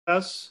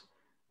US.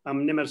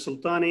 I'm Nimer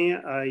Sultany.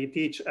 I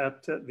teach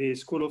at the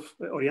School of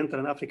Oriental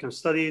and African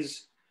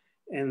Studies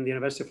in the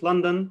University of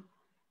London.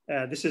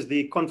 This is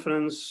the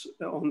conference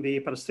on the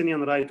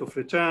Palestinian right of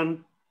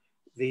return,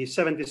 the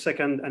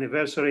 72nd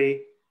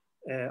anniversary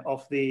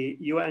of the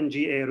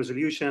UNGA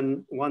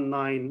resolution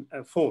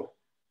 194.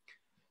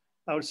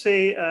 I will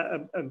say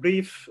a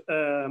brief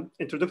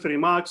introductory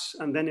remarks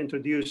and then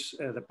introduce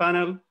the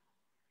panel.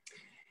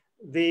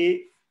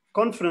 The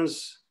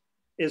conference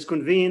is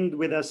convened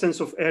with a sense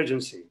of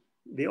urgency.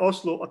 The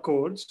Oslo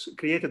Accords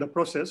created a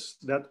process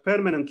that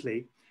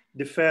permanently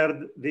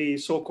deferred the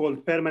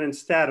so-called permanent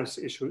status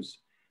issues,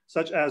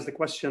 such as the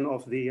question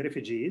of the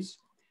refugees,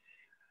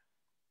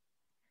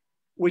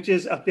 which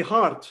is at the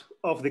heart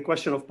of the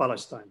question of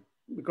Palestine.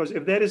 Because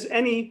if there is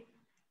any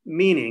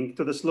meaning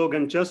to the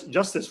slogan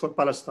justice for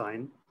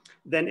Palestine,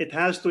 then it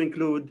has to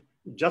include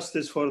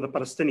justice for the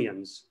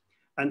Palestinians.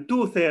 And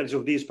 2/3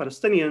 of these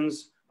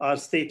Palestinians are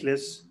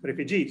stateless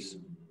refugees.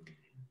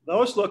 The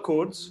Oslo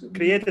Accords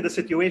created a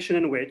situation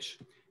in which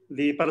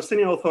the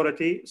Palestinian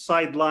Authority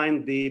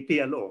sidelined the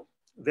PLO,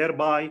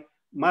 thereby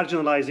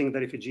marginalizing the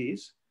refugees,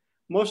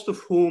 most of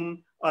whom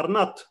are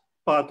not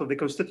part of the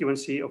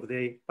constituency of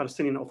the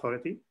Palestinian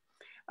Authority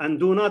and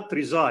do not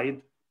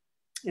reside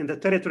in the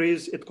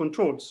territories it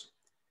controls.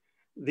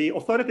 The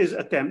authorities'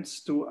 attempts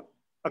to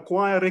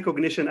acquire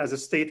recognition as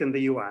a state in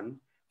the UN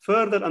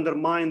further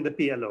undermined the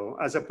PLO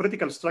as a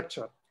political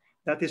structure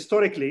that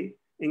historically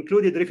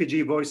included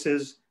refugee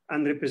voices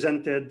and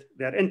represented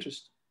their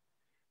interest.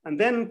 And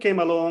then came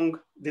along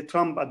the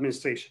Trump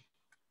administration.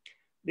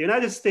 The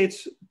United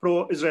States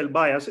pro-Israel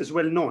bias is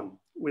well known,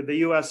 with the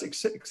US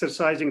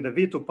exercising the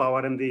veto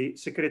power in the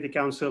Security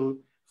Council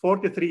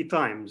 43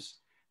 times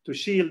to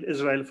shield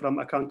Israel from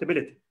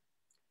accountability.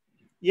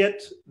 Yet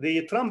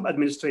the Trump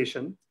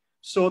administration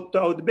sought to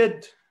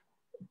outbid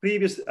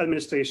previous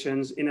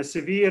administrations in a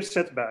severe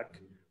setback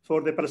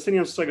for the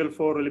Palestinian struggle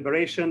for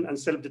liberation and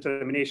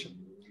self-determination.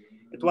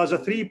 It was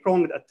a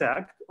three-pronged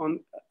attack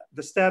on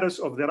the status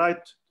of the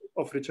right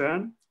of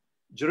return,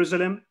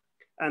 Jerusalem,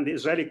 and the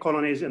Israeli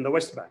colonies in the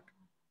West Bank.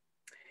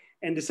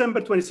 In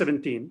December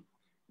 2017,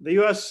 the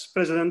US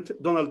President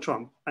Donald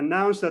Trump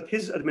announced that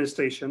his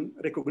administration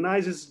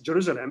recognizes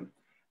Jerusalem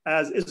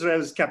as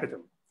Israel's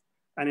capital.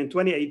 And in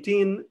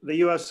 2018, the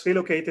US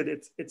relocated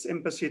its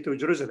embassy to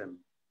Jerusalem.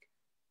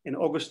 In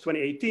August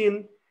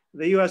 2018,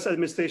 the US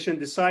administration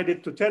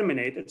decided to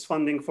terminate its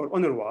funding for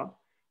UNRWA,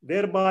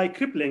 thereby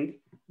crippling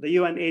the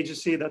UN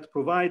agency that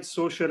provides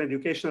social and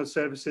educational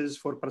services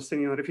for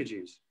Palestinian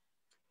refugees.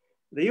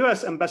 The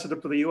US ambassador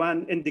to the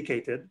UN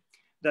indicated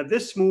that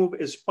this move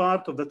is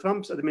part of the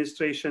Trump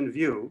administration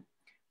view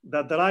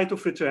that the right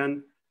of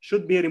return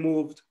should be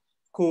removed,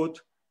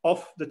 quote,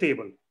 off the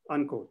table,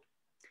 unquote.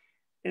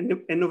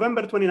 In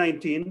November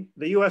 2019,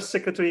 the US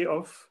Secretary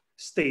of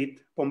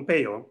State,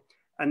 Pompeo,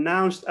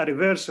 announced a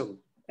reversal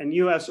in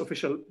US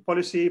official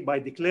policy by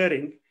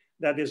declaring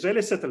that the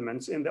Israeli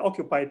settlements in the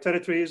occupied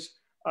territories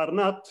are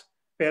not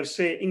per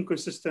se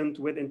inconsistent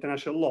with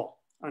international law,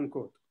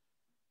 unquote.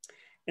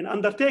 In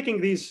undertaking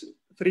these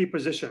three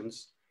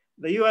positions,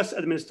 the US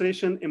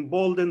administration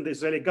emboldened the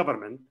Israeli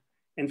government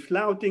in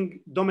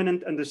flouting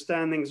dominant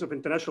understandings of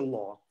international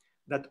law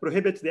that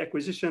prohibit the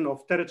acquisition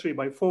of territory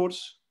by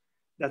force,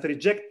 that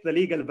reject the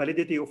legal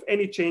validity of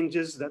any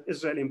changes that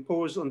Israel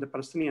imposed on the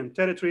Palestinian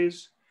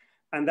territories,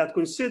 and that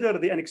consider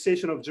the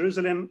annexation of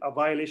Jerusalem a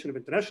violation of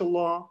international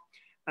law,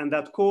 and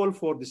that call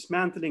for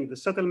dismantling the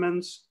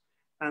settlements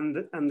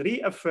and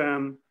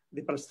reaffirm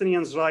the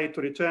Palestinians' right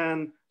to return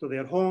to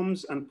their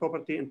homes and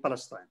property in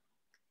Palestine.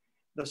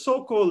 The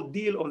so-called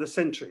deal of the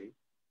century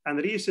and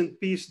recent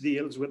peace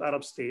deals with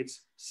Arab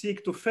states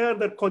seek to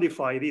further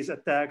codify these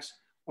attacks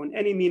on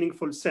any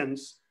meaningful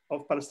sense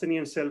of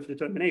Palestinian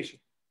self-determination.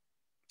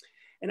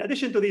 In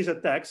addition to these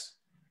attacks,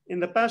 in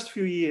the past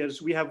few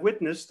years, we have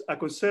witnessed a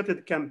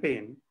concerted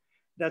campaign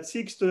that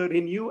seeks to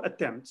renew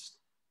attempts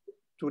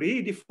to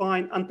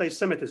redefine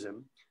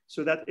anti-Semitism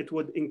so that it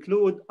would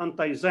include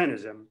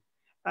anti-Zionism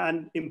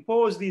and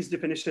impose these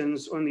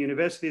definitions on the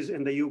universities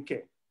in the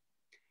UK.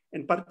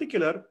 In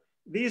particular,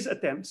 these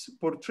attempts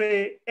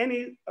portray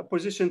any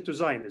opposition to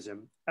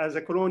Zionism as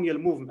a colonial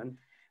movement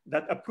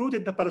that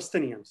uprooted the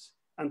Palestinians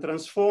and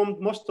transformed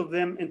most of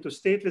them into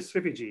stateless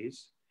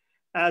refugees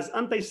as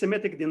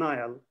anti-Semitic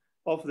denial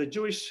of the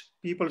Jewish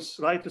people's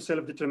right to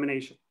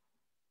self-determination.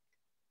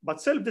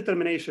 But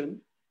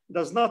self-determination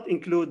does not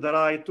include the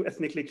right to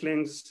ethnically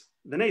cleanse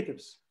the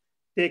natives,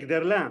 take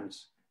their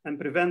lands, and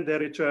prevent their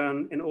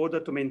return in order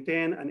to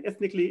maintain an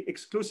ethnically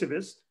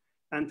exclusivist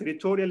and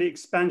territorially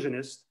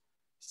expansionist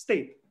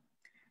state.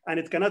 And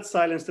it cannot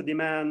silence the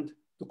demand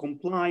to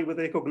comply with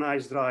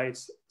recognized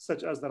rights,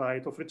 such as the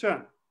right of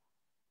return.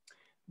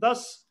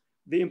 Thus,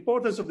 the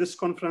importance of this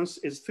conference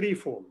is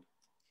threefold.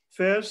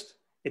 First,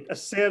 it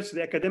asserts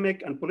the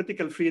academic and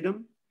political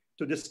freedom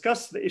to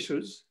discuss the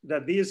issues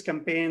that these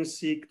campaigns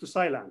seek to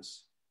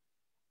silence.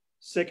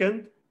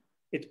 Second,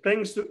 it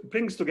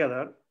brings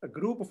together a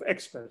group of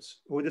experts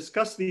who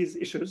discuss these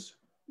issues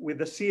with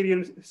the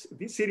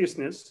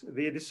seriousness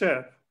they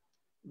deserve.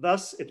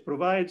 Thus, it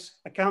provides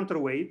a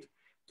counterweight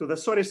to the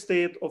sorry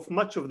state of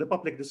much of the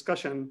public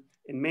discussion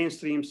in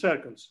mainstream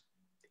circles.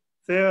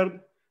 Third,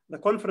 the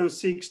conference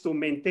seeks to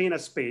maintain a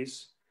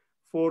space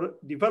for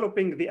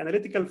developing the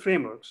analytical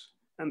frameworks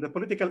and the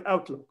political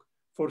outlook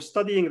for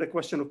studying the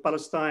question of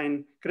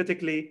Palestine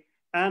critically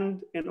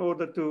and in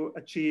order to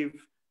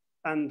achieve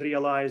and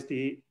realize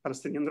the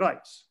Palestinian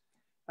rights.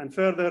 And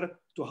further,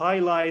 to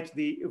highlight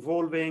the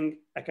evolving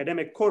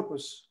academic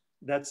corpus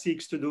that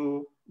seeks to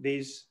do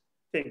these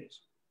things.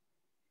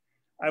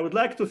 I would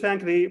like to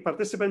thank the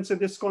participants in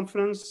this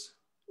conference,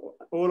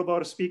 all of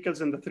our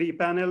speakers in the 3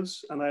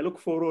 panels, and I look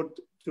forward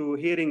to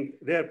hearing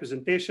their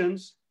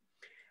presentations.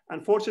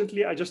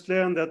 Unfortunately, I just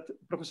learned that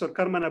Professor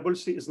Karma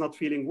Nabulsi is not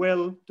feeling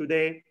well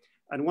today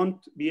and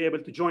won't be able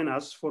to join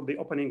us for the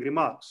opening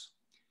remarks.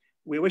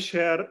 We wish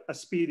her a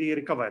speedy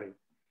recovery.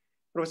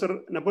 Professor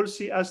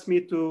Nabulsi asked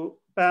me to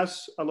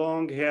pass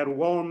along her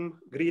warm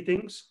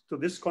greetings to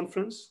this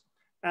conference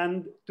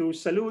and to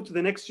salute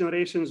the next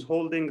generations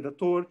holding the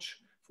torch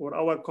for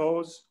our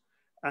cause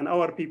and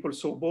our people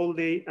so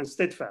boldly and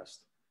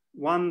steadfast,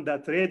 one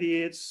that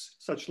radiates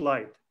such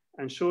light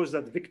and shows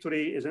that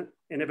victory is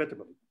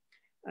inevitable.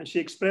 And she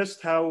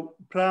expressed how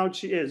proud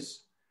she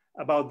is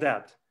about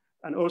that,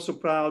 and also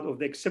proud of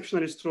the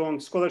exceptionally strong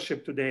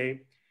scholarship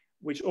today,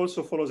 which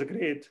also follows a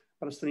great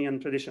Palestinian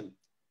tradition.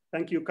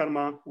 Thank you,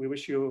 Karma. We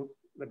wish you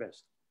the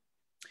best.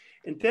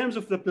 In terms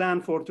of the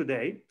plan for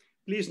today,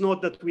 please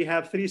note that we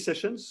have 3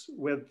 sessions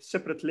with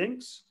separate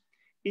links.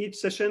 Each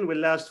session will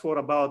last for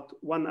about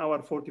 1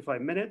 hour,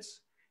 45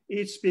 minutes.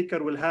 Each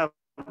speaker will have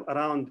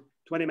around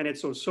 20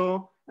 minutes or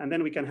so, and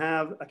then we can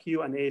have a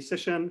Q&A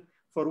session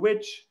for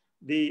which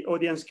the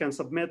audience can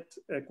submit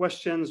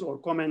questions or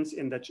comments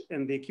in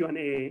the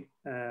Q&A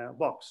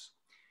box.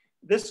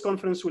 This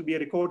conference will be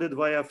recorded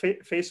via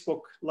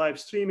Facebook live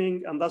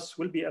streaming and thus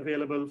will be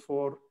available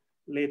for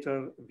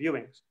later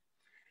viewings.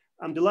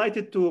 I'm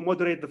delighted to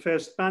moderate the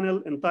first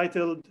panel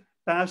entitled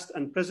Past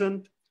and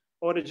Present,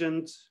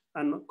 Origins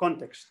and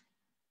Context.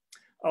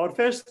 Our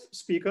first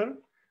speaker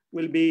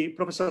will be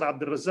Professor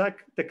Abdel Razzaq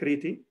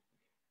Takriti,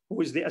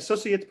 who is the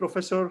Associate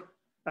Professor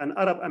and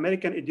Arab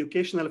American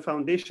Educational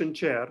Foundation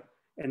Chair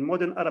in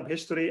Modern Arab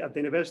History at the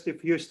University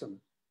of Houston.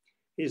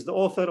 He is the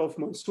author of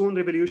Monsoon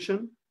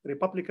Revolution,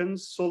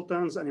 Republicans,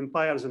 Sultans, and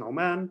Empires in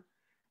Oman,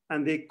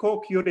 and the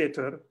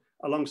co-curator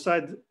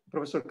alongside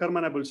Professor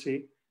Karma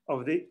Nabulsi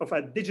of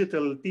a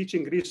digital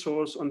teaching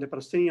resource on the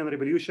Palestinian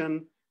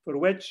Revolution, for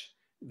which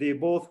they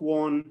both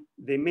won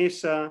the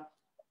MESA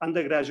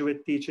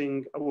Undergraduate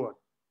Teaching Award.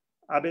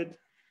 Abed,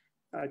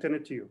 I turn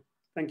it to you.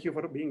 Thank you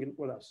for being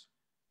with us.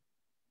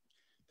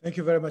 Thank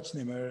you very much,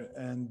 Nimer.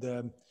 And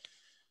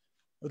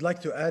I'd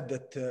like to add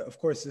that, of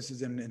course, this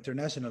is an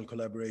international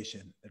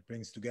collaboration that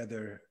brings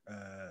together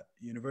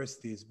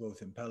universities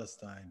both in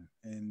Palestine,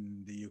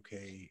 in the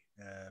UK,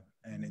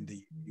 and in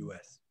the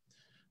US.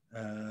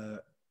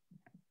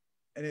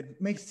 And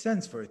it makes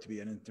sense for it to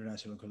be an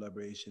international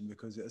collaboration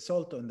because the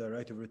assault on the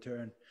right of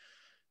return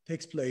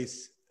takes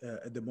place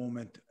at the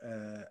moment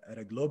at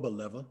a global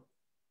level.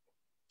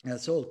 An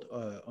assault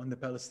on the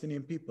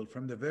Palestinian people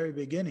from the very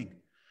beginning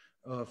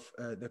of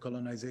the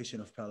colonization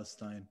of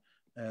Palestine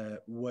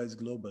was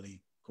globally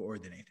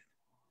coordinated.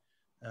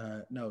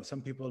 Now,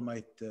 some people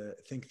might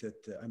think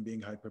that I'm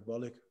being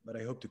hyperbolic, but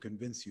I hope to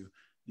convince you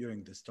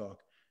during this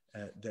talk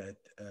that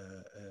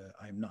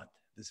I'm not.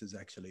 This is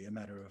actually a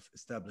matter of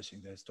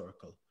establishing the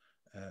historical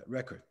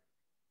record.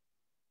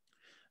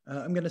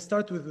 I'm going to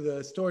start with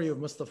the story of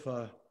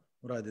Mustafa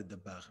Murad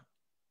al-Dabbagh.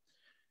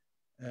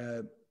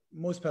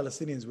 Most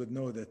Palestinians would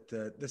know that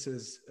this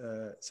is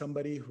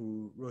somebody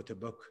who wrote a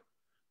book,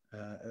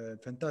 a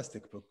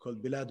fantastic book called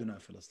Biladuna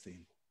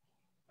Palestine,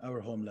 Our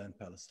Homeland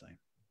Palestine.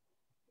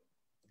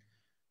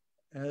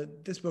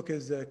 This book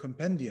is a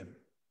compendium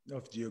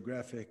of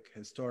geographic,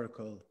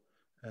 historical,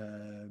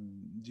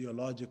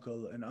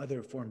 geological, and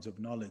other forms of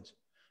knowledge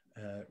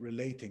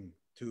relating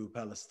to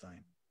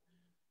Palestine.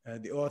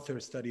 The author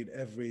studied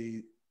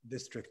every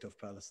district of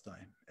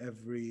Palestine,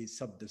 every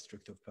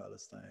sub-district of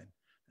Palestine,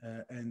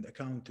 and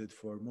accounted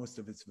for most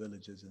of its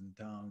villages and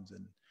towns,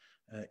 and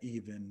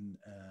even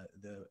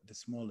the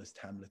smallest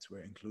hamlets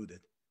were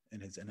included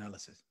in his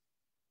analysis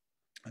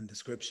and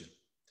description.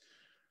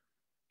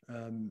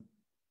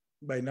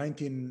 By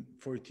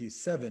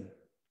 1947,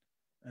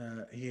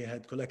 he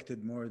had collected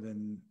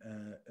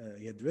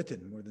he had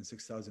written more than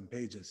 6,000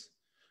 pages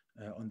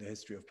on the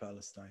history of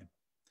Palestine.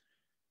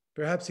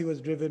 Perhaps he was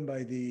driven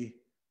by the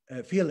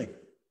feeling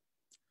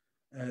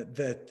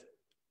that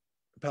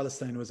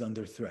Palestine was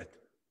under threat,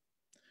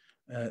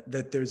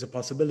 that there's a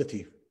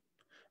possibility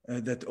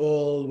that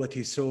all what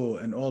he saw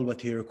and all what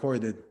he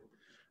recorded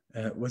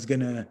was going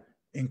to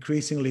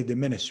increasingly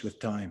diminish with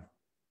time.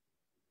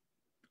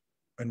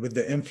 And with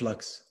the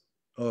influx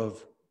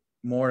of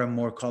more and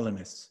more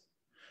colonists,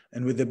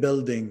 and with the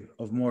building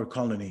of more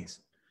colonies,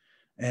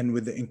 and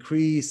with the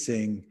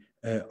increasing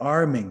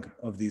arming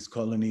of these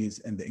colonies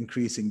and the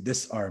increasing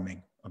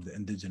disarming of the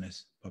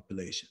indigenous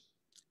population.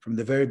 From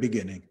the very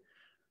beginning,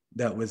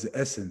 that was the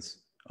essence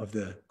of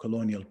the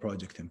colonial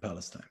project in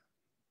Palestine.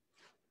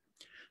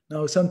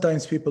 Now,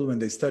 sometimes people, when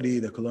they study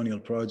the colonial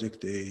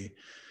project, they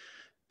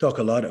talk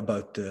a lot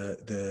about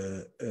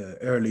the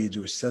early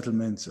Jewish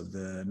settlements of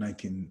the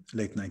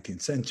late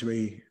 19th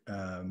century,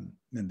 and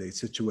they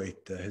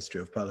situate the history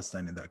of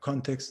Palestine in that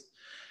context.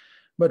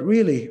 But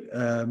really,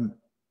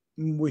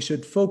 we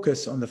should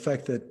focus on the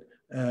fact that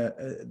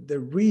the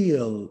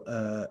real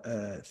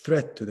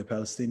threat to the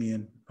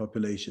Palestinian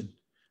population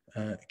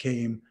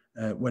came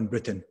when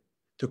Britain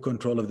took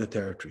control of the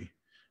territory,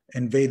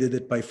 invaded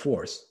it by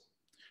force,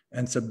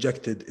 and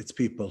subjected its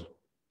people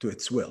to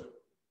its will.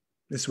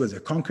 This was a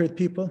conquered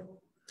people,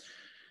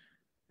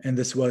 and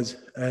this was,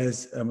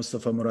 as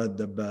Mustafa Murad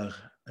Dabbagh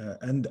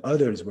and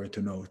others were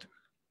to note,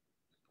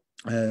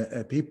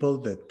 a people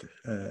that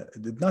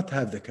did not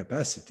have the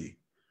capacity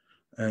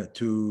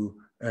to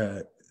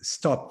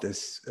stop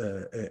this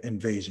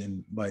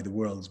invasion by the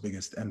world's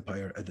biggest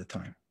empire at the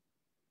time.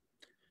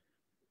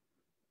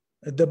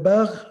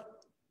 Dabbagh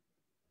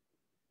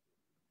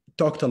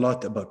talked a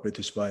lot about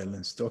British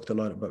violence, talked a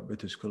lot about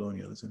British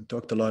colonialism,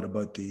 talked a lot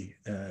about the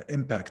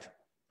impact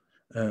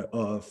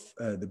of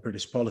the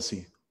British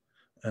policy,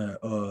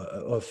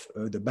 of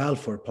the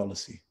Balfour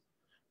policy,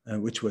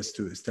 which was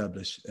to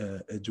establish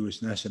a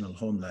Jewish national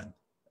homeland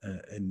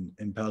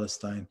in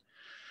Palestine,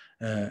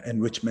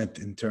 and which meant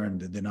in turn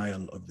the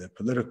denial of the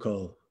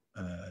political,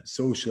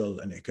 social,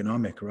 and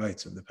economic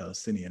rights of the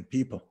Palestinian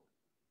people.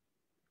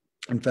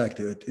 In fact,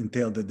 it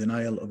entailed the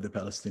denial of the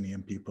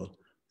Palestinian people's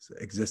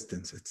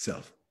existence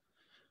itself.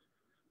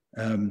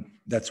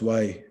 That's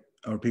why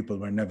our people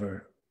were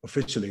never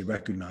officially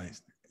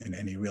recognized in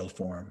any real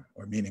form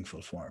or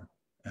meaningful form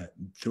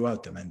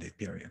throughout the mandate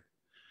period.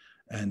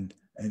 And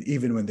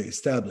even when they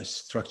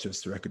established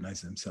structures to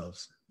recognize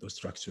themselves, those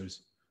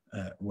structures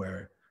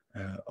were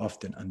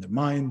often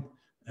undermined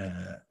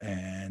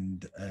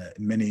and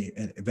many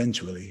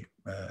eventually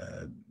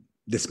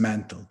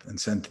dismantled and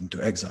sent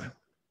into exile.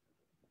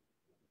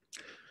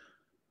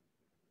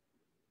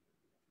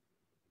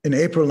 In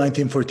April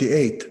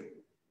 1948,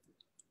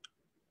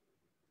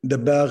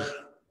 Dabbagh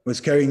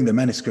was carrying the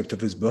manuscript of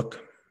his book.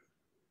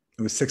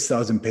 It was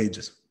 6,000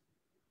 pages.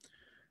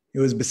 He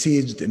was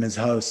besieged in his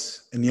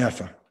house in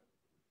Jaffa.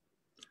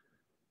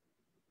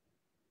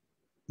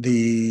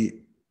 The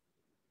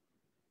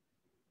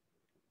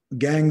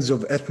gangs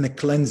of ethnic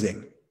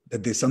cleansing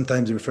that they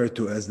sometimes refer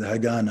to as the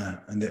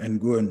Haganah and the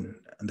Engun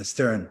and the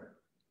Stern,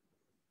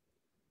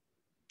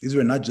 these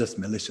were not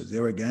just militias, they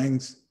were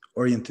gangs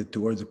oriented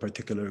towards a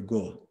particular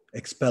goal,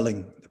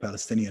 expelling the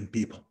Palestinian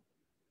people.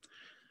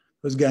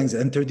 Those gangs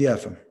entered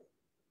Jaffa,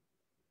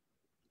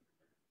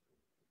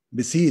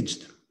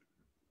 besieged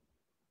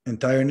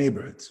entire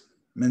neighborhoods.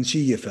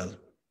 Menshiyeh fell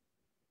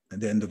at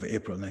the end of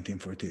April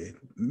 1948,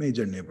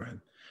 major neighborhood.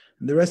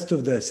 And the rest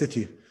of the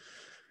city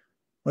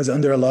was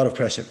under a lot of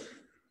pressure.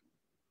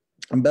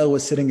 Abdel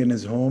was sitting in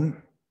his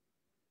home,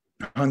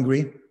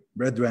 hungry,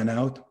 bread ran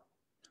out.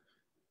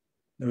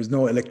 There was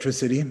no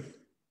electricity.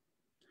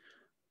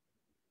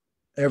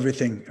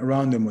 Everything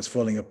around him was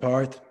falling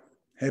apart,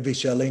 heavy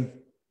shelling.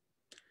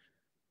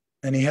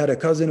 And he had a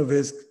cousin of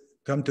his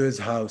come to his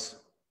house,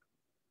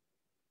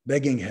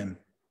 begging him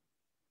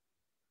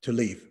to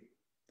leave.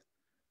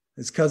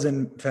 His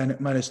cousin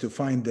managed to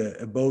find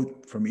a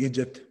boat from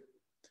Egypt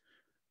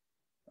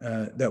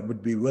that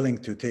would be willing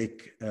to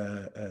take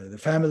the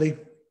family.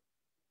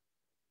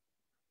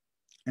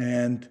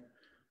 And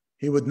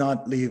he would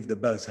not leave the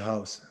Dabbag's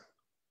house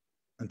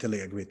until he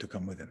agreed to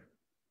come with him.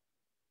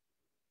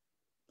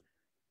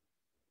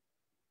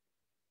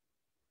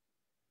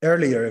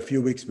 Earlier, a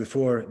few weeks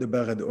before,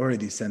 Dabbagh had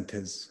already sent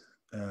his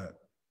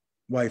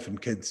wife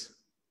and kids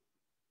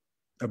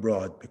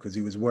abroad because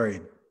he was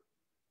worried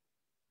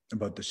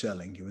about the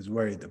shelling. He was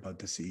worried about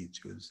the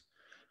siege.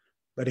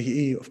 But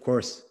he, of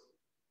course,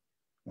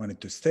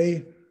 wanted to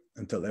stay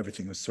until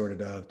everything was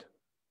sorted out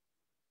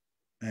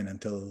and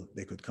until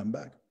they could come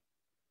back.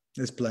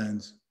 His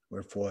plans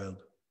were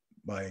foiled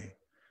by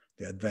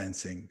the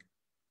advancing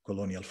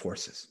colonial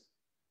forces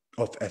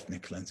of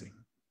ethnic cleansing.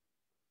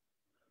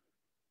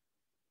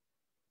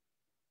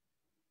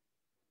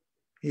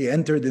 He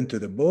entered into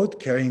the boat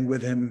carrying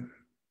with him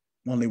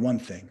only one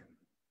thing,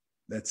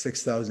 that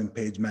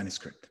 6,000-page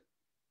manuscript.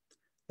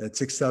 That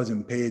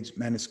 6,000-page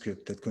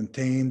manuscript that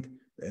contained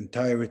the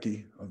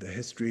entirety of the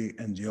history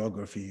and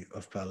geography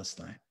of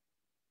Palestine.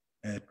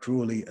 A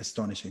truly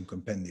astonishing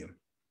compendium,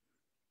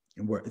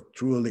 a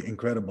truly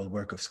incredible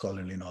work of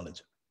scholarly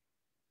knowledge.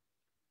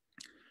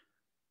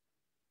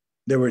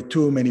 There were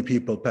too many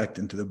people packed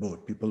into the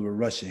boat. People were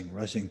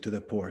rushing to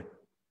the port,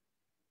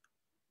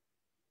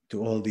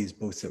 to all these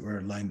boats that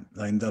were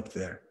lined up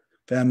there,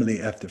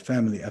 family after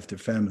family after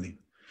family.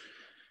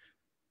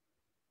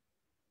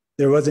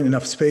 There wasn't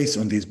enough space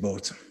on these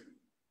boats.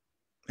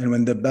 And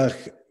when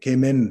Dabbagh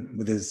came in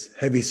with his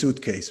heavy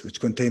suitcase,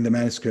 which contained the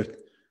manuscript,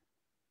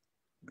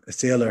 a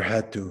sailor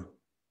had to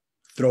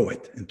throw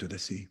it into the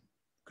sea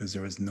because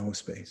there was no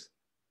space.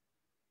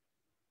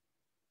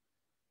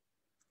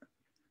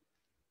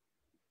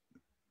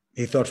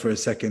 He thought for a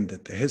second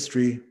that the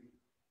history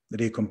that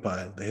he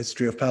compiled, the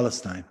history of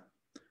Palestine,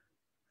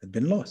 had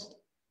been lost.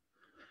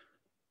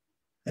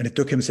 And it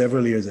took him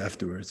several years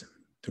afterwards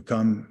to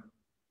come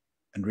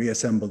and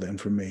reassemble the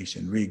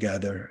information,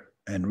 regather,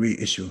 and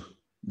reissue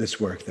this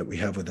work that we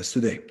have with us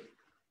today.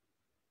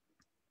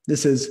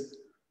 This is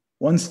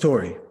one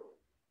story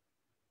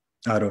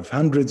out of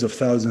hundreds of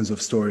thousands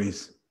of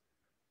stories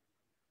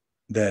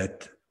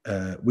that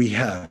we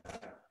have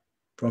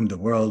from the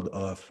world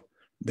of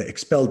the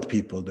expelled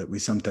people that we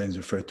sometimes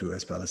refer to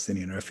as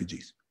Palestinian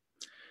refugees.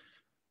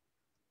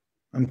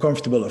 I'm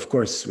comfortable, of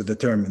course, with the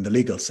term in the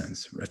legal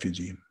sense,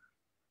 refugee,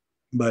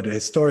 but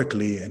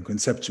historically and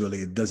conceptually,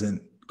 it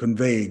doesn't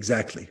convey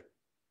exactly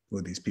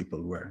who these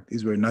people were.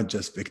 These were not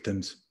just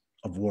victims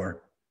of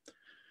war.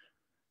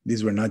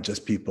 These were not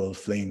just people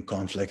fleeing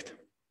conflict.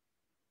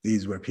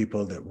 These were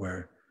people that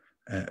were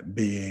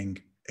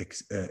being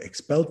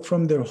expelled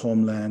from their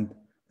homeland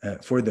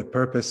for the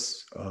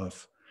purpose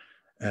of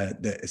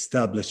the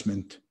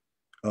establishment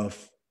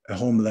of a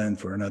homeland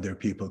for another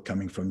people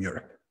coming from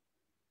Europe.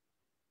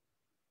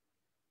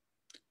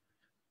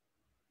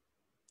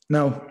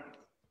 Now,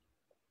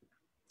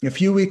 a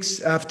few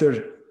weeks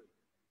after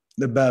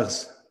the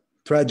Birzeit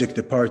tragic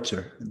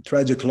departure,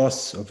 tragic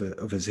loss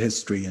of his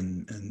history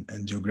and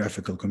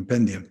geographical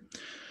compendium,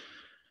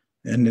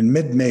 and in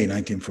mid-May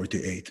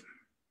 1948,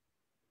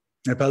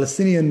 a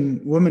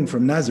Palestinian woman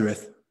from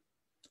Nazareth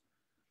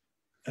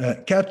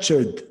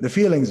captured the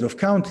feelings of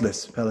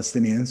countless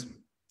Palestinians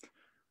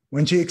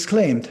when she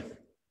exclaimed,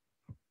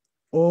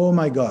 "Oh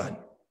my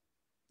God,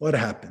 what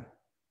happened?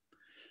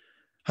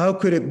 How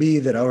could it be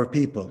that our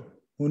people,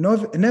 who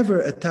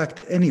never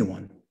attacked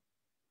anyone,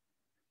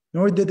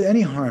 nor did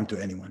any harm to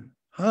anyone,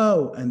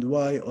 how and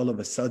why all of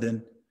a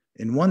sudden,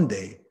 in one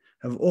day,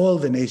 have all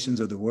the nations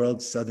of the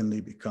world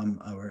suddenly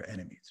become our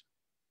enemies?"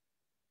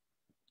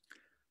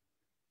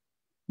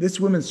 This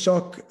woman's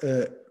shock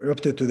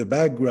erupted to the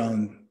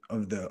background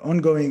of the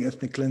ongoing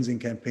ethnic cleansing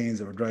campaigns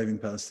that were driving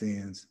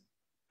Palestinians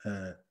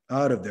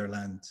out of their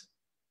lands.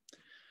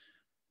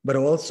 But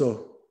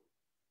also,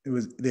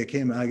 they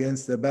came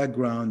against the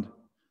background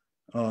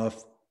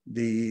of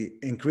the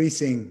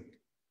increasing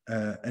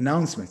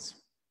announcements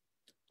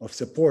of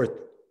support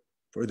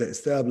for the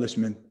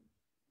establishment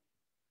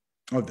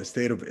of the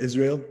State of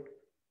Israel.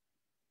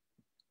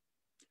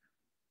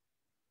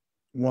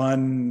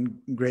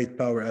 One great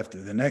power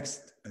after the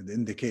next had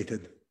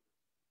indicated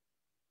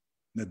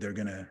that they're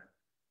going to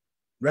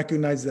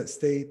recognize that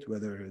state,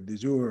 whether de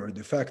jure or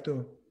de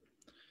facto.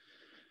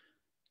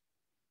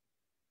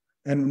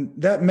 And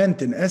that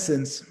meant, in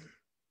essence,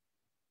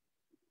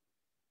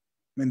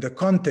 in the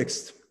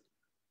context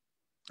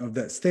of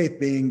that state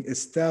being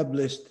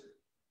established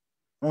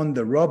on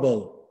the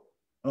rubble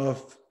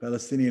of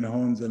Palestinian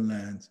homes and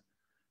lands,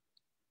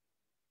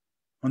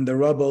 on the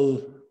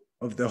rubble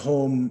of the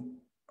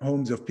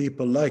homes of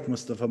people like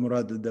Mustafa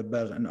Murad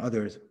al-Dabbagh and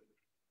others,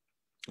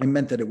 it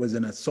meant that it was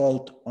an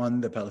assault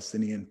on the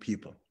Palestinian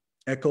people,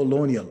 a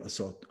colonial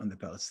assault on the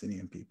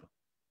Palestinian people.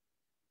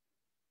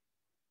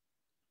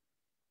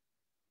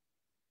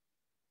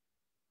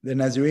 The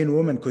Nazarene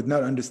woman could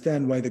not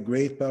understand why the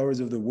great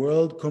powers of the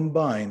world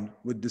combined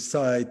would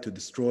decide to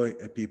destroy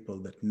a people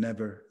that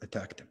never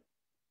attacked them.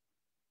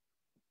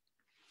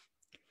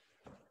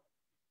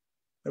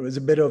 There was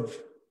a bit of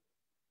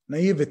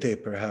naivete,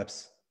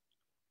 perhaps,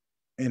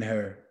 in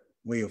her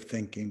way of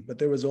thinking, but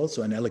there was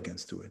also an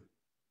elegance to it.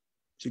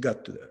 She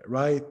got to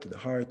the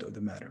heart of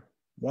the matter.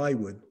 Why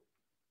would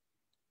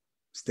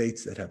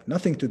states that have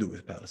nothing to do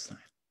with Palestine,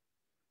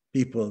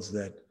 peoples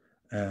that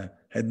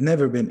had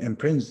never been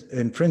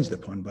infringed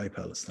upon by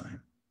Palestine,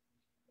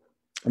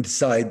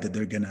 decide that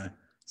they're going to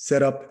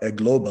set up a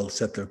global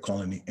settler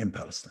colony in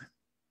Palestine?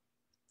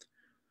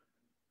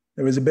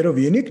 There was a bit of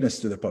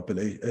uniqueness to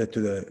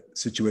the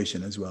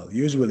situation as well.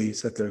 Usually,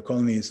 settler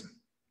colonies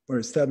were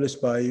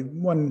established by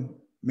one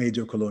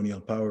major colonial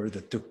power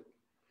that took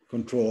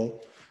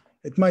control.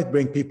 It might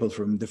bring people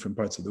from different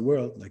parts of the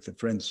world, like the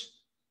French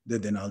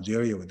did in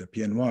Algeria with the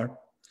Pied Noir.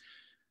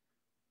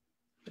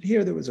 But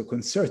here there was a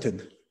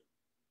concerted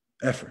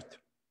effort,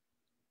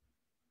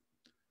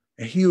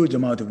 a huge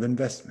amount of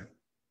investment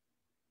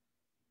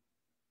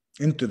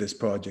into this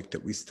project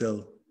that we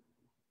still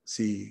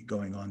see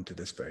going on to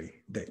this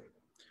very day.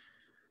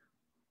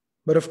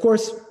 But of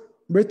course,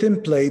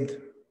 Britain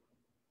played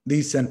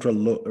the central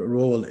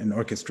role in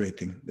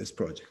orchestrating this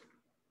project.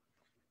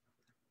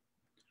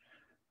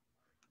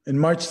 In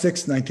March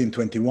 6,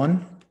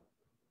 1921,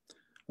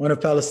 one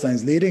of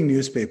Palestine's leading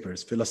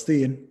newspapers,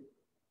 Palestine,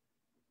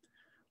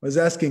 was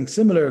asking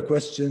similar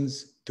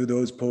questions to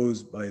those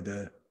posed by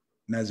the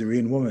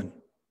Nazarene woman.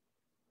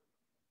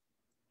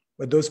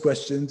 But those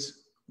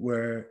questions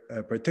were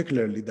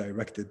particularly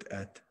directed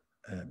at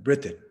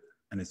Britain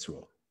and its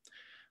role.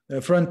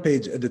 The front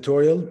page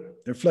editorial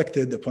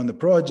reflected upon the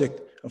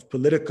project of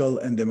political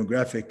and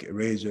demographic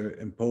erasure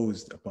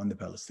imposed upon the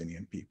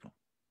Palestinian people.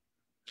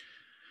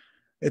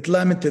 It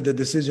lamented the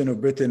decision of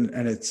Britain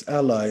and its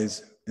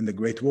allies in the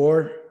Great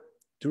War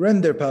to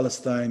render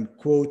Palestine,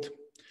 quote,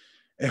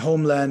 a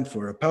homeland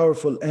for a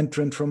powerful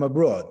entrant from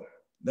abroad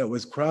that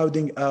was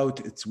crowding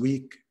out its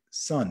weak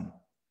son,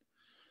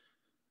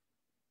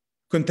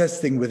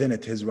 contesting within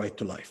it his right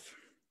to life.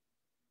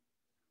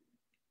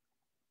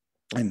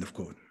 End of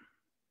quote.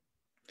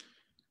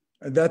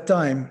 At that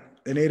time,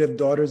 the native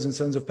daughters and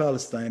sons of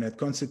Palestine had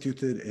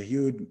constituted a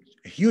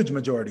huge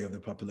majority of the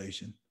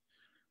population,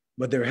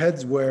 but their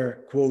heads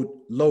were,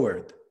 quote,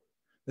 lowered,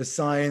 the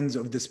signs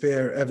of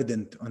despair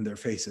evident on their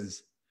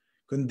faces,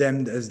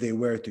 condemned as they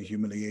were to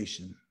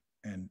humiliation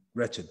and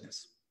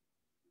wretchedness.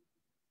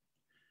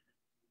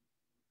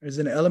 There's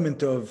an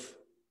element of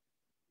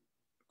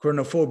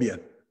chronophobia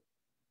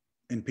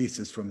in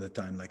pieces from the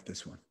time like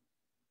this one.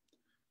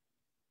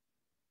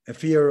 A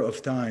fear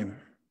of time,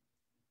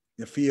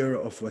 the fear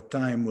of what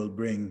time will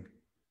bring,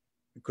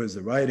 because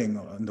the writing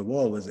on the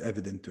wall was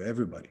evident to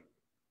everybody.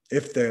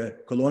 If the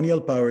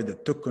colonial power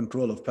that took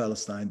control of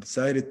Palestine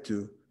decided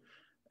to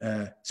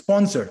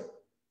sponsor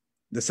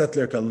the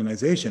settler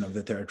colonization of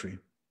the territory,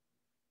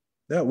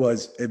 that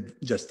was a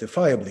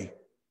justifiably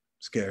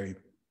scary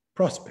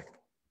prospect.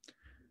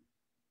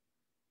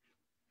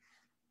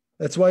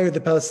 That's why the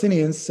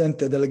Palestinians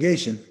sent a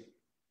delegation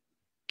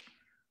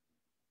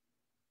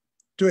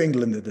to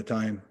England at the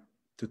time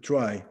to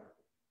try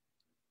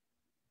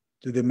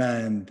to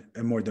demand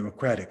a more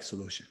democratic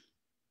solution.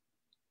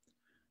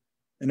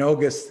 In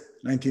August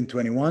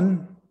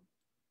 1921,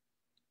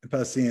 the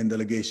Palestinian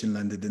delegation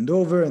landed in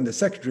Dover, and the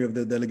secretary of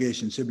the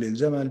delegation, Shibli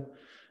al-Jamal,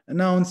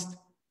 announced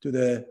to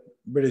the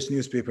British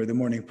newspaper, the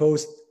Morning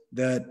Post,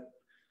 that,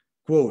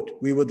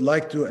 quote, "We would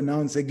like to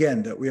announce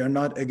again that we are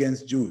not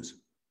against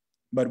Jews,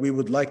 but we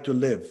would like to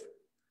live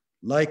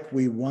like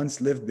we once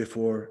lived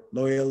before,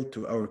 loyal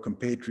to our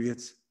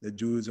compatriots, the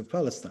Jews of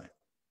Palestine.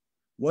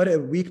 What a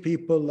weak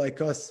people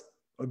like us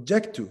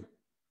object to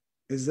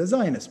is the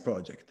Zionist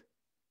project,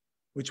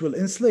 which will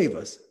enslave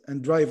us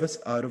and drive us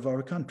out of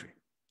our country.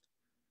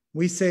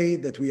 We say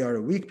that we are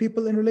a weak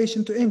people in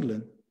relation to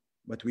England,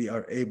 but we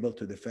are able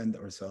to defend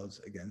ourselves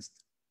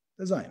against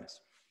the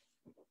Zionists."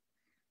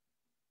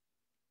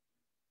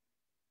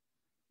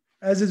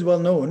 As is well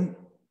known,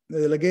 the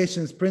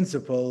delegation's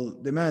principal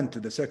demand to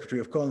the Secretary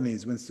of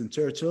Colonies, Winston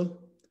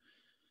Churchill,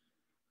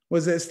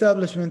 was the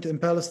establishment in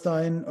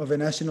Palestine of a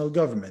national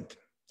government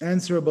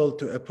answerable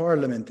to a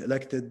parliament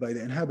elected by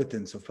the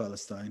inhabitants of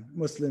Palestine,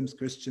 Muslims,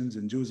 Christians,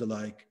 and Jews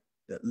alike,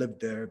 that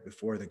lived there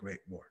before the Great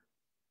War.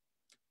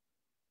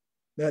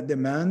 That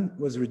demand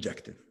was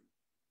rejected.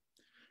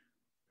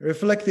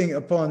 Reflecting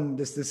upon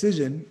this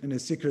decision in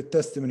his secret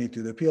testimony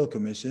to the Peel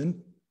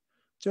Commission,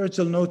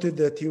 Churchill noted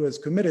that he was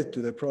committed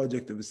to the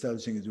project of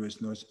establishing a Jewish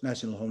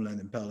national homeland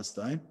in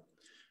Palestine,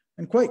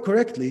 and quite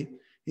correctly,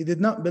 he did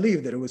not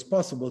believe that it was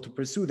possible to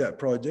pursue that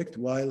project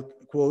while,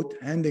 quote,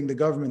 handing the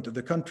government of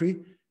the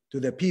country to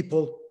the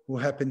people who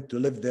happened to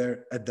live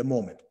there at the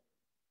moment.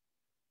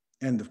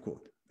 End of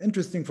quote.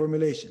 Interesting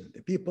formulation,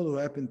 the people who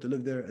happen to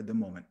live there at the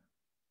moment.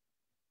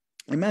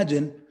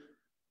 Imagine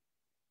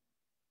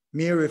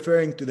me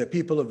referring to the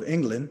people of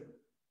England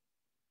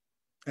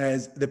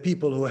as the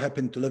people who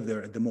happen to live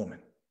there at the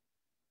moment.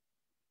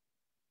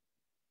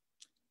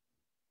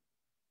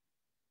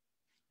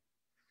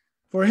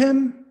 For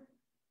him,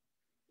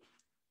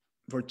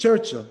 for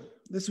Churchill,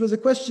 this was a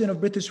question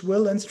of British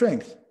will and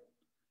strength.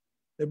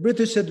 The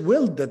British had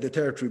willed that the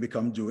territory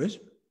become Jewish,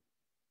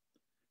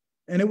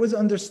 and it was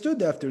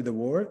understood after the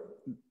war,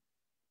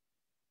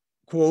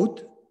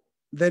 quote,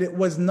 that it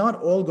was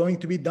not all going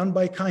to be done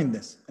by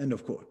kindness, end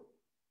of quote.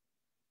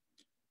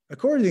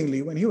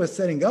 Accordingly, when he was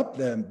setting up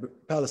the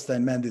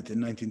Palestine Mandate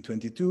in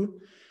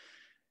 1922,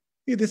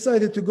 he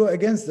decided to go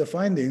against the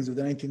findings of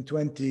the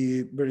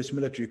 1920 British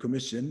Military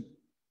Commission,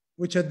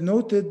 which had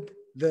noted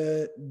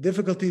the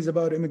difficulties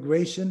about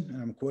immigration,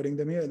 and I'm quoting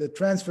them here, the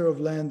transfer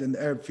of land and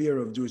the Arab fear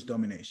of Jewish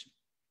domination.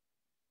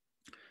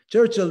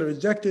 Churchill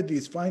rejected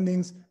these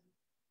findings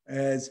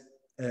as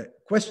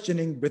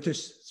questioning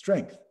British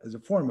strength, as a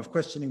form of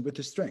questioning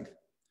British strength.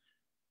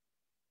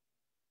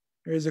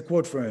 Here's a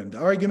quote from him. "The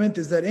argument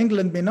is that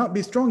England may not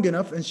be strong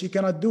enough and she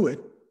cannot do it.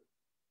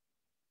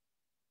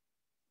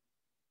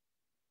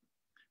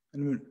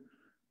 And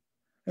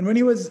when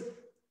he was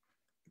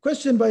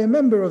questioned by a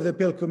member of the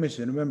Peel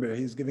Commission, remember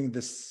he's giving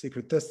this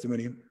secret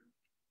testimony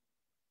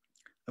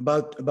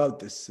about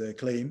this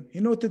claim, he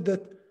noted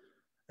that,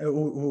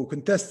 who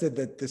contested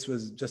that this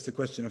was just a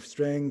question of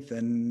strength,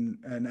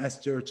 and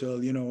asked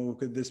Churchill, you know,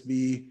 could this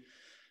be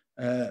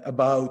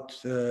about,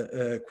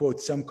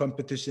 quote, some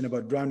competition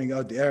about drowning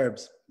out the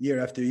Arabs year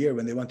after year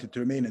when they wanted to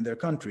remain in their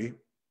country?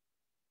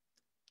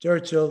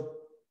 Churchill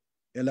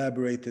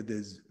elaborated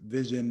his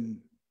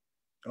vision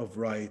of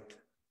right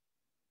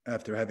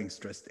after having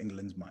stressed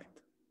England's might.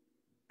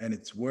 And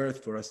it's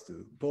worth for us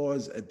to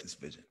pause at this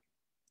vision.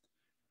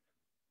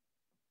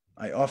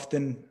 I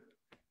often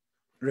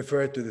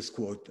refer to this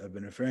quote. I've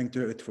been referring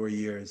to it for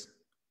years,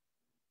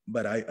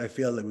 but I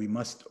feel that we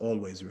must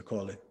always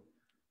recall it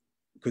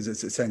because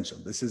it's essential.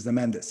 This is the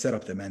man that set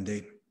up the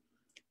mandate.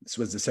 This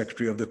was the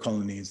Secretary of the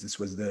Colonies. This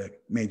was the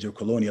major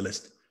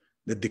colonialist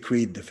that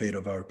decreed the fate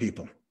of our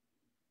people.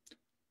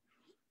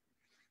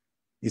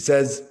 He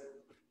says,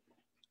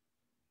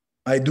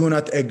 I do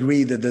not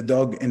agree that the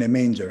dog in a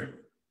manger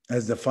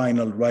has the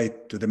final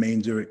right to the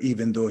manger,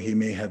 even though he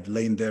may have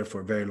lain there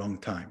for a very long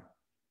time.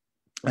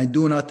 I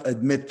do not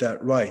admit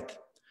that right.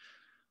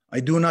 I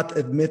do not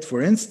admit,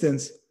 for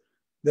instance,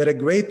 that a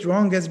great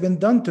wrong has been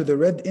done to the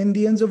Red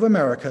Indians of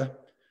America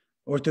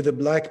or to the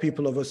Black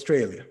people of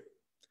Australia.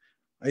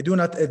 I do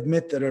not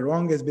admit that a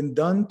wrong has been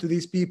done to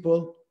these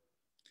people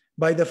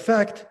by the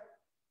fact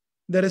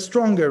that a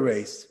stronger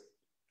race,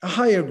 a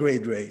higher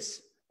grade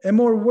race, a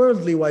more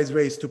worldly wise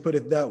race, to put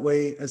it that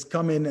way, has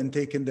come in and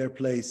taken their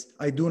place.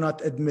 I do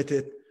not admit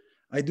it.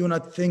 I do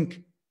not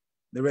think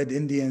the Red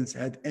Indians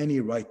had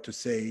any right to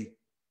say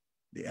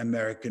the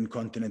American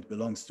continent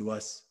belongs to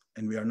us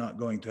and we are not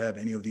going to have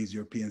any of these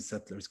European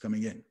settlers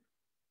coming in.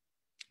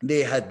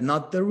 They had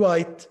not the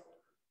right,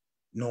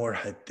 nor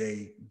had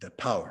they the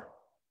power.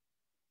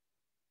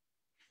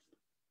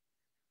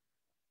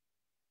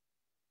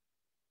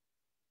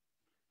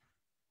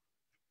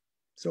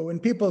 So when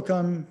people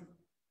come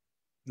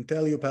and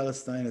tell you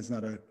Palestine is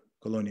not a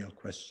colonial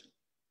question,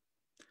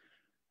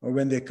 or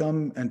when they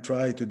come and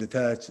try to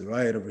detach the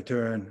right of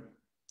return,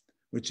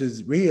 which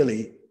is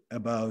really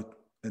about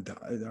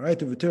the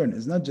right of return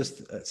is not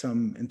just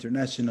some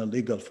international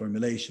legal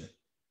formulation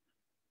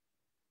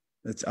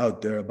that's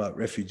out there about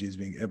refugees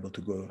being able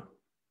to go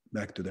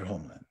back to their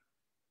homeland.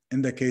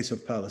 In the case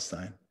of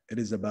Palestine, it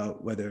is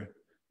about whether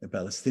the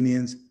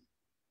Palestinians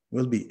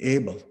will be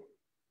able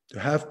to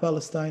have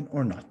Palestine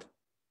or not,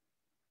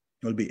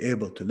 will be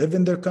able to live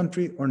in their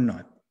country or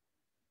not.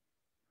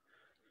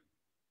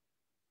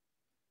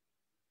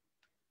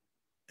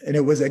 And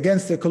it was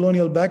against the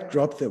colonial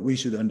backdrop that we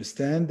should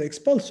understand the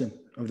expulsion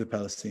of the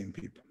Palestinian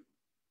people.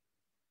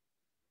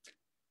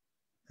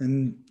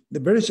 And the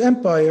British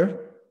Empire,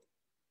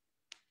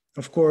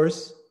 of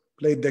course,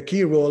 played the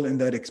key role in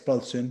that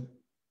expulsion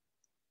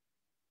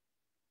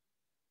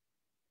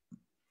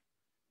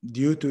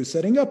due to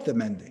setting up the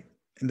mandate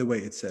in the way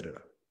it set it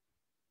up,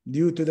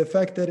 due to the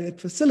fact that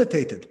it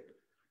facilitated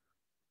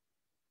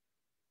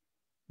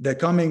the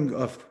coming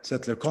of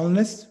settler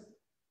colonists.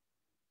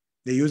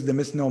 They used the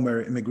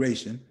misnomer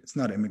immigration. It's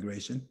not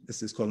immigration,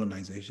 this is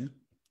colonization.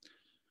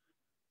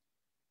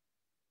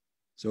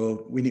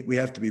 So we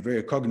have to be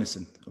very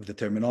cognizant of the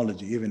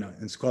terminology, even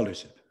in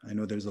scholarship. I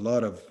know there's a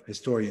lot of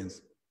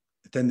historians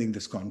attending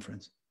this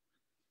conference.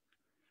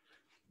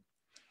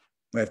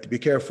 We have to be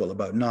careful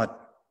about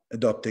not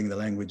adopting the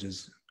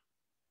languages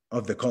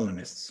of the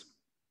colonists.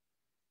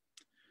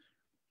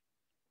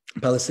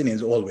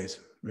 Palestinians always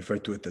refer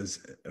to it as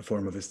a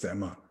form of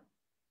istimar.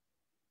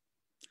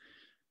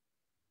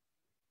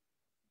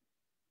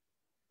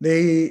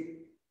 They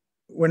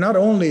were not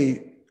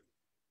only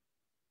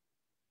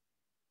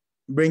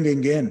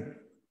bringing in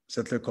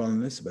settler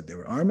colonists, but they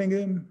were arming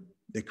them.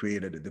 They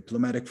created a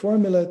diplomatic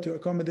formula to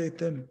accommodate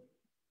them.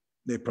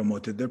 They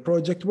promoted their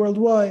project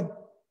worldwide,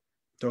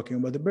 talking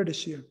about the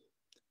British here.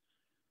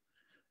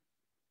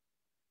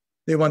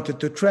 They wanted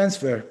to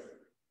transfer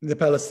the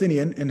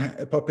Palestinian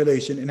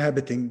population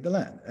inhabiting the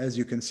land, as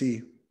you can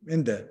see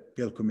in the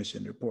Peel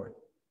Commission report.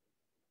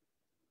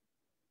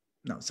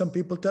 Now, some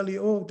people tell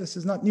you, oh, this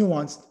is not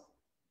nuanced.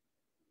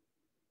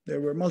 There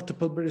were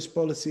multiple British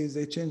policies,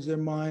 they changed their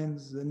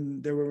minds,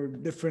 and there were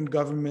different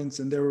governments,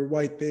 and there were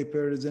white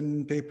papers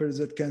and papers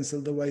that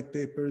canceled the white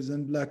papers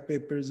and black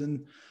papers,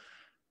 and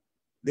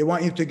they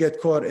want you to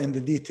get caught in the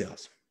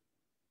details.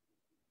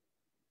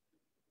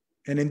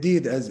 And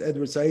indeed, as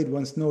Edward Said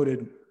once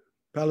noted,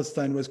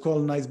 Palestine was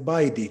colonized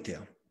by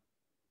detail.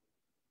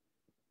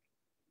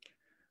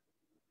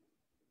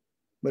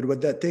 But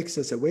what that takes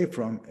us away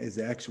from is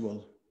the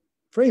actual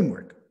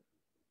framework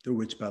through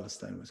which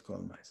Palestine was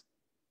colonized.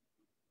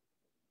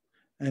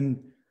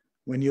 And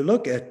when you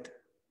look at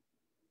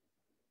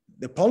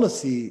the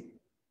policy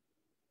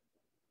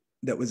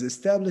that was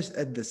established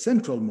at the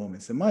central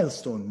moments, the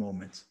milestone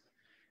moments,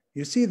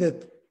 you see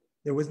that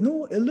there was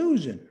no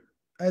illusion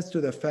as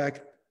to the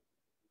fact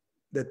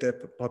that the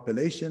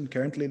population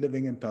currently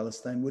living in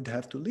Palestine would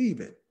have to leave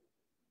it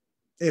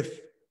if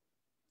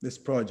this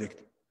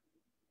project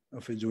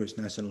of a Jewish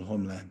national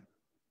homeland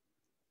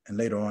and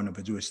later on of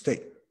a Jewish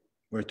state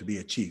were to be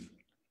achieved.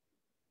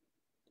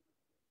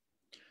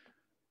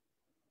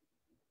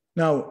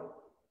 Now,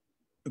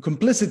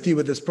 complicity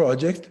with this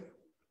project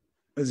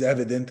is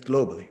evident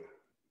globally.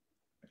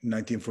 In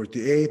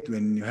 1948,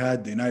 when you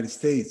had the United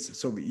States, the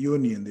Soviet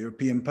Union, the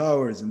European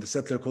powers, and the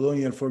settler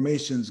colonial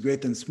formations,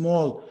 great and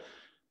small,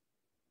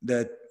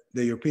 that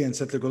the European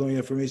settler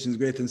colonial formations,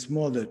 great and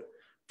small, that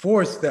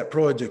forced that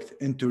project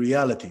into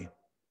reality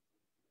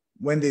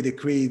when they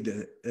decreed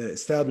the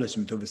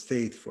establishment of a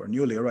state for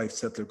newly arrived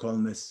settler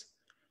colonists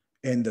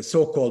in the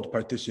so-called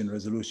partition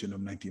resolution of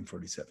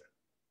 1947.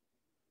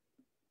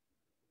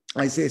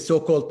 I say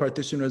so-called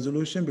partition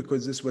resolution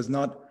because this was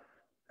not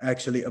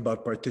actually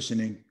about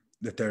partitioning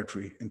the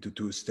territory into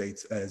two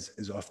states as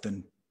is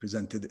often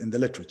presented in the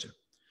literature.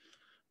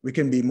 We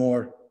can be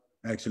more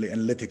actually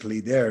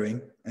analytically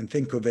daring and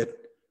think of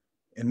it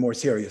in more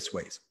serious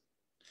ways.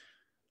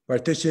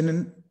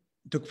 Partition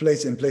took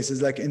place in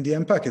places like India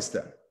and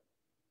Pakistan.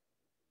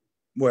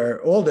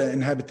 where all the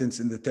inhabitants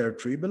in the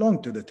territory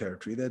belong to the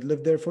territory. They'd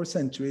lived there for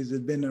centuries.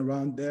 They'd been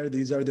around there.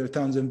 These are their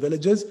towns and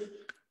villages.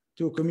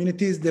 Two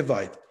communities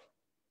divide.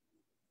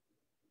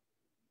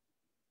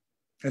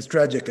 As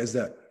tragic as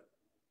that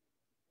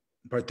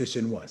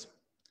partition was.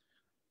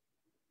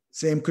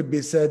 Same could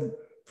be said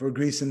for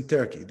Greece and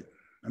Turkey.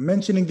 I'm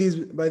mentioning these,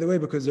 by the way,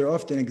 because they're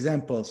often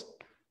examples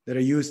that are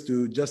used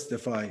to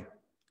justify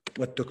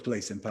what took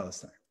place in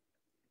Palestine.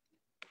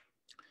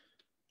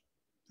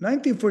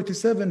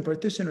 1947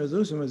 partition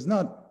resolution was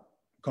not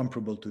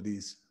comparable to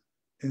these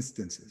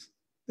instances.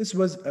 This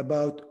was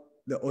about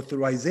the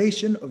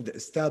authorization of the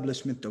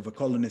establishment of a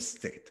colonist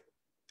state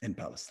in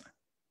Palestine.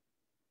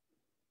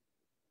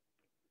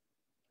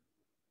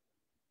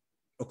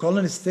 A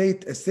colonist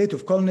state, a state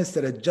of colonists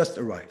that had just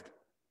arrived.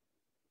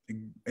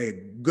 A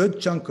good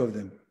chunk of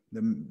them,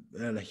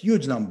 a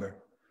huge number,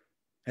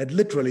 had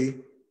literally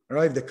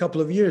arrived a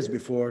couple of years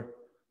before,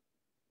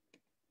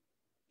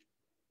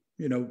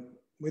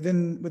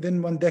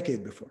 within 1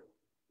 decade before.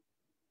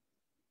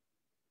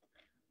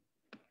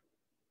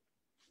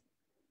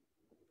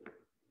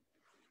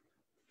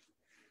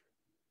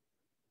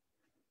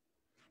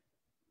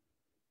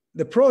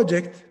 The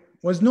project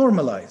was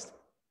normalized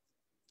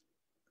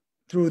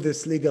through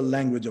this legal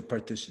language of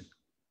partition.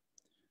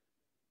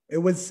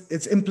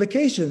 Its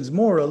implications,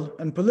 moral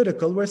and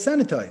political, were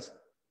sanitized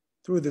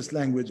through this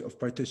language of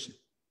partition.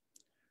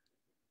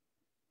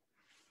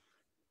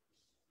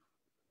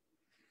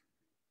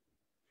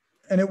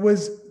 And it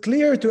was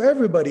clear to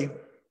everybody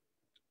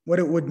what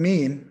it would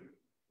mean,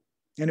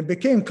 and it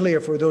became clear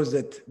for those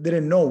that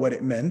didn't know what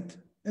it meant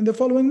in the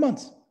following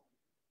months.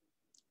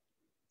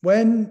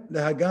 When the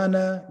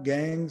Haganah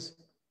gangs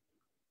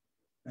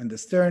and the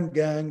Stern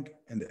gang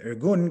and the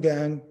Irgun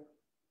gang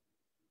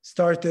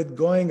started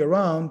going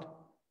around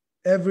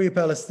every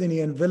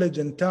Palestinian village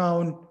and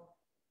town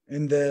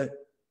in the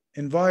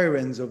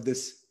environs of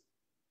this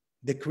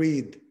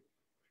decreed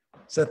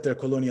settler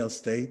colonial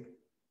state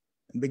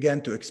and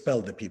began to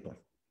expel the people,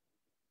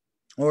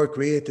 or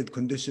created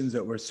conditions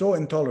that were so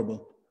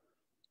intolerable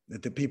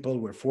that the people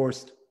were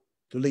forced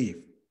to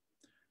leave.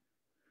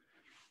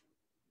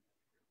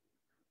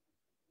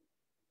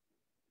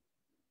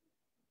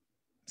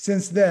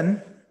 Since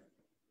then,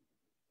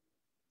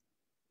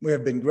 we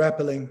have been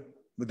grappling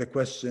with the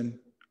question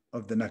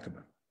of the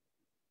Nakba.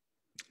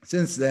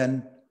 Since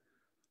then,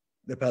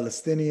 the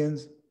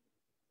Palestinians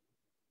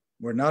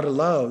were not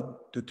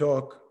allowed to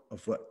talk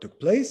of what took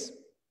place,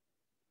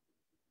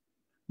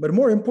 but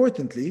more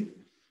importantly,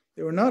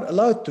 they were not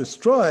allowed to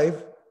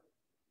strive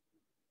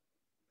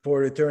for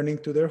returning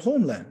to their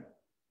homeland.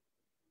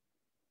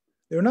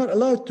 They were not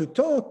allowed to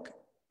talk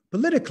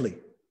politically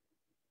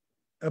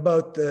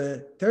about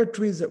the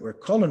territories that were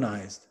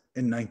colonized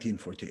in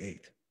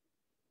 1948.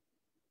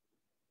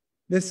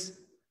 This,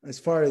 as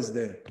far as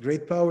the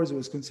great powers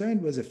was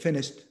concerned, was a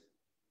finished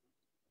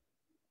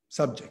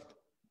subject.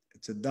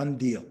 It's a done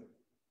deal.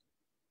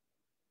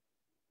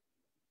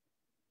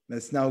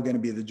 That's now going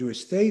to be the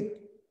Jewish state.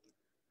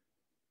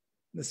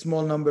 The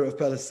small number of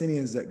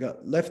Palestinians that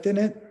got left in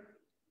it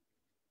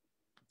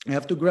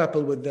have to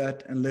grapple with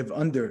that and live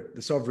under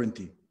the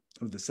sovereignty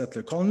of the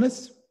settler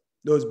colonists.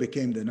 Those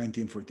became the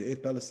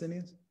 1948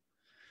 Palestinians.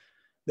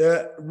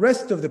 The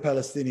rest of the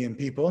Palestinian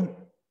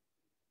people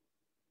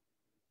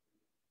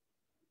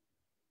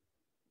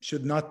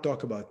should not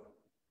talk about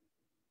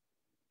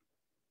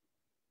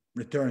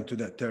return to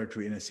that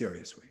territory in a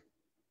serious way.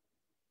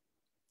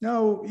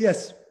 Now,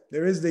 yes,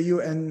 there is the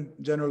UN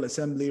General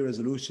Assembly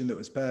resolution that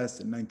was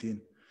passed in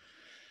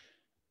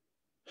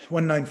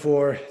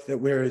 194 that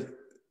we're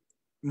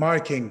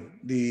marking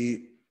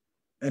the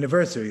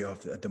anniversary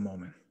of at the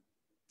moment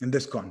in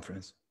this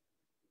conference.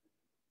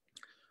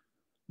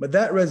 But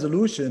that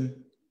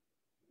resolution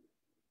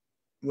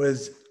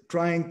was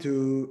trying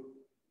to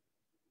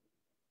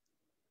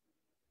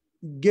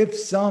give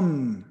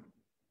some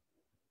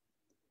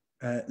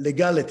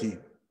legality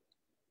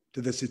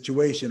to the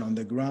situation on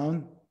the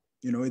ground.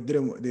 They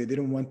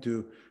didn't want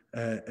to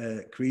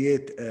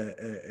create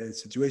a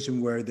situation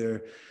where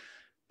the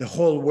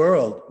whole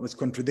world was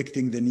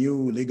contradicting the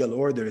new legal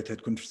order it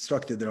had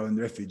constructed around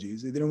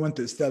refugees. They didn't want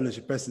to establish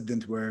a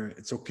precedent where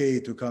it's okay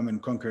to come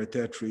and conquer a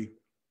territory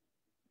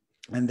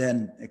and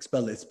then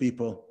expel its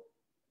people.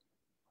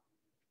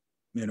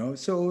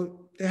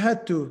 So they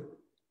had to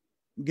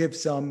give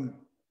some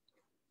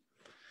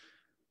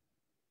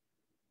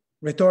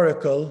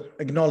rhetorical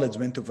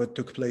acknowledgement of what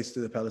took place to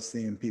the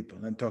Palestinian people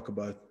and talk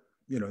about,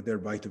 their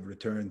right of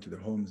return to their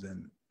homes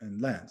and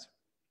lands.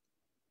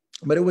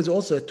 But it was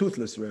also a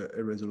toothless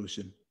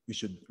resolution, we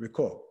should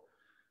recall.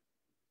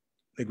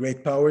 The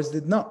great powers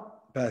did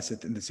not pass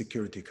it in the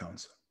Security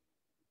Council.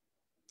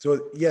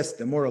 So yes,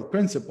 the moral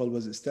principle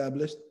was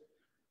established,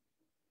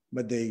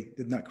 but they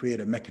did not create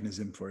a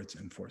mechanism for its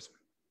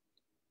enforcement.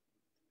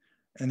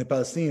 And the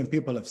Palestinian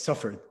people have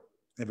suffered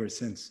ever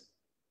since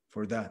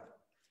for that.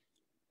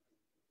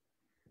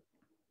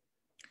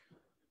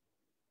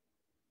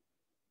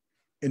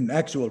 In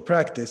actual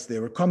practice, they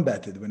were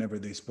combated whenever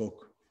they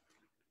spoke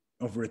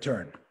of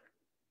return.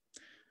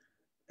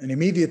 And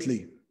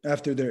immediately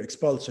after their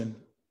expulsion,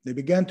 they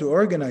began to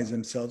organize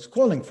themselves,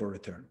 calling for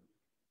return.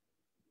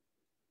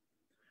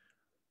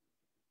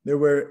 There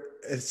were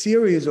a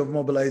series of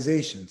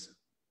mobilizations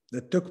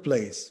that took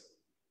place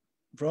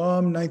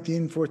from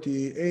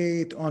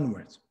 1948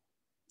 onwards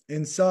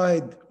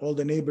inside all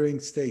the neighboring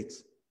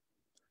states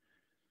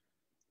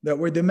that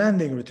were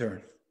demanding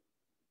return.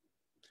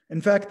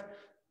 In fact,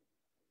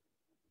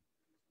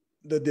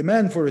 the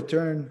demand for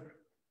return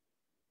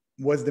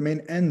was the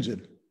main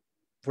engine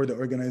for the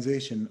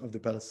organization of the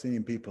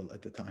Palestinian people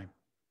at the time.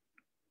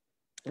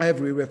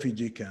 Every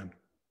refugee camp,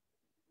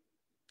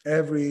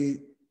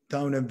 every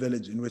town and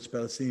village in which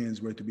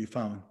Palestinians were to be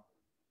found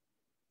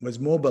was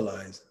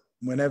mobilized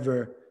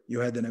whenever you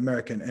had an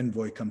American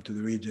envoy come to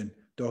the region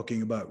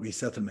talking about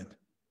resettlement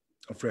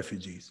of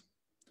refugees,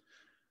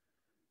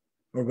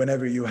 or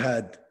whenever you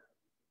had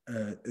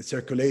a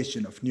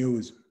circulation of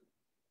news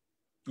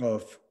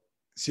of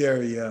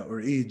Syria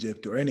or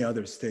Egypt or any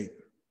other state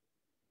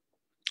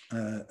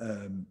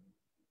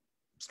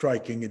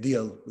striking a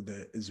deal with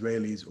the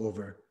Israelis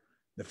over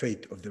the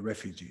fate of the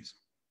refugees.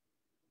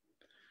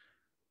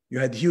 You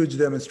had huge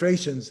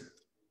demonstrations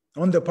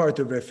on the part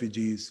of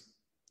refugees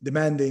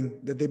demanding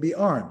that they be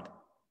armed,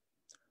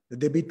 that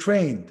they be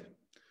trained,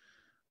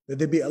 that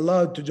they be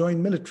allowed to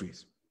join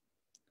militaries.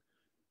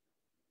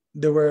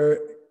 There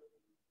were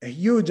a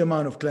huge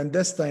amount of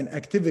clandestine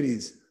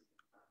activities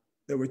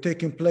that were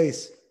taking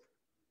place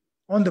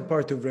on the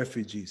part of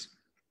refugees.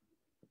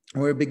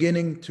 We're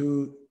beginning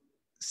to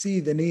see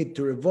the need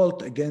to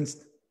revolt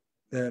against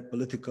the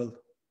political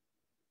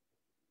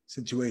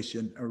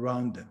situation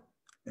around them,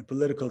 a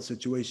political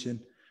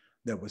situation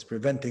that was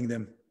preventing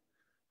them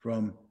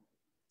from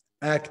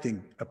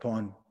acting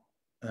upon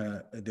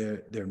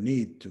their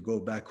need to go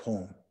back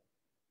home.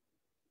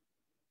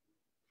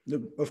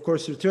 Of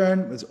course,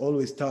 return was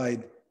always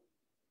tied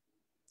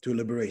to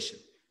liberation.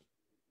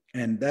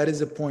 And that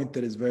is a point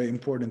that is very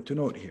important to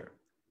note here.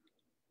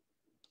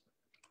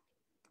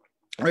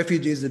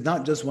 Refugees did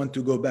not just want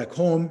to go back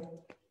home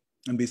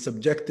and be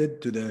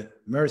subjected to the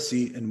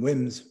mercy and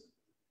whims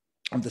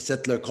of the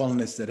settler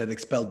colonists that had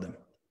expelled them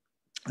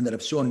and that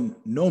have shown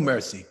no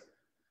mercy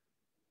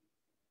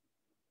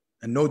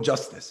and no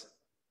justice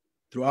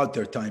throughout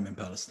their time in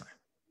Palestine.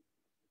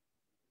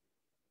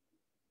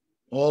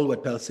 All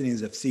what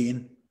Palestinians have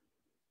seen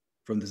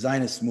from the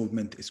Zionist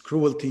movement is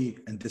cruelty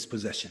and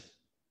dispossession.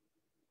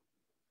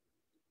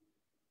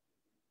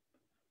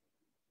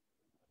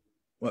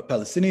 What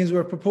Palestinians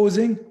were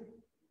proposing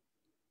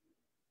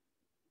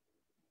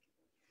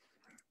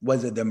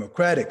was a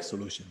democratic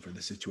solution for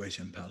the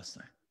situation in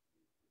Palestine.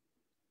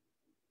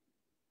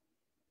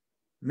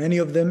 Many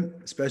of them,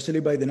 especially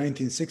by the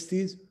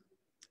 1960s,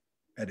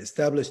 had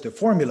established a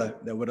formula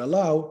that would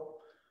allow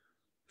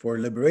for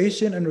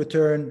liberation and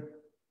return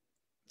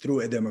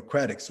through a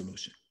democratic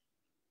solution.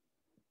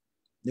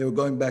 They were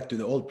going back to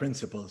the old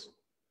principles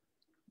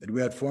that we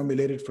had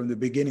formulated from the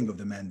beginning of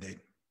the mandate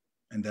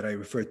and that I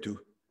referred to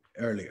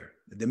earlier,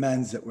 the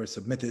demands that were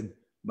submitted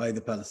by the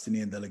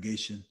Palestinian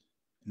delegation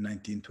in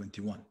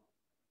 1921.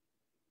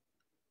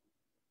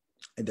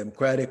 A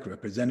democratic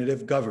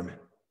representative government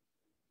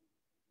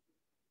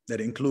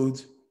that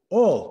includes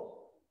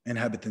all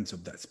inhabitants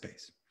of that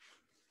space.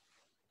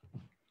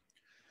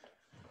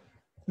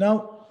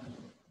 Now,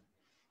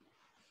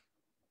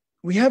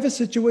 we have a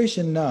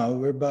situation now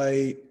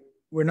whereby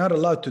we're not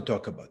allowed to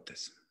talk about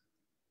this.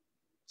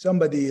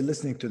 Somebody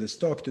listening to this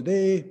talk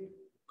today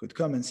could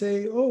come and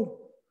say,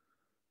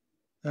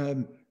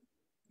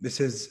 this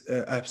is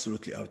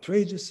absolutely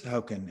outrageous.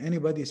 How can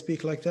anybody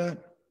speak like that?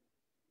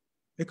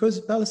 Because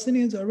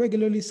Palestinians are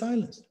regularly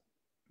silenced.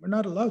 We're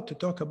not allowed to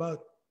talk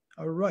about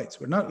our rights.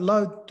 We're not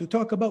allowed to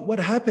talk about what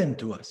happened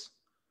to us.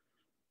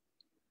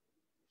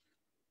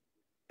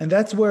 And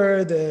that's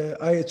where the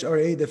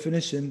IHRA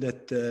definition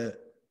that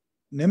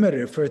Nimer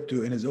referred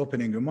to in his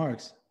opening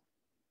remarks,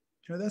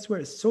 that's where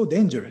it's so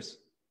dangerous.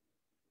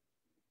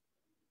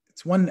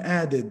 It's one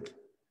added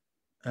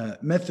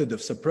method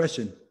of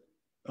suppression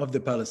of the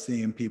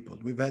Palestinian people.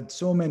 We've had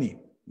so many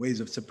ways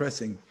of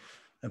suppressing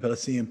the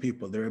Palestinian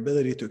people, their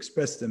ability to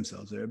express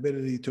themselves, their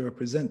ability to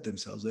represent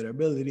themselves, their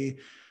ability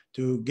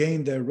to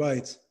gain their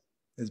rights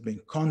has been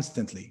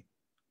constantly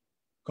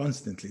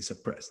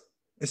suppressed,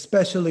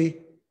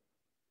 especially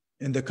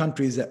in the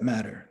countries that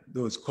matter,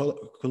 those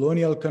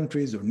colonial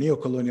countries or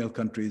neo-colonial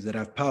countries that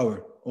have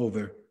power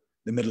over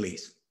the Middle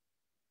East,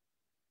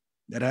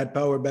 that had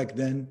power back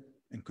then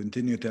and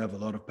continue to have a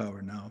lot of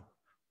power now,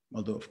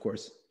 although, of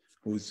course,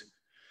 who's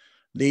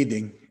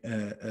leading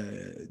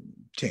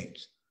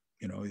changed.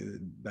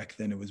 Back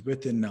then it was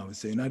Britain, now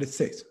it's the United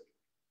States.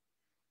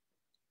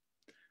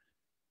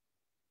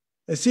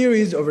 A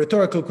series of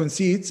rhetorical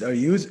conceits are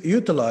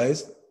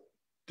utilized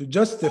to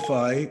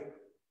justify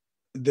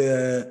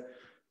the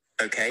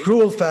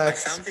cruel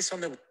facts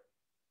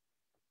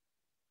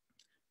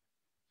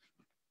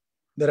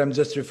that I'm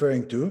just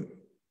referring to.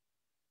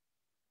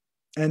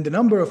 And a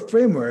number of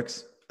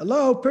frameworks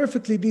allow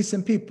perfectly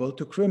decent people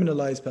to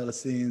criminalize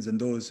Palestinians and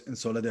those in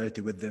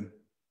solidarity with them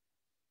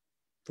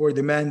for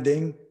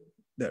demanding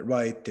that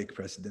right take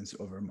precedence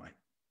over mine.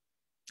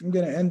 I'm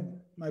going to end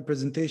my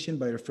presentation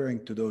by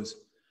referring to those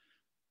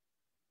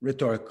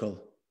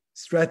rhetorical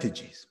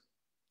strategies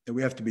that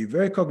we have to be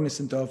very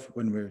cognizant of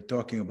when we're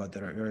talking about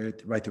the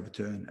right of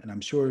return, and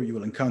I'm sure you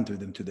will encounter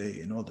them today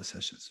in all the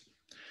sessions.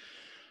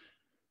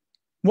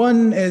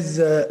 One is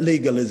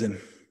legalism.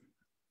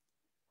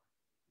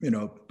 You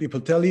know,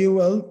 people tell you,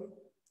 well,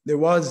 there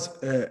was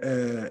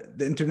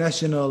the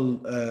international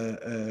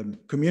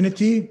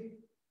community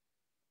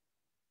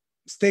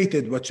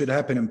stated what should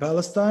happen in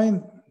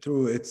Palestine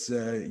through its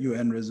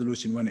UN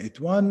Resolution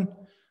 181,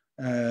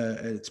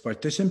 its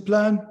partition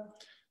plan.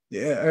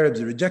 The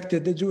Arabs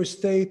rejected the Jewish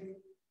state.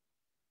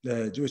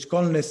 The Jewish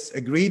colonists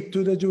agreed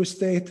to the Jewish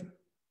state.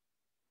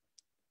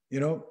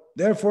 You know,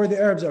 therefore the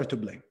Arabs are to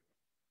blame.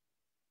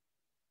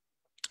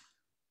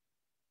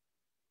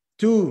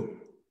 Two,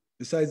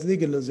 besides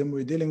legalism,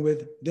 we're dealing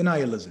with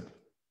denialism.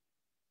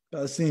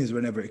 Palestinians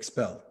were never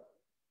expelled.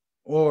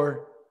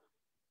 Or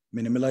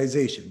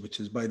minimalization, which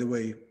is, by the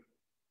way,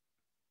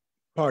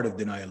 part of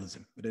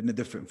denialism, but in a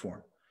different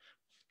form.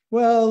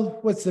 Well,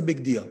 what's the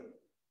big deal?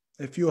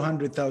 A few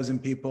 100,000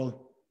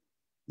 people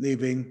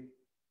leaving,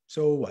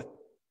 so what?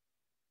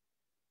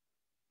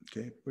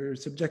 Okay, we're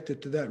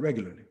subjected to that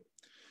regularly.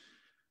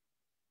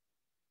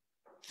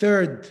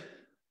 Third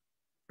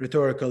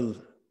rhetorical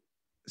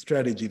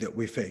strategy that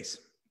we face,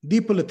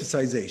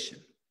 depoliticization.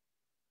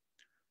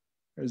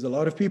 There's a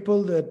lot of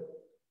people that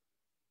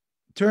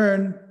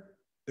turn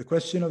the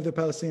question of the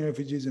Palestinian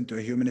refugees into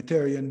a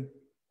humanitarian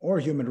or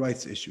human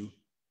rights issue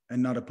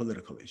and not a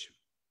political issue.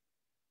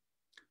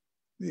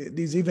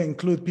 These even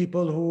include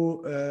people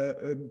who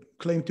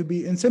claim to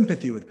be in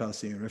sympathy with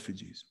Palestinian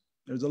refugees.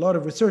 There's a lot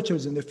of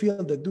researchers in the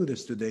field that do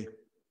this today.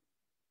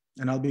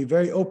 And I'll be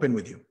very open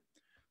with you.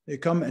 They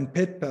come and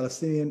pit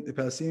the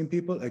Palestinian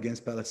people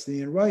against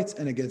Palestinian rights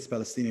and against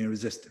Palestinian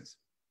resistance.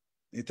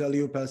 They tell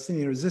you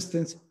Palestinian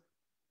resistance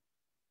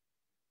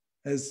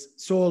has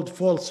sold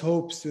false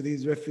hopes to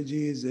these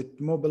refugees.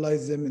 It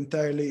mobilized them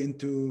entirely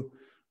into,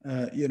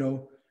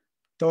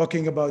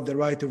 talking about the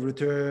right of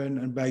return.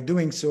 And by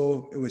doing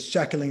so, it was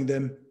shackling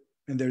them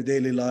in their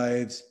daily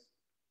lives.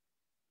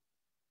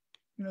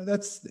 You know,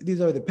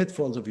 these are the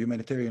pitfalls of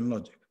humanitarian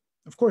logic.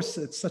 Of course,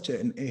 it's such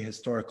an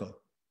ahistorical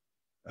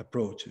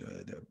approach.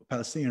 The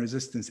Palestinian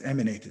resistance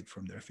emanated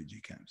from the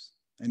refugee camps.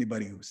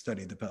 Anybody who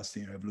studied the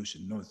Palestinian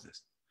revolution knows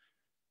this.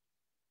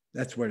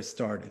 That's where it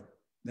started.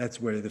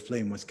 That's where the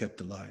flame was kept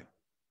alive.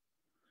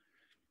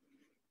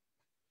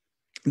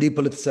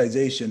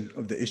 Depoliticization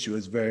of the issue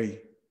is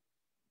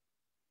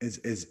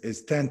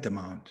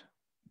tantamount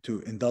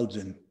to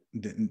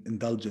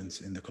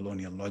indulgence in the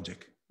colonial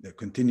logic that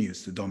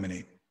continues to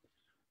dominate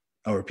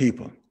our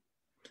people.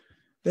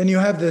 Then you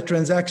have the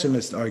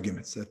transactionalist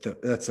arguments.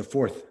 That's a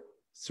fourth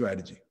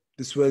strategy.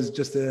 This was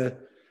just a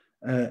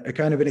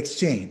kind of an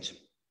exchange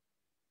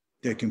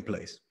taking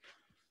place.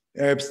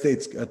 Arab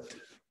states got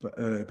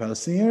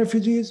Palestinian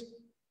refugees.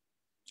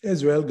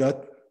 Israel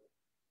got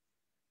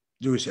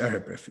Jewish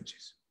Arab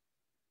refugees.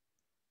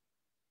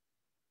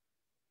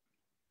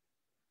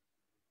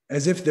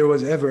 As if there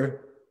was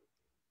ever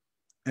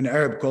an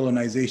Arab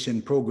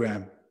colonization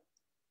program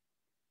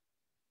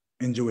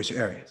in Jewish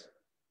areas.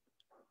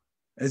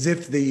 As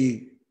if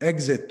the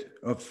exit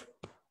of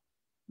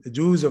the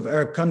Jews of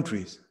Arab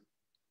countries,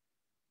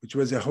 which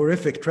was a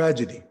horrific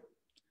tragedy,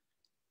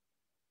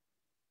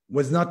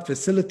 was not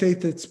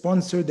facilitated,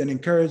 sponsored, and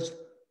encouraged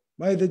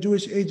by the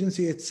Jewish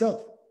agency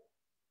itself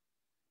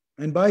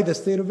and by the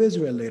state of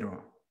Israel later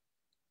on.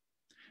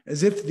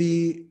 As if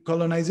the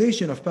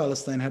colonization of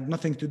Palestine had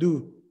nothing to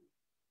do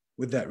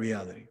with that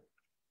reality.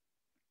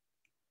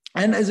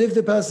 And as if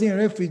the Palestinian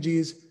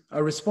refugees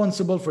are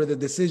responsible for the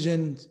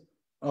decisions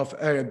of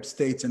Arab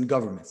states and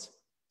governments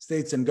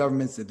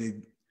that they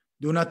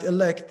do not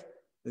elect,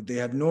 that they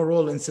have no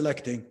role in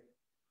selecting,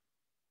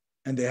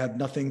 and they have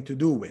nothing to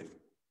do with.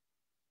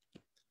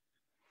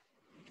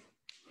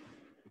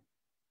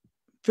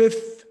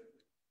 Fifth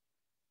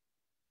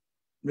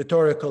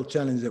rhetorical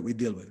challenge that we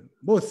deal with,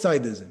 both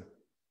sidism.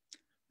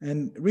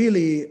 And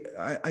really,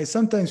 I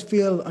sometimes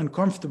feel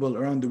uncomfortable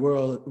around the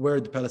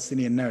word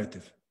Palestinian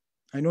narrative.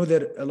 I know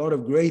that a lot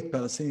of great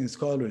Palestinian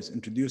scholars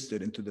introduced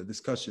it into the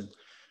discussion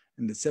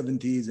in the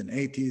 70s and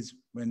 80s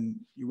when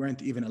you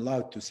weren't even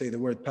allowed to say the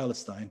word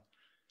Palestine.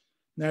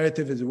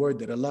 Narrative is a word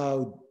that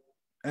allowed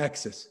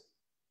access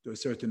to a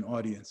certain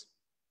audience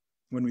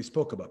when we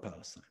spoke about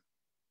Palestine.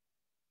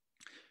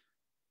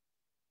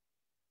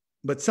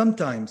 But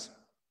sometimes,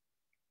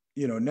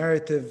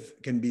 narrative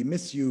can be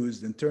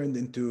misused and turned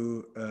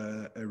into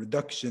a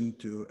reduction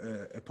to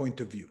a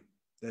point of view.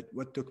 That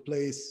what took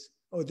place,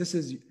 this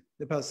is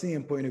the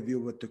Palestinian point of view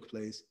of what took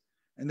place.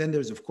 And then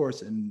there's, of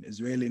course, an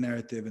Israeli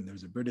narrative, and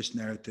there's a British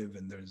narrative,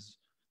 and there's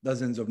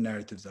dozens of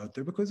narratives out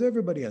there because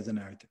everybody has a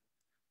narrative.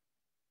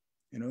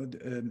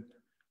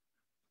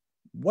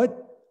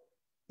 What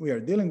we are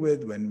dealing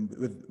with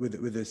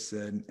with this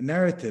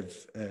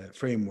narrative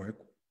framework,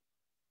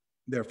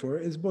 therefore,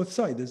 is both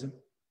sidism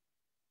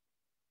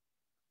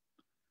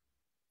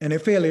and a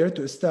failure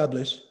to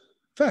establish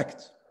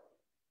facts.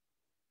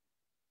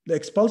 The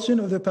expulsion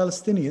of the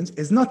Palestinians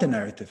is not a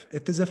narrative,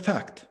 it is a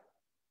fact.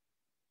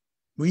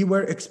 We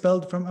were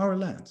expelled from our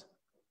lands.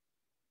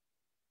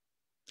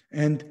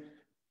 And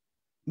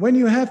when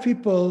you have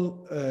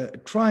people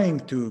trying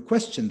to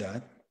question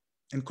that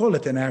and call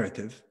it a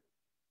narrative,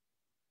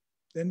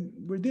 then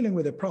we're dealing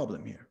with a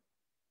problem here.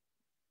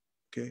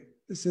 Okay,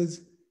 this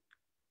is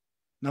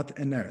not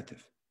a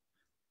narrative.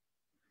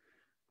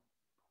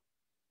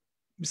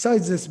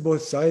 Besides this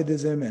both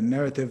sidism and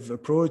narrative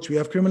approach, we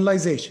have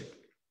criminalization.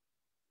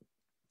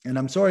 And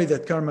I'm sorry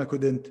that Karma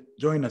couldn't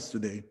join us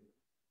today,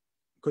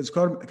 because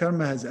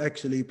Karma has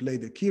actually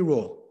played a key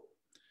role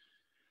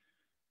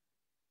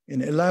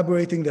in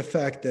elaborating the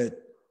fact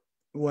that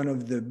one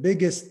of the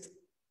biggest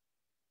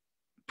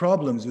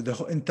problems with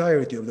the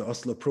entirety of the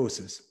Oslo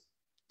process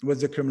was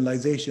the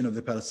criminalization of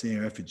the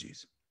Palestinian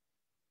refugees.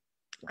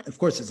 Of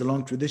course, it's a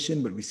long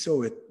tradition, but we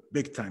saw it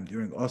big time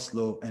during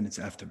Oslo and its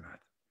aftermath.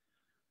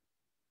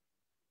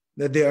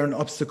 That they are an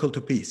obstacle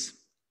to peace.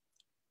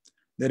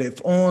 That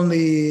if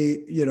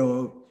only,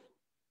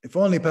 if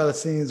only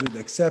Palestinians would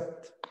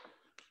accept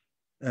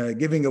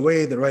giving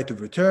away the right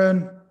of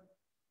return,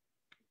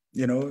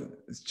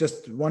 it's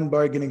just one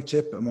bargaining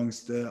chip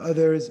amongst the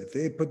others. If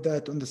they put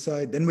that on the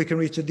side, then we can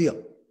reach a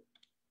deal.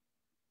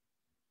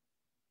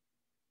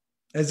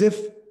 As if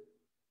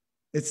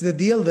it's the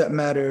deal that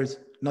matters,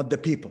 not the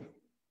people.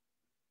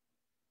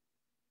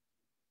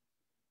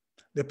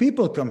 The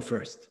people come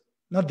first,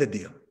 not the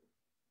deal.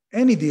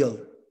 Any deal,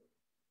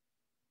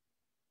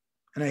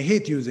 and I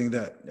hate using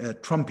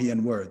that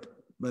Trumpian word,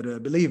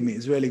 but believe me,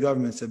 Israeli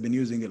governments have been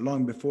using it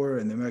long before,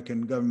 and the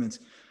American governments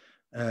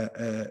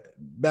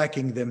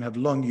backing them have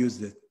long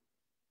used it.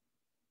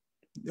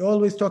 They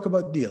always talk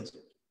about deals.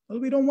 Well,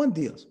 we don't want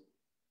deals.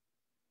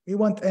 We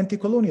want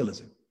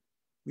anti-colonialism.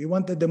 We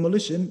want the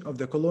demolition of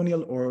the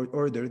colonial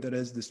order that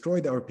has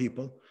destroyed our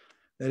people,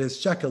 that has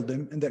shackled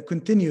them, and that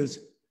continues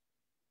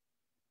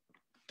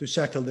to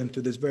shackle them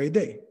to this very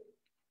day.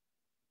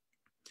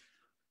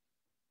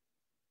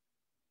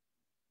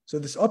 So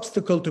this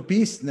obstacle to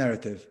peace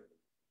narrative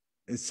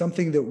is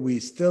something that we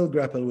still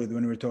grapple with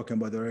when we're talking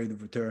about the right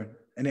of return.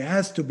 And it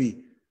has to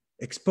be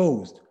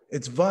exposed.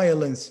 Its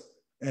violence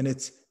and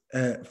its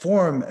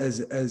form as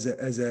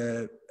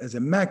a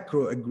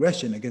macro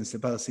aggression against the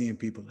Palestinian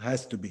people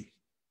has to be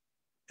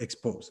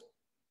exposed.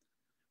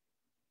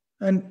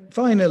 And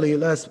finally,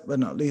 last but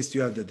not least,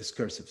 you have the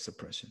discursive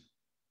suppression,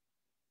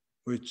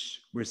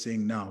 which we're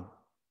seeing now.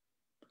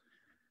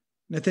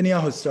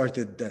 Netanyahu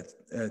started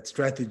that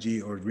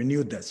strategy, or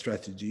renewed that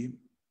strategy,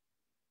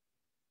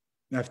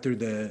 after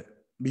the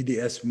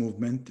BDS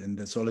movement and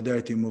the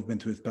solidarity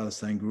movement with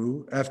Palestine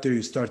grew, after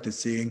you started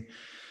seeing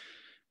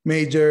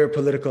major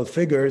political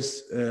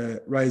figures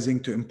rising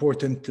to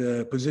important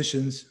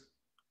positions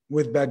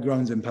with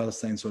backgrounds in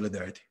Palestine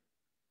solidarity.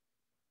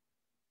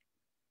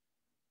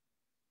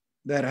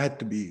 That had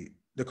to be,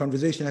 the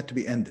conversation had to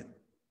be ended.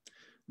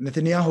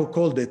 Netanyahu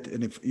called it,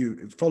 and if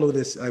you follow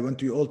this, I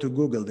want you all to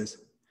Google this,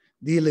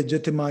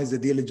 delegitimize the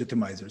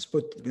delegitimizers.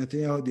 Put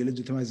Netanyahu,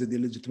 delegitimize the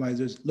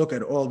delegitimizers. Look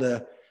at all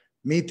the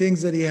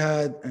meetings that he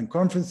had and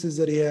conferences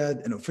that he had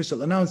and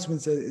official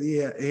announcements that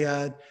he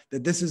had,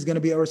 that this is going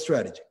to be our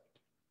strategy.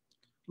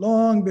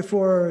 Long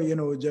before,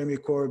 Jeremy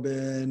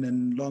Corbyn,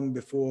 and long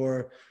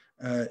before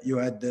you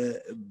had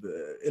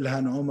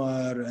Ilhan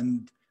Omar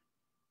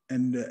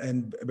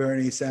and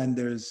Bernie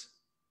Sanders,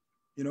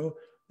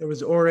 there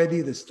was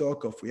already this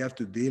talk of we have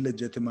to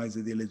delegitimize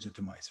the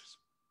delegitimizers.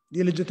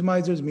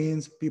 Delegitimizers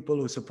means people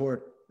who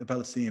support the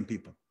Palestinian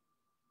people.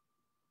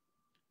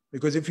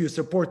 Because if you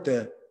support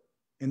the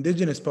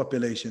indigenous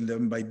population,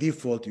 then by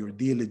default, you're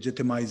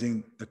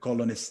delegitimizing the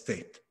colonist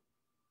state,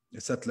 the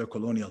settler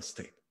colonial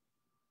state.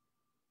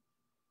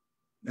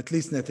 At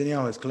least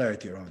Netanyahu has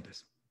clarity around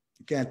this.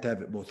 You can't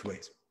have it both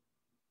ways.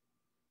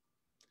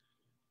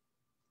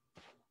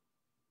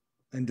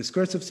 And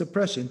discursive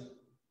suppression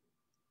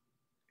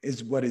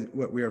is what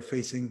we are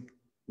facing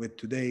with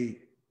today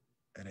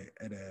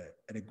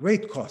at a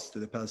great cost to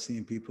the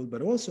Palestinian people,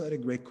 but also at a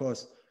great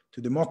cost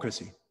to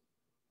democracy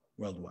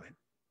worldwide.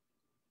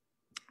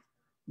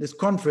 This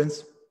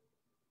conference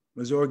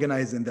was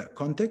organized in that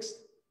context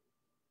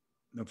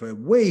of a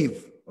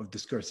wave of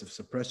discursive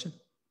suppression.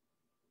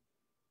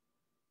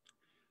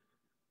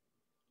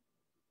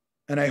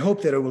 And I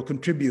hope that it will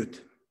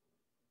contribute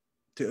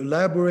to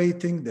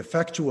elaborating the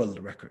factual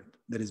record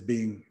that is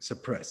being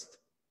suppressed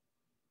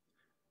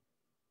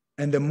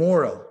and the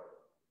moral,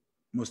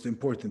 most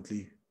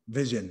importantly,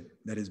 vision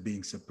that is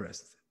being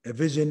suppressed, a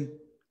vision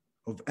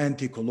of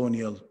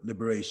anti-colonial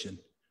liberation,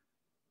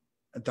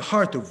 at the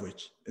heart of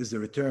which is the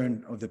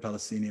return of the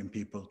Palestinian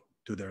people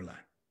to their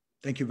land.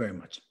 Thank you very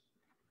much.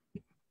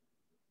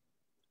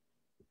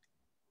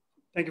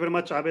 Thank you very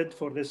much, Abed,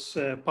 for this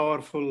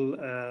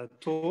powerful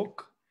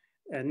talk.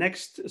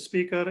 Next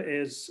speaker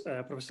is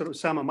Professor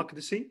Ussama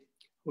Makdisi,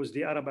 who is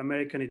the Arab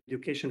American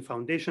Education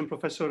Foundation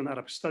Professor in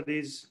Arab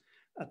Studies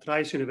at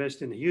Rice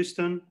University in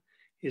Houston.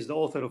 He's the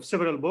author of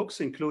several books,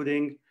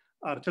 including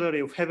Artillery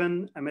of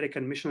Heaven,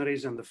 American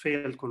Missionaries and the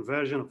Failed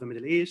Conversion of the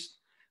Middle East,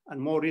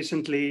 and more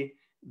recently,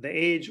 the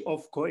age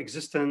of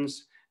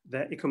coexistence,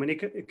 the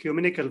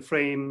ecumenical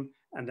frame,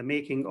 and the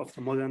making of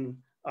the modern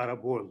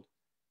Arab world.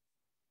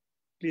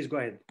 Please go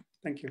ahead.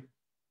 Thank you.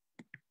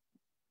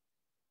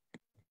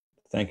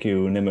 Thank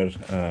you,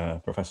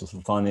 Nimer, Professor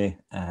Sultany,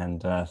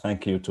 and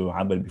thank you to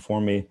Abdel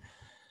before me.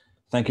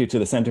 Thank you to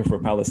the Center for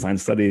Palestine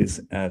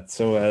Studies at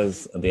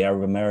SOAS, the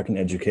Arab American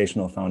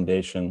Educational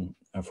Foundation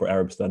for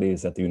Arab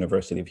Studies at the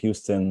University of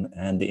Houston,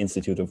 and the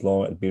Institute of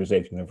Law at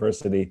Birzeit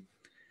University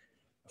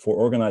for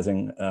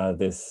organizing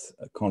this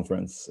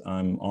conference.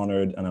 I'm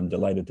honored and I'm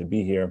delighted to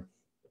be here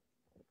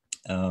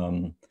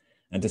and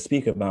to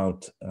speak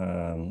about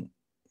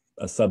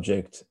a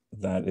subject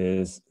that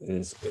is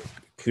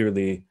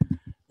clearly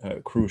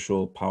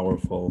crucial,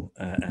 powerful,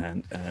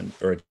 and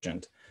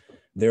urgent.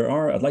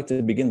 I'd like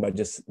to begin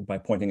by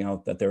pointing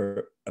out that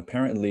there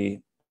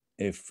apparently,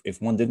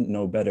 if one didn't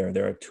know better,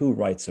 there are two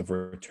rights of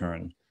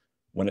return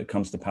when it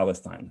comes to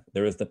Palestine.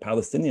 There is the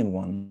Palestinian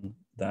one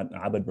that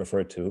Abed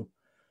referred to,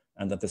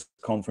 and that this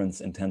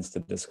conference intends to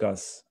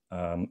discuss,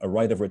 a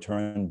right of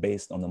return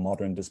based on the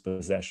modern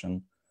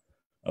dispossession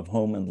of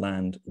home and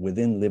land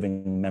within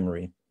living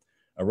memory,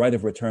 a right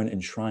of return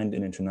enshrined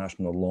in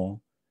international law,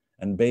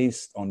 and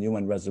based on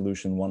UN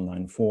Resolution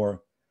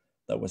 194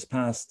 that was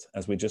passed,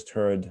 as we just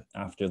heard,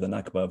 after the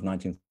Nakba of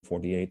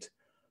 1948,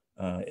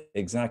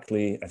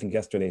 exactly, I think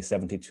yesterday,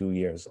 72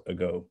 years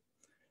ago.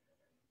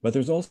 But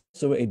there's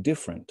also a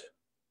different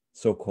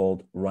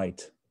so-called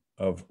right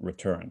of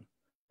return,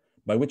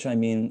 by which I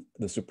mean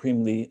the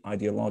supremely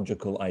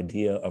ideological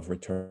idea of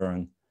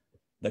return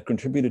that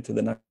contributed to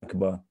the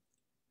Nakba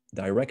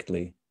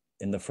directly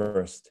in the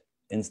first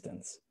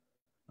instance.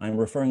 I'm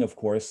referring, of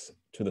course,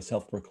 to the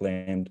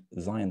self-proclaimed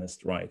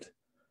Zionist right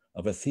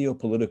of a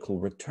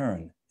theopolitical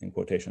return, in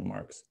quotation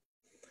marks,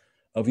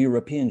 of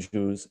European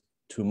Jews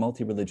to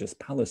multi-religious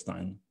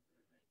Palestine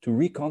to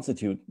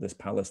reconstitute this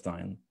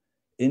Palestine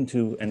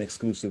into an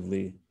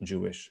exclusively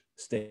Jewish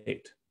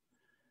state.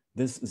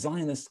 This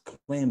Zionist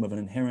claim of an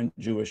inherent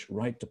Jewish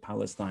right to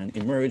Palestine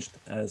emerged,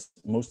 as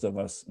most of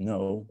us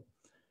know,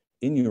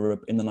 in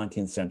Europe in the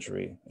 19th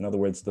century. In other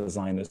words, the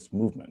Zionist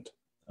movement,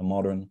 a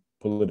modern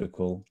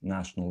political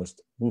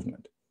nationalist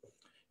movement.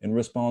 In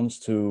response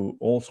to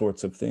all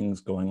sorts of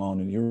things going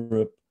on in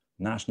Europe,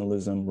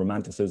 nationalism,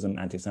 romanticism,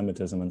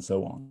 anti-Semitism, and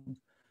so on.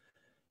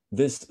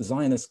 This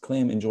Zionist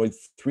claim enjoyed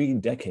 3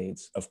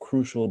 decades of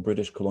crucial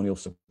British colonial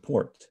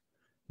support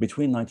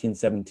between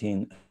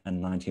 1917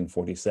 and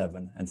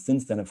 1947. And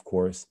since then, of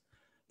course,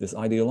 this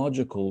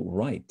ideological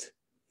right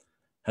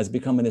has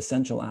become an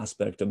essential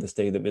aspect of the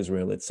State of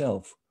Israel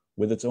itself,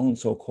 with its own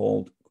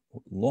so-called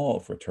law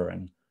of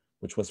return,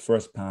 which was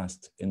first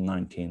passed in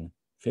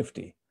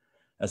 1950.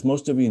 As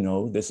most of you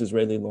know, this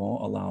Israeli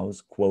law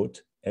allows,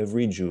 quote,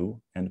 every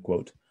Jew, end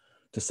quote,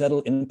 to settle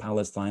in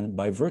Palestine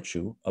by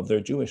virtue of their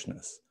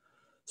Jewishness,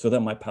 so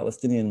that my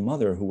Palestinian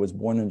mother, who was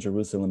born in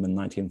Jerusalem in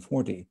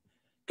 1940,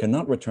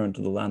 cannot return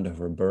to the land of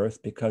her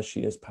birth because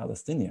she is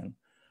Palestinian,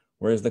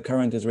 whereas the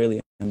current Israeli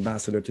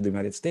ambassador to the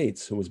United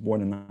States, who was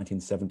born in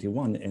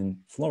 1971 in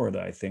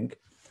Florida, I think,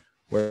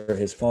 where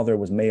his father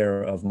was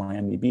mayor of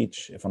Miami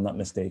Beach, if I'm not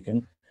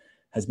mistaken,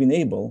 has been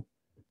able,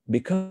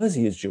 because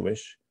he is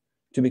Jewish,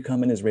 to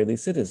become an Israeli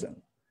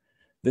citizen.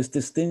 This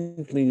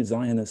distinctly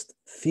Zionist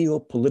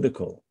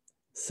theopolitical,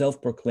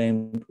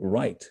 self-proclaimed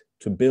right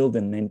to build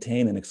and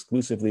maintain an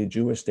exclusively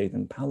Jewish state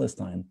in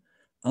Palestine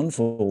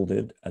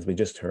unfolded, as we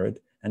just heard,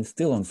 and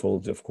still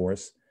unfolds, of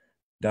course,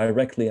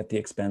 directly at the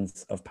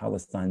expense of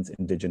Palestine's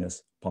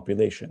indigenous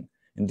population.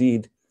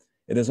 Indeed,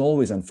 it has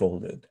always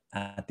unfolded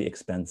at the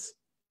expense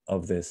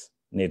of this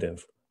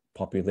native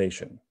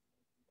population.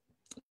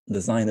 The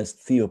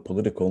Zionist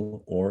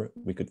theopolitical, or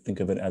we could think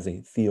of it as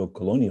a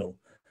theo-colonial,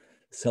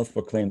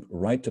 self-proclaimed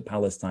right to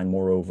Palestine,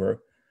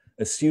 moreover,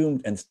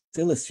 assumed and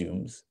still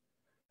assumes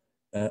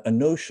a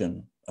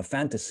notion, a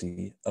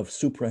fantasy of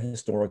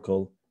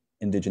supra-historical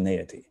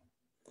indigeneity.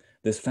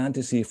 This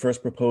fantasy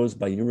first proposed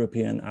by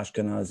European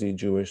Ashkenazi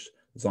Jewish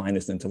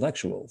Zionist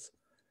intellectuals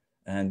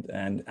and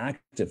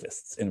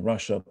activists in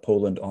Russia,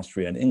 Poland,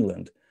 Austria, and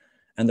England,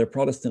 and their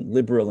Protestant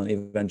liberal and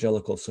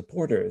evangelical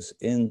supporters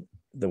in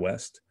the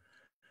West,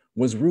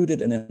 was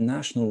rooted in a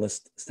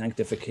nationalist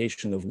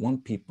sanctification of one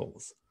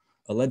people's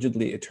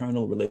allegedly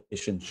eternal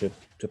relationship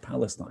to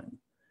Palestine.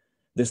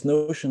 This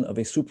notion of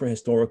a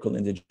suprahistorical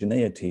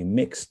indigeneity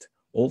mixed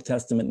Old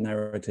Testament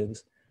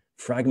narratives,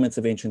 fragments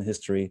of ancient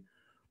history,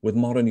 with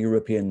modern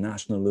European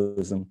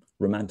nationalism,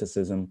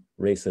 romanticism,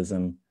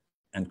 racism,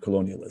 and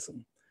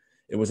colonialism.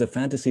 It was a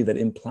fantasy that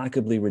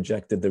implacably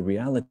rejected the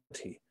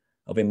reality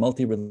of a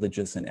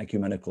multi-religious and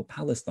ecumenical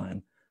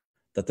Palestine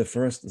that the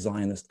first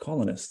Zionist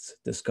colonists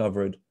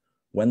discovered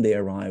when they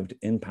arrived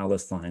in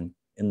Palestine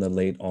in the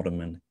late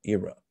Ottoman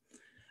era.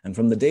 And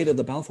from the date of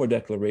the Balfour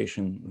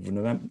Declaration of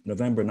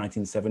November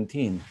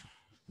 1917,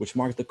 which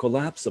marked the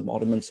collapse of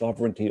Ottoman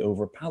sovereignty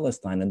over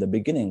Palestine and the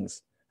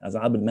beginnings, as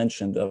Abed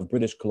mentioned, of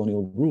British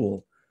colonial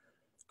rule,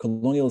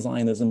 colonial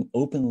Zionism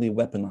openly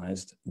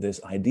weaponized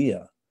this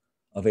idea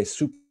of a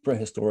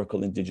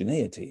suprahistorical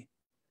indigeneity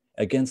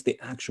against the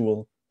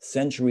actual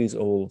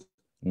centuries-old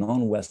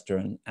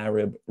non-Western,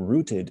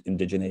 Arab-rooted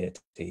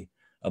indigeneity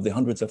of the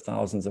hundreds of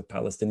thousands of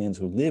Palestinians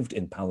who lived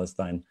in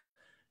Palestine,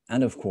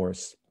 and of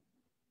course,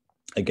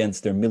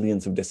 against their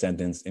millions of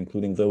descendants,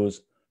 including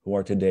those who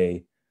are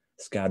today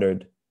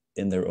scattered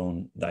in their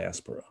own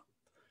diaspora.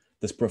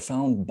 This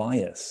profound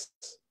bias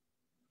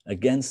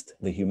against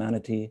the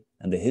humanity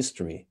and the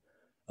history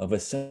of a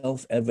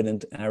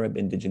self-evident Arab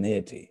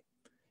indigeneity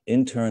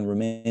in turn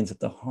remains at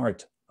the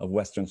heart of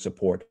Western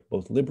support,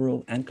 both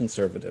liberal and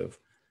conservative,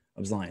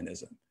 of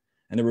Zionism.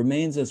 And it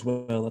remains as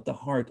well at the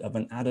heart of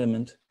an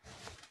adamant,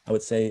 I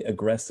would say,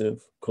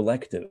 aggressive,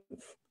 collective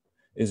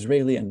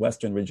Israeli and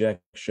Western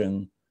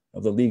rejection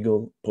of the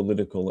legal,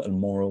 political, and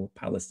moral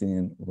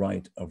Palestinian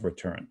right of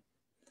return.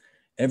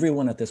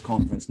 Everyone at this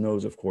conference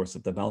knows, of course,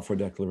 that the Balfour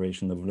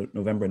Declaration of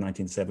November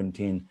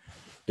 1917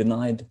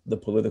 denied the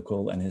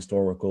political and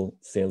historical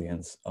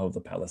salience of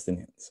the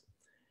Palestinians.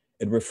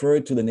 It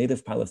referred to the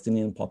native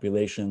Palestinian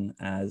population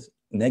as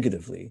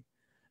negatively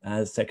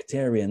as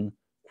sectarian,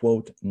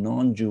 quote,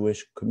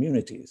 non-Jewish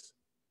communities,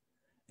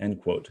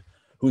 end quote,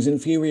 whose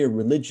inferior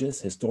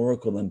religious,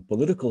 historical, and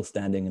political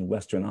standing in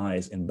Western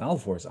eyes, in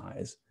Balfour's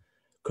eyes,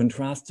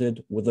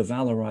 contrasted with the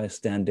valorized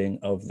standing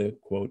of the,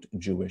 quote,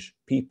 Jewish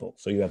people.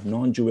 So you have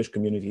non-Jewish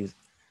communities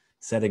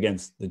set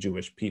against the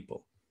Jewish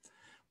people.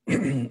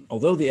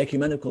 Although the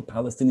ecumenical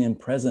Palestinian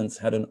presence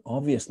had an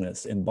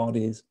obviousness in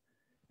bodies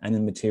and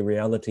in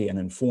materiality and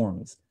in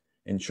forms,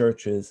 in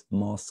churches,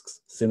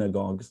 mosques,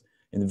 synagogues,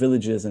 in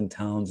villages and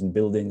towns and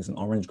buildings and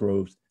orange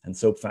groves and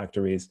soap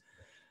factories,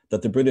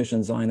 that the British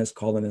and Zionist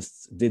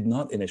colonists did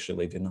not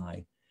initially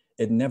deny,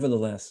 it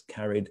nevertheless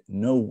carried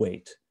no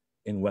weight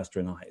in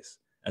Western eyes,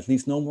 at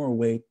least no more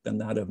weight than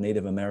that of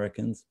Native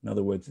Americans, in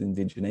other words, the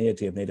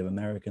indigeneity of Native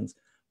Americans,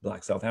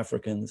 Black South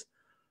Africans,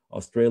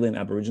 Australian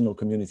Aboriginal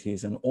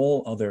communities, and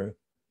all other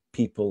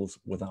peoples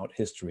without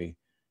history,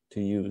 to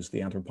use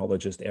the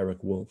anthropologist Eric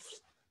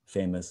Wolf's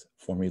famous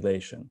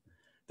formulation.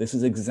 This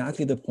is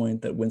exactly the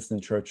point that Winston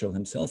Churchill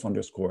himself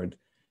underscored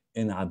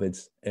in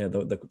Abed's,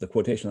 the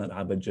quotation that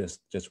Abed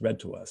just read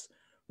to us,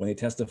 when he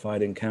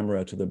testified in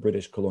camera to the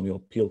British Colonial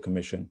Peel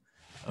Commission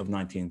of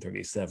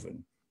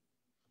 1937.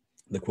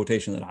 The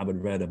quotation that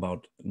Abed read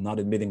about not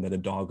admitting that a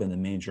dog in the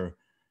manger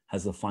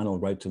has the final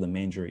right to the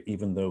manger,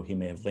 even though he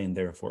may have lain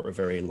there for a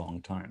very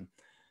long time.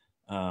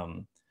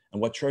 And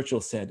what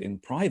Churchill said in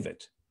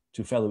private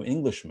to fellow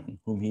Englishmen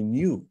whom he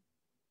knew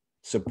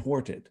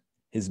supported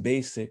his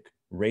basic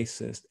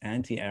racist,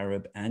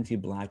 anti-Arab,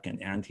 anti-Black,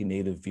 and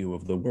anti-Native view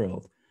of the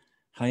world.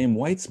 Chaim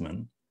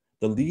Weizmann,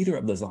 the leader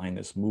of the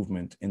Zionist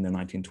movement in the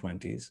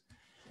 1920s,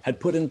 had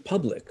put in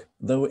public,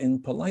 though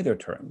in politer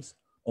terms,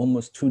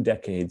 almost 2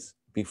 decades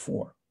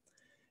before.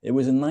 It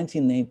was in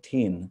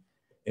 1918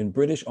 in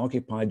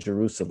British-occupied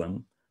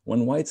Jerusalem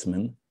when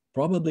Weizmann,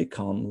 probably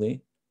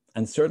calmly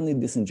and certainly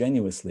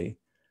disingenuously,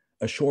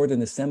 assured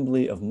an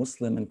assembly of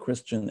Muslim and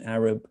Christian,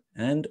 Arab,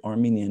 and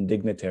Armenian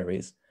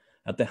dignitaries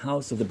at the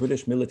house of the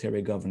British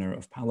military governor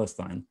of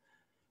Palestine,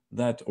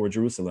 or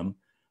Jerusalem,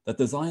 that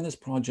the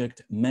Zionist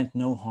project meant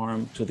no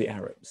harm to the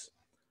Arabs.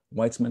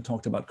 Weizmann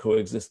talked about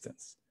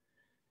coexistence.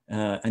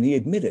 And he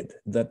admitted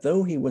that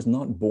though he was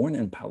not born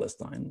in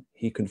Palestine,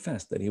 he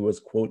confessed that he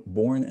was, quote,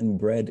 born and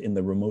bred in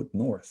the remote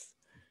north.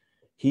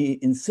 He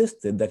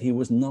insisted that he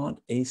was not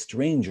a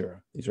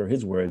stranger, these are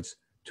his words,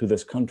 to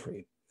this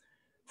country.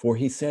 For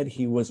he said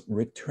he was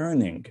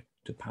returning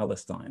to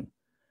Palestine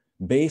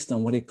based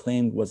on what he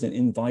claimed was an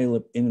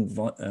inviolable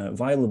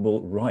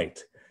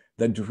right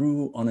that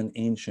drew on an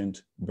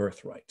ancient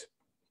birthright.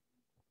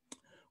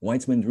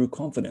 Weizmann drew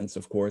confidence,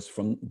 of course,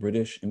 from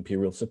British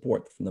imperial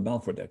support from the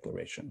Balfour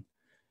Declaration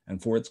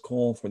and for its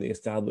call for the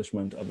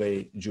establishment of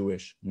a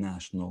Jewish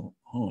national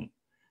home.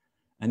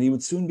 And he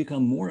would soon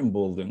become more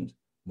emboldened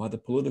by the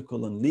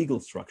political and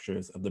legal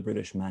structures of the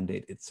British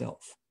Mandate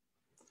itself.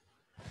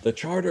 The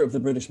charter of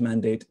the British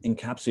Mandate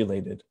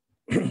encapsulated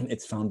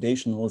its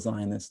foundational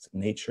Zionist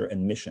nature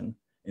and mission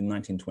in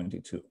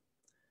 1922.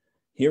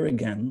 Here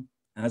again,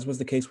 as was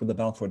the case with the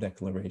Balfour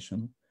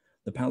Declaration,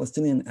 the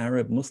Palestinian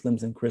Arab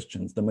Muslims and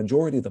Christians, the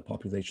majority of the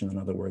population, in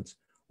other words,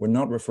 were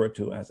not referred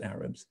to as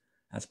Arabs,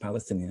 as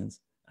Palestinians,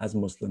 as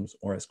Muslims,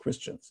 or as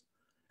Christians,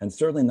 and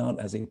certainly not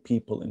as a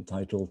people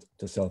entitled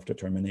to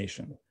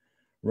self-determination.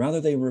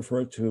 Rather, they were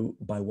referred to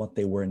by what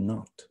they were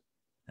not,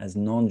 as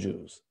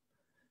non-Jews,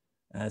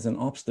 as an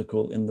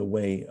obstacle in the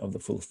way of the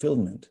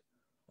fulfillment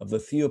of the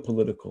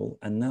theopolitical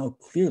and now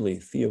clearly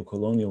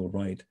theocolonial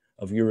right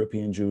of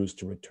European Jews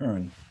to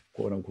return,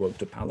 quote unquote,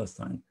 to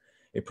Palestine,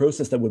 a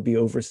process that would be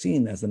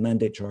overseen, as the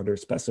Mandate Charter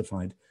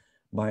specified,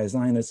 by a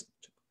Zionist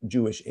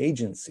Jewish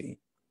agency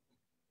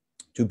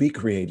to be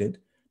created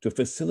to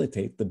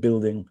facilitate the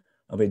building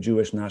of a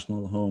Jewish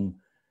national home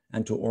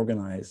and to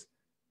organize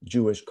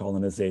Jewish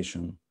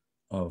colonization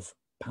of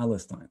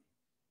Palestine.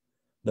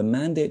 The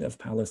Mandate of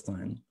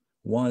Palestine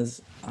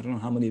was, I don't know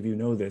how many of you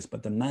know this,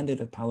 but the Mandate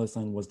of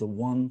Palestine was the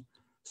one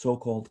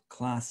so-called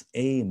Class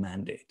A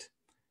mandate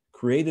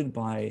created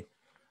by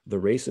the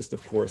racist,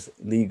 of course,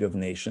 League of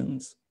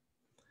Nations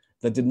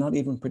that did not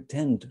even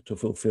pretend to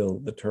fulfill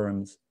the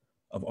terms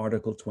of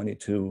Article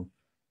 22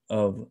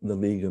 of the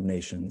League of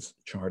Nations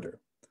Charter.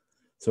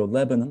 So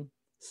Lebanon,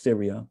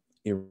 Syria,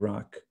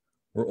 Iraq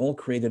were all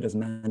created as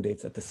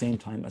mandates at the same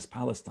time as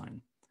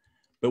Palestine.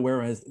 But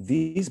whereas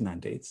these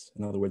mandates,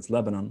 in other words,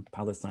 Lebanon,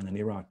 Palestine, and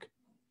Iraq,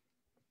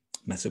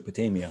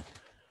 Mesopotamia,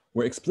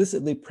 were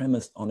explicitly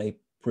premised on a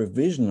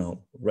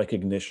provisional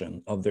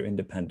recognition of their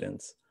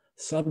independence,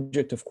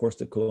 subject, of course,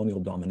 to colonial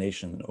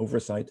domination and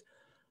oversight,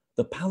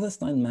 the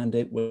Palestine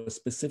mandate was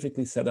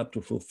specifically set up to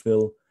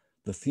fulfill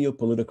the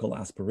theopolitical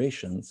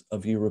aspirations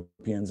of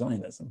European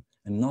Zionism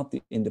and not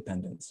the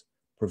independence,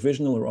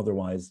 provisional or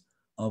otherwise,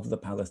 of the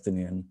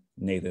Palestinian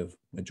native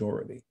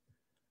majority.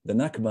 The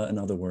Nakba, in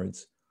other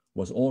words,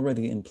 was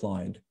already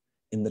implied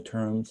in the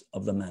terms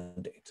of the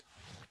mandate.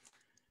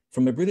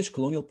 From a British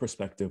colonial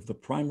perspective, the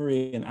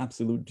primary and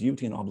absolute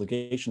duty and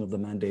obligation of the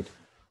mandate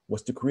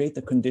was to create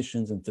the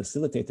conditions and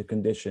facilitate the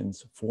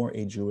conditions for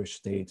a Jewish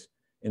state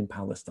in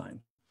Palestine,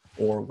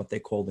 or what they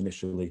called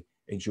initially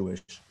a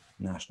Jewish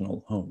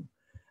national home.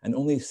 And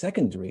only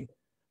secondary,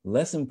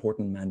 less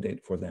important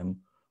mandate for them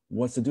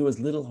was to do as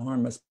little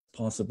harm as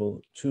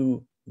possible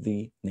to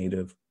the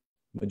native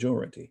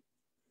majority.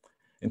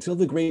 Until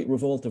the Great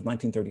Revolt of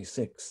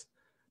 1936,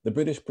 the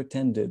British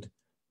pretended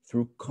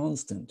through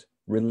constant,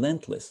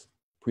 relentless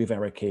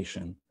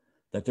prevarication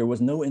that there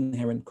was no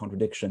inherent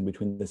contradiction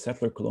between the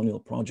settler colonial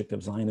project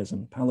of Zionism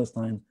in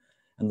Palestine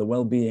and the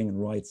well-being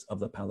and rights of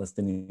the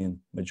Palestinian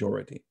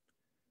majority.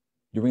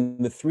 During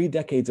the 3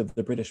 decades of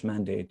the British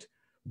mandate,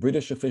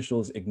 British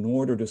officials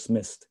ignored or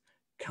dismissed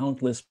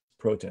countless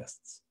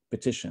protests,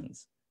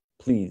 petitions,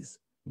 pleas,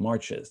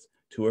 marches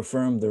to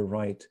affirm the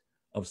right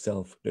of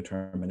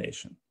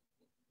self-determination.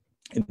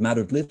 It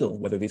mattered little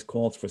whether these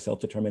calls for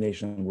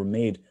self-determination were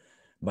made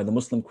by the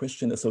Muslim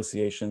Christian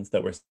associations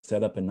that were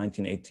set up in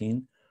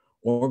 1918,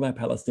 or by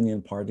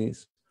Palestinian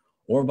parties,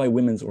 or by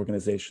women's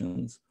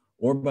organizations,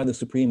 or by the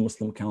Supreme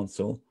Muslim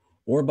Council,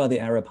 or by the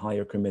Arab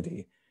Higher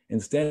Committee.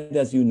 Instead,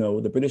 as you know,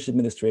 the British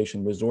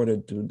administration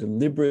resorted to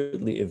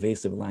deliberately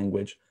evasive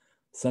language,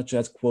 such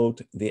as,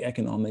 quote, the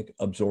economic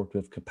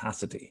absorptive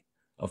capacity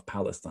of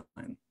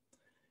Palestine,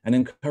 and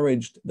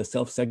encouraged the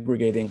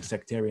self-segregating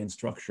sectarian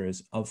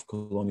structures of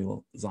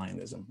colonial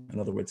Zionism. In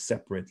other words,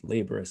 separate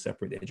labor,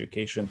 separate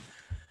education,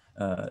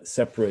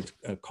 separate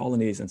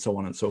colonies, and so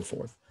on and so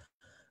forth.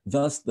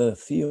 Thus, the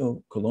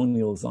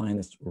theo-colonial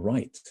Zionist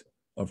right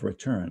of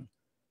return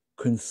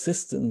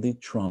consistently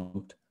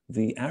trumped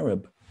the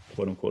Arab,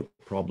 quote unquote,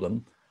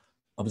 problem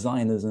of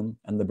Zionism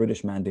and the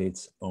British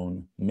mandate's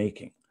own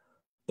making.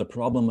 The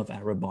problem of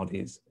Arab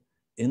bodies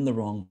in the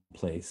wrong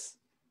place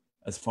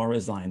as far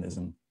as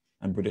Zionism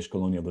and British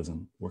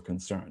colonialism were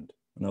concerned.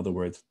 In other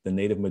words, the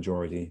native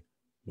majority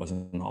was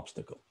an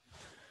obstacle.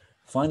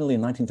 Finally,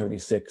 in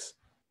 1936,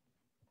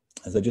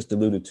 as I just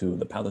alluded to,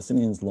 the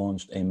Palestinians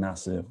launched a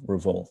massive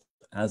revolt,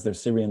 as their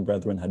Syrian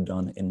brethren had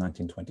done in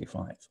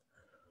 1925.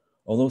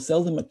 Although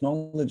seldom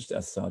acknowledged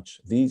as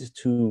such, these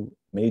 2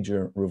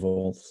 major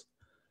revolts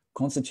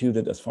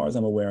constituted, as far as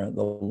I'm aware,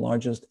 the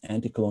largest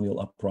anti-colonial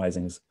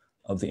uprisings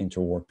of the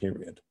interwar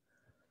period.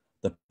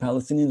 The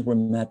Palestinians were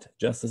met,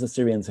 just as the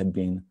Syrians had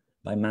been,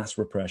 by mass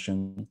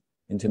repression,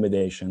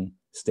 intimidation,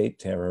 state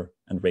terror,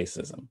 and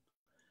racism.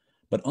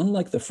 But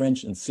unlike the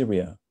French in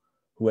Syria,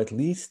 who at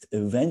least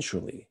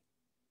eventually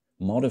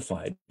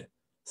modified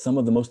some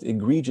of the most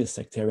egregious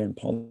sectarian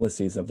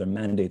policies of their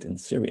mandate in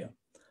Syria,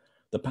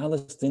 the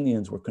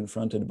Palestinians were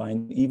confronted by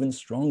an even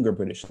stronger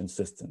British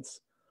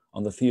insistence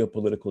on the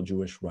theopolitical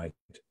Jewish right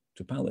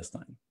to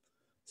Palestine.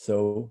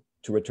 So,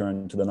 to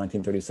return to the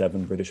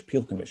 1937 British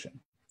Peel Commission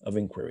of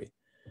Inquiry,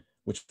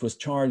 which was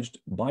charged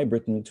by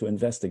Britain to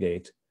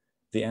investigate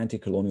the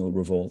anti-colonial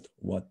revolt,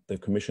 what the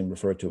commission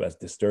referred to as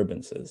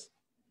disturbances.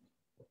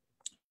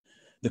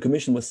 The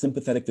commission was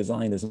sympathetic to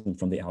Zionism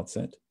from the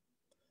outset.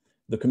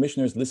 The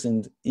commissioners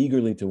listened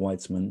eagerly to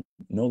Weizmann,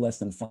 no less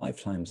than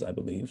 5 times, I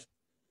believe,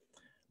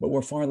 but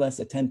were far less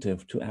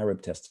attentive to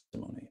Arab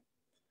testimony.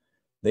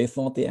 They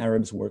thought the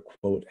Arabs were,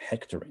 quote,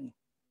 hectoring,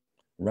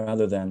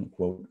 rather than,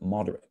 quote,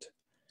 moderate,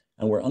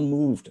 and were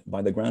unmoved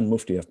by the Grand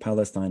Mufti of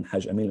Palestine,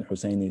 Hajj Amin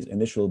al-Husseini's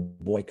initial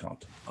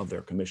boycott of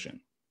their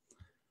commission.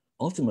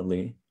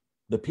 Ultimately,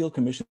 the Peel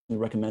Commission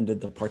recommended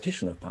the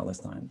partition of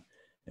Palestine,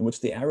 in which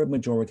the Arab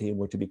majority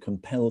were to be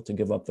compelled to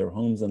give up their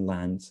homes and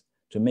lands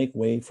to make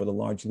way for the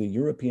largely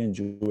European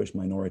Jewish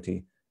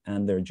minority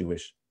and their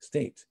Jewish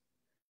state.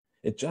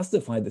 It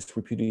justified this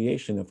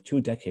repudiation of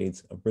 2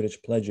 decades of British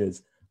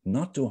pledges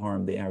not to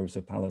harm the Arabs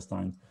of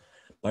Palestine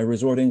by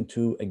resorting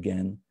to,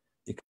 again,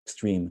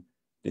 extreme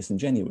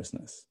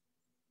disingenuousness.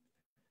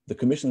 The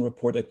Commission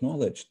report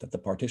acknowledged that the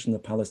partition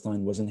of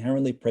Palestine was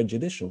inherently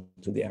prejudicial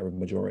to the Arab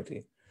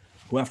majority,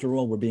 who, after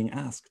all, were being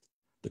asked,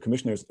 the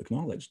commissioners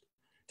acknowledged,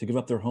 to give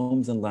up their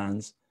homes and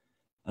lands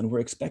and were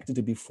expected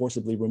to be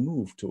forcibly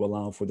removed to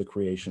allow for the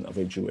creation of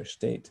a Jewish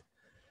state.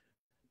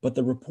 But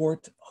the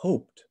report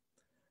hoped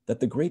that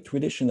the great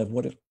tradition of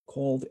what it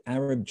called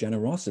Arab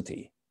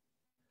generosity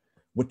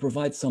would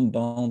provide some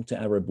balm to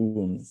Arab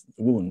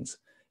wounds,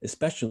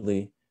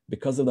 especially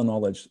because of the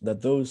knowledge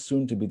that those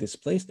soon to be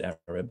displaced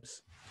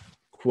Arabs,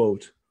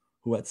 quote,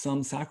 who at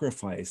some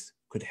sacrifice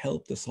could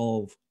help to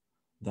solve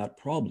that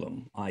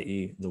problem,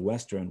 i.e. the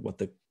Western, what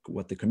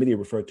the committee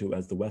referred to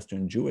as the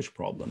Western Jewish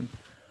problem,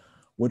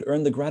 would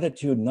earn the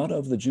gratitude not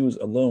of the Jews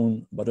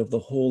alone, but of the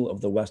whole of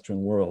the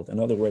Western world. In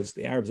other words,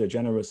 the Arabs are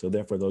generous, so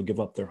therefore they'll give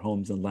up their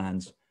homes and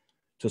lands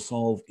to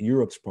solve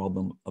Europe's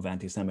problem of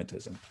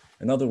anti-Semitism.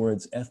 In other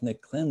words,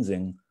 ethnic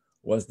cleansing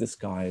was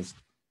disguised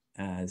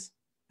as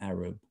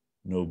Arab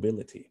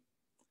nobility.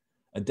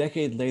 A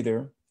decade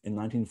later, in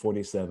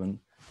 1947,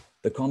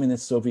 the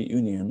communist Soviet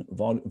Union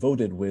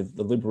voted with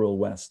the liberal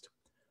West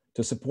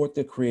to support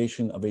the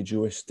creation of a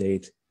Jewish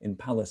state in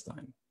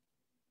Palestine.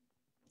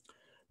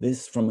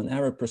 This, from an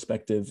Arab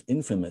perspective,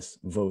 infamous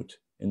vote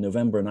in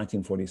November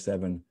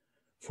 1947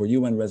 for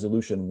UN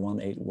Resolution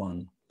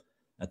 181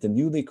 at the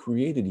newly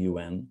created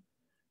UN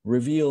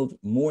revealed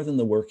more than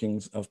the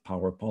workings of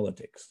power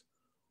politics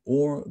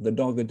or the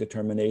dogged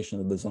determination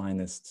of the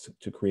Zionists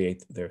to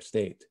create their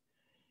state.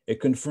 It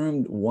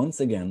confirmed once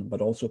again,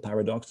 but also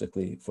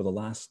paradoxically for the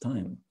last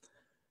time,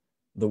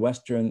 the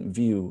Western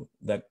view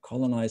that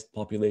colonized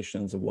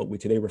populations of what we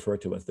today refer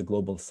to as the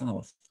global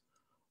South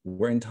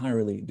were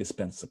entirely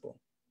dispensable.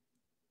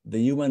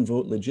 The UN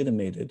vote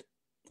legitimated,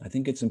 I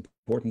think it's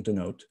important to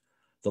note,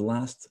 the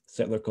last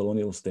settler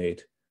colonial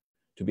state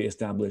to be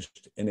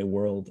established in a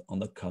world on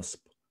the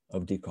cusp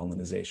of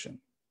decolonization.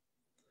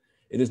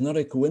 It is not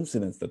a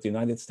coincidence that the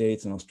United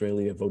States and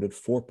Australia voted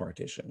for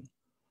partition,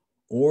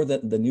 or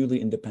that the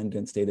newly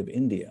independent state of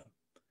India,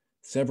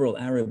 several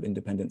Arab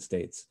independent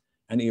states,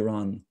 and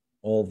Iran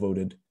all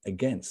voted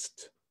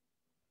against.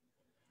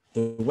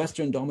 The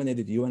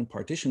Western-dominated UN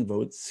partition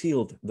vote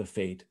sealed the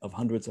fate of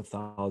hundreds of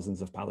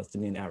thousands of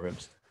Palestinian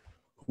Arabs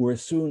who were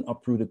soon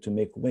uprooted to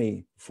make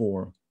way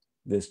for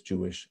this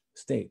Jewish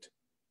state.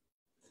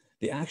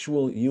 The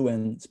actual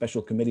UN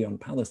Special Committee on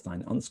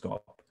Palestine,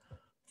 UNSCOP,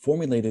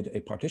 formulated a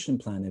partition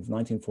plan in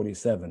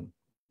 1947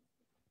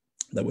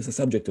 that was the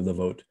subject of the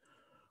vote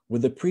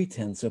with the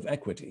pretense of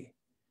equity.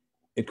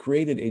 It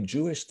created a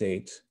Jewish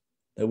state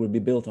that would be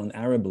built on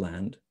Arab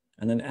land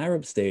and an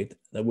Arab state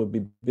that would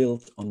be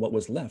built on what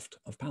was left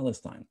of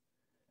Palestine.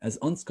 As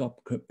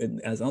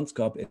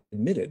UNSCOP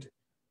admitted,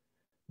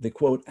 the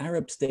quote,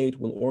 Arab state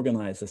will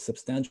organize a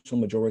substantial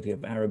majority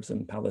of Arabs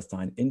in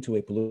Palestine into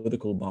a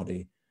political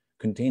body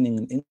containing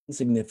an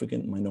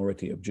insignificant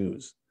minority of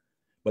Jews.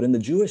 But in the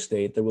Jewish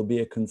state, there will be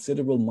a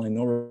considerable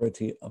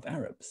minority of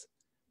Arabs.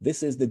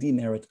 This is the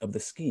demerit of the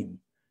scheme.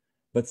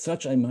 But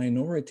such a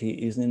minority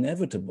is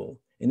inevitable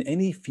in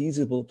any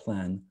feasible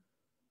plan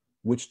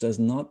which does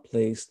not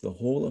place the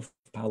whole of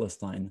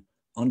Palestine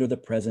under the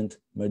present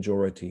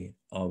majority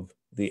of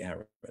the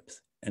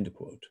Arabs, end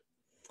quote.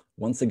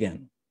 Once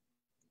again,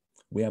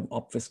 we have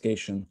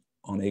obfuscation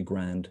on a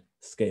grand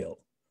scale.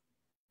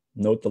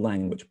 Note the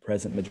language,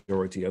 present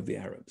majority of the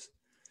Arabs.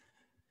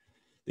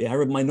 The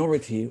Arab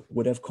minority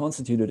would have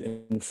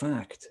constituted, in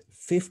fact,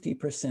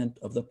 50%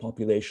 of the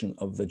population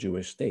of the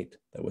Jewish state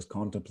that was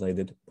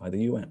contemplated by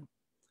the UN.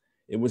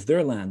 It was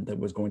their land that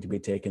was going to be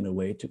taken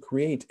away to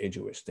create a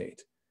Jewish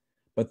state.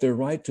 But their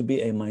right to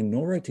be a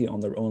minority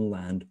on their own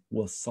land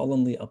was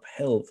solemnly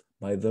upheld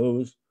by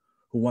those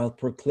who, while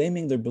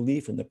proclaiming their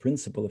belief in the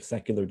principle of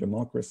secular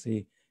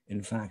democracy,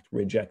 in fact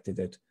rejected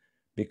it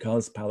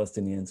because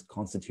Palestinians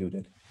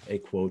constituted a,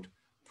 quote,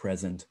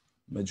 present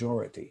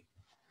majority.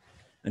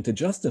 And to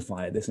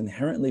justify this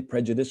inherently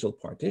prejudicial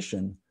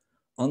partition,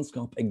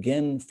 UNSCOP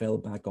again fell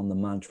back on the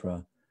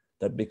mantra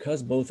that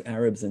because both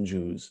Arabs and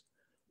Jews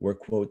were,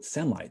 quote,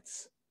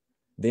 Semites,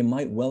 they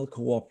might well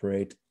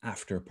cooperate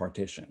after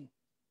partition.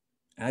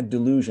 Add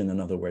delusion, in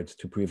other words,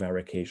 to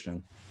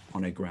prevarication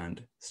on a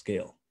grand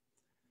scale.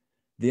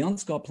 The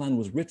UNSCOP plan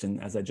was written,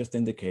 as I just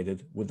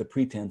indicated, with the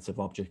pretense of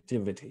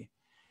objectivity.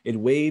 It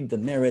weighed the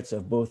merits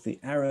of both the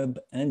Arab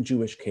and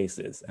Jewish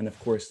cases. And of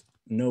course,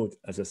 note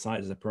as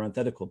a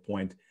parenthetical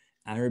point,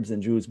 Arabs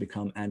and Jews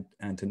become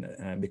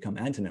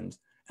antonyms,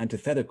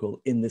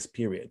 antithetical in this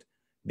period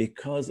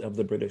because of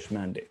the British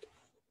mandate.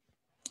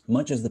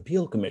 Much as the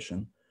Peel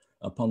Commission,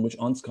 upon which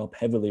UNSCOP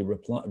heavily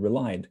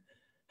relied,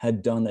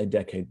 had done a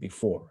decade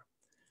before.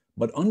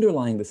 But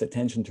underlying this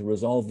attention to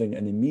resolving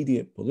an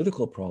immediate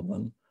political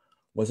problem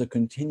was a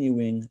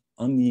continuing,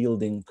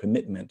 unyielding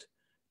commitment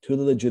to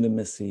the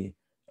legitimacy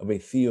of a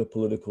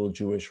theopolitical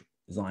Jewish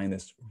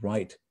Zionist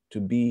right to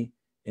be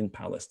in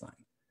Palestine.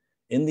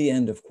 In the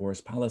end, of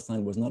course,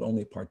 Palestine was not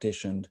only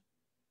partitioned,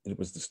 it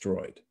was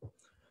destroyed.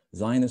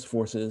 Zionist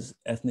forces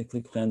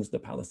ethnically cleansed the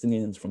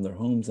Palestinians from their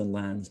homes and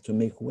lands to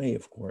make way,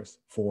 of course,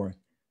 for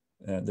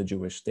the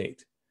Jewish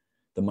state.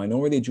 The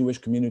minority Jewish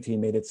community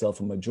made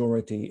itself a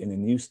majority in a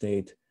new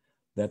state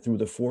that, through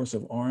the force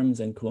of arms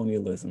and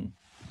colonialism,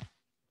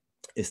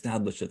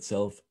 established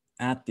itself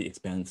at the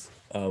expense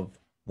of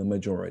the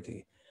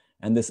majority.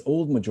 And this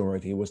old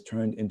majority was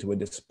turned into a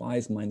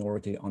despised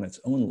minority on its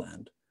own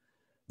land.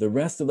 The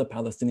rest of the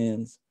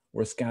Palestinians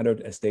were scattered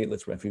as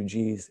stateless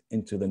refugees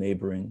into the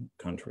neighboring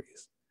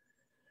countries.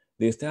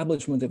 The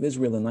establishment of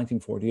Israel in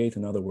 1948,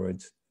 in other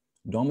words,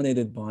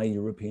 dominated by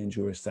European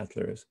Jewish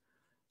settlers,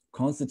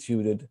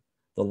 constituted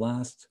the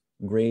last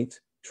great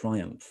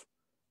triumph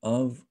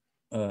of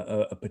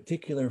a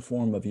particular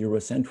form of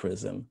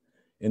Eurocentrism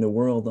in a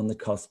world on the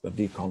cusp of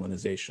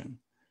decolonization.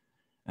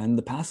 And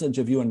the passage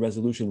of UN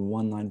Resolution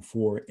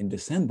 194 in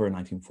December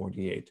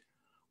 1948,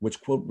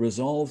 which, quote,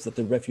 resolves that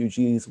the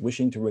refugees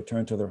wishing to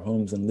return to their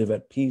homes and live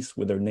at peace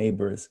with their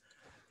neighbors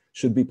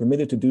should be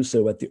permitted to do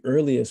so at the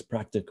earliest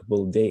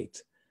practicable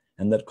date,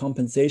 and that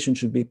compensation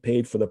should be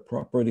paid for the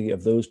property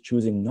of those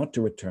choosing not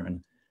to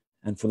return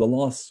and for the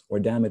loss or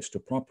damage to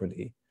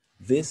property.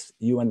 This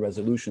UN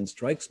resolution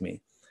strikes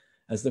me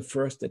as the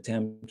first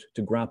attempt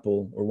to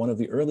grapple, or one of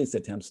the earliest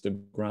attempts to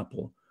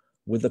grapple,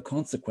 with the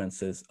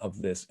consequences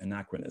of this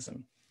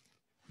anachronism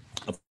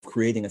of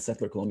creating a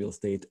settler colonial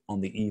state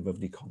on the eve of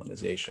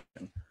decolonization,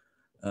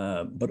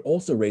 but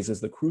also raises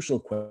the crucial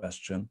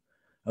question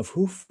of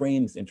who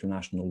frames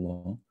international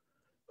law,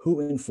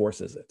 who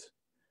enforces it,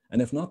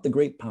 and if not the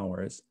great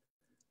powers,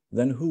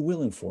 then who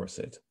will enforce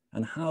it,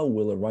 and how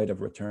will a right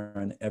of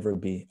return ever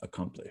be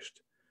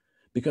accomplished?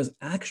 Because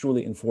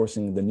actually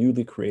enforcing the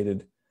newly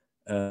created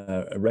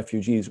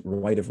refugees'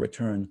 right of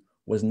return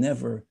was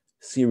never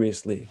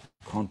seriously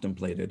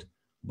contemplated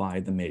by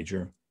the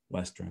major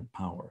Western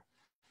power.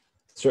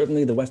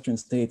 Certainly the Western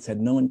states had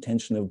no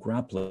intention of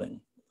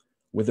grappling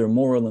with their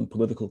moral and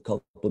political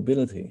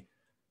culpability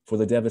for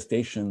the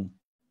devastation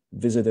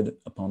visited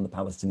upon the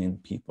Palestinian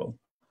people,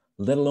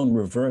 let alone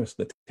reverse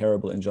the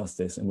terrible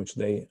injustice in which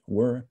they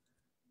were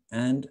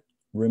and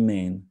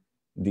remain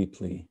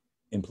deeply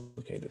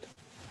implicated.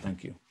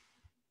 Thank you.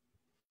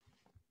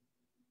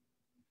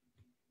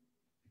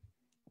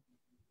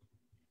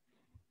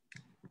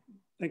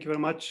 Thank you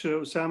very much,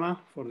 Ussama,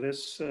 for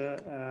this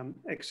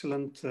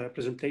excellent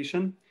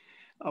presentation.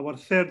 Our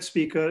third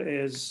speaker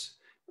is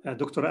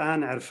Dr.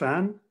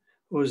 Irfan,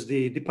 who is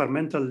the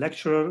Departmental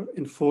Lecturer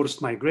in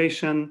Forced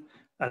Migration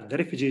at the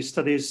Refugee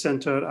Studies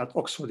Center at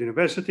Oxford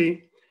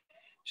University.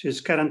 She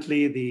is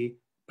currently the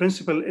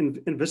Principal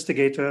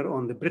Investigator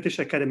on the British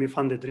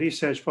Academy-funded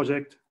research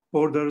project,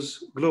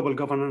 Borders, Global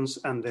Governance,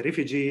 and the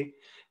Refugee,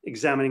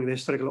 examining the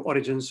historical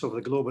origins of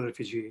the global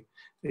refugee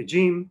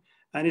regime,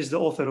 and is the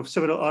author of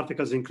several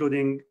articles,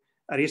 including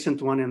a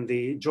recent one in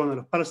the Journal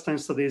of Palestine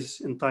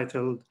Studies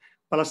entitled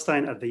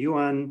Palestine at the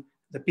UN,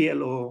 the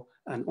PLO,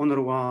 and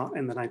UNRWA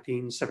in the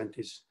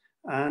 1970s.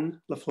 And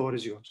the floor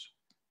is yours.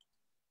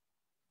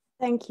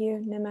 Thank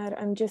you,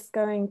 Nimer. I'm just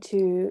going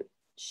to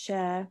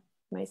share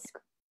my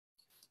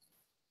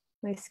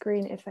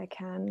screen if I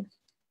can.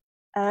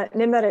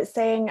 Nimer, it's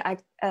saying I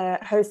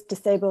host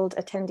disabled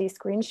attendee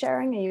screen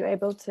sharing. Are you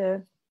able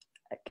to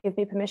give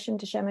me permission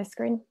to share my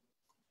screen?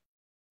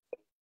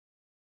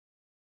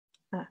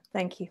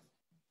 Thank you.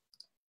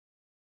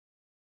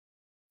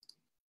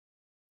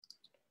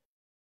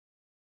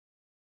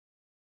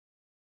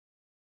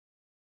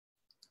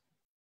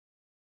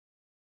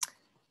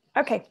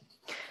 Okay,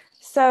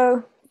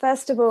 so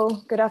first of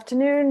all, good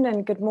afternoon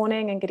and good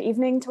morning and good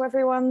evening to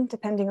everyone,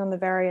 depending on the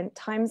variant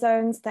time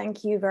zones.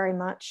 Thank you very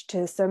much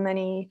to so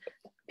many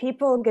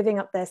people giving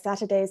up their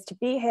Saturdays to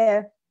be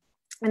here.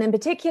 And in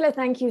particular,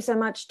 thank you so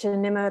much to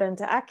Nimer and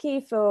to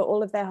Aki for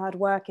all of their hard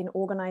work in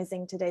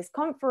organizing today's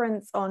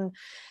conference on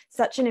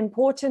such an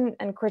important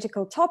and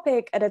critical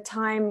topic at a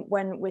time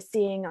when we're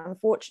seeing,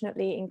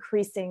 unfortunately,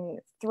 increasing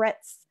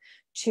threats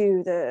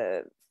to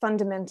the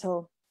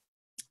fundamental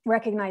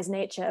recognized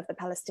nature of the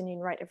Palestinian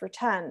right of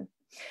return.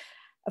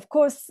 Of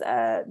course,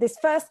 this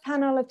first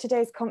panel of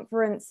today's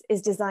conference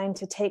is designed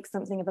to take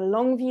something of a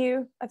long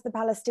view of the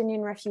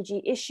Palestinian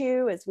refugee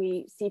issue, as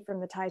we see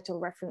from the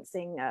title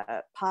referencing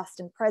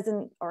past and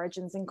present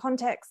origins and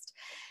context.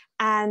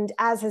 And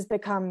as has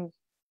become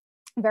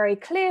very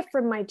clear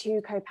from my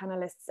two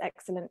co-panelists'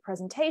 excellent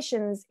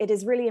presentations, it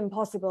is really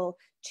impossible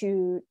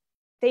to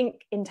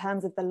think in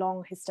terms of the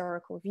long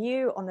historical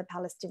view on the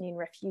Palestinian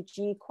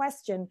refugee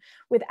question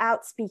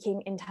without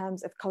speaking in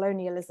terms of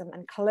colonialism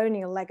and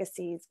colonial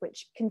legacies,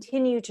 which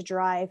continue to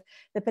drive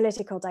the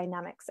political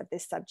dynamics of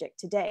this subject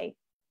today.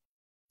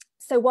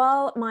 So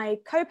while my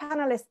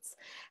co-panelists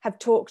have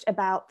talked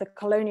about the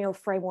colonial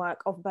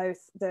framework of both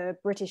the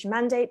British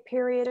Mandate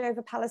period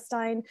over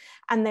Palestine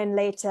and then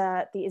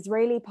later the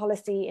Israeli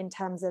policy in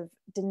terms of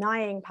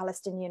denying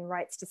Palestinian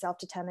rights to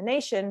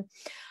self-determination,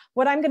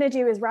 what I'm going to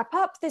do is wrap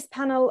up this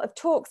panel of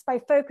talks by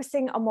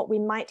focusing on what we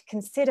might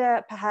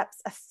consider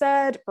perhaps a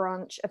third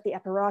branch of the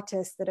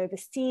apparatus that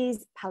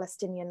oversees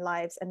Palestinian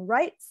lives and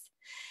rights,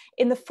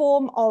 in the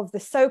form of the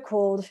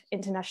so-called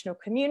international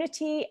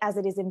community as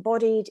it is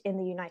embodied in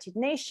the United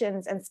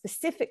Nations and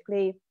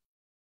specifically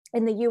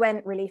in the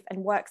UN Relief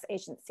and Works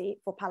Agency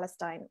for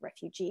Palestine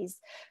Refugees,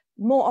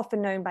 more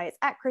often known by its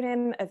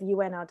acronym of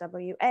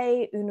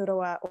UNRWA,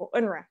 UNRWA, or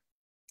UNRWA.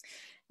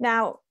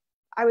 Now,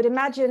 I would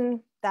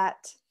imagine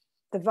that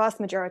the vast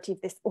majority of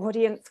this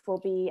audience will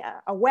be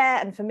aware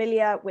and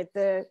familiar with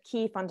the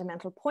key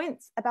fundamental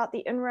points about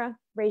the UNRWA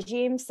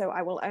regime, so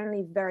I will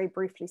only very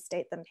briefly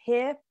state them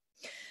here.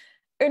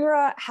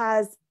 UNRWA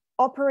has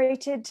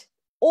operated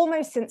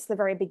almost since the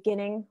very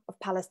beginning of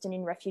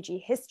Palestinian refugee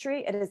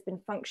history. It has been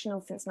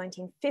functional since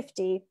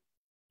 1950.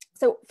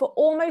 So for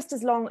almost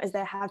as long as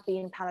there have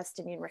been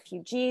Palestinian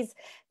refugees,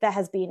 there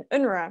has been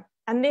UNRWA.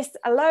 And this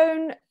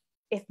alone,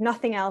 if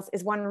nothing else,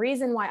 is one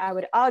reason why I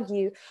would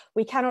argue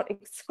we cannot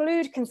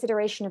exclude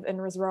consideration of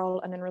UNRWA's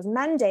role and UNRWA's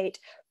mandate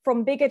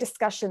from bigger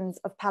discussions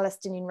of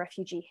Palestinian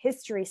refugee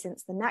history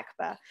since the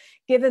Nakba,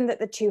 given that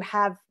the two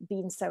have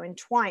been so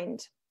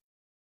entwined.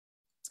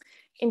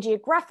 In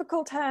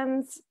geographical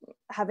terms,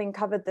 having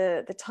covered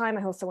the time,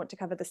 I also want to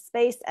cover the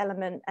space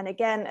element. And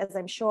again, as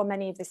I'm sure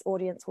many of this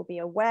audience will be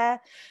aware,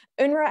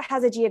 UNRWA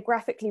has a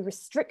geographically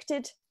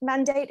restricted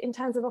mandate in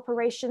terms of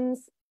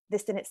operations.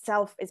 This in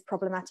itself is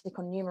problematic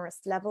on numerous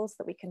levels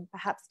that we can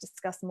perhaps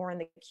discuss more in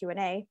the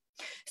Q&A.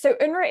 So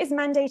UNRWA is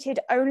mandated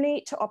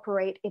only to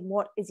operate in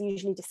what is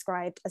usually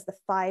described as the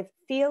 5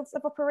 fields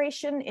of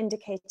operation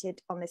indicated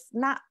on this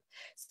map.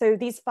 So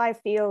these 5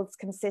 fields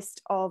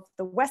consist of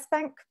the West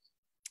Bank,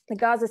 the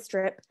Gaza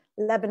Strip,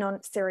 Lebanon,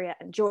 Syria,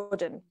 and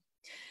Jordan.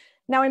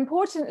 Now,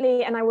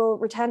 importantly, and I will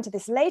return to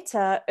this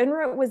later,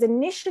 UNRWA was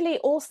initially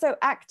also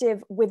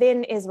active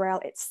within Israel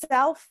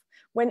itself.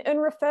 When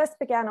UNRWA first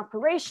began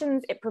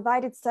operations, it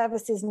provided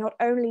services not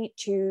only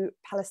to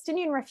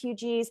Palestinian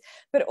refugees,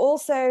 but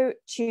also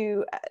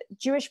to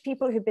Jewish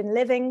people who'd been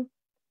living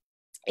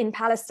in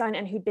Palestine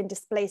and who'd been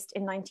displaced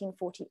in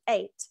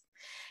 1948.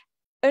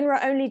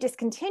 UNRWA only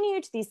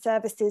discontinued these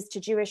services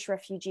to Jewish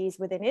refugees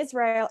within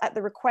Israel at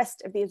the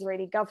request of the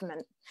Israeli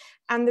government.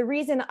 And the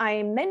reason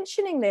I'm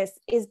mentioning this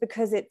is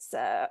because it's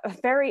a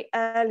very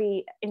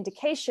early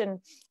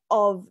indication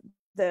of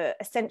the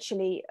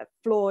essentially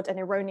flawed and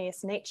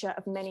erroneous nature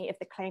of many of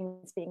the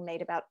claims being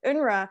made about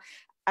UNRWA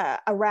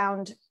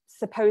around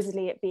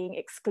supposedly it being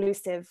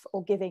exclusive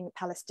or giving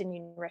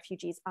Palestinian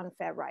refugees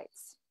unfair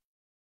rights.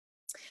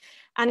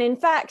 And in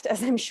fact,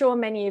 as I'm sure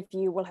many of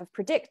you will have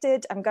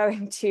predicted, I'm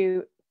going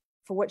to,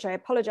 for which I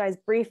apologize,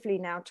 briefly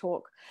now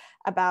talk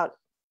about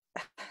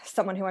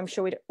someone who I'm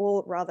sure we'd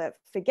all rather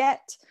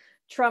forget,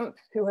 Trump,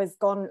 who has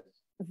gone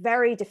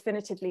very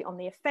definitively on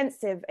the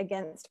offensive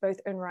against both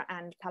UNRWA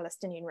and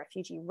Palestinian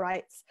refugee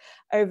rights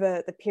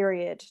over the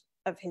period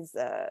of his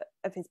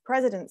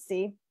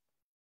presidency.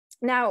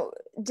 Now,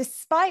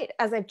 despite,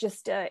 as I've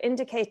just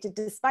indicated,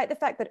 despite the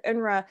fact that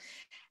UNRWA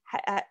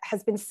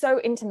has been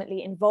so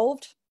intimately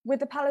involved with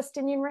the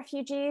Palestinian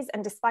refugees,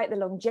 and despite the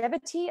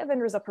longevity of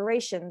UNRWA's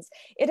operations,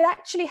 it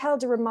actually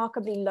held a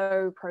remarkably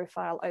low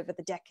profile over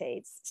the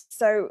decades.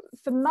 So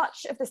for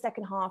much of the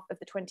second half of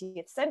the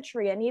 20th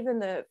century, and even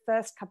the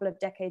first couple of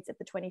decades of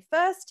the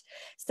 21st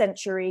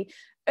century,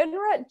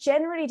 UNRWA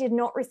generally did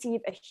not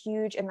receive a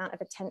huge amount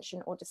of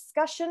attention or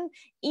discussion,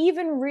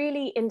 even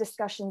really in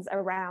discussions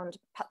around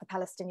the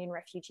Palestinian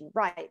refugee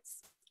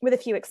rights, with a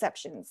few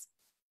exceptions.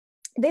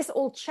 This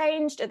all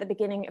changed at the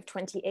beginning of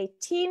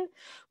 2018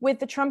 with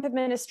the Trump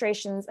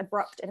administration's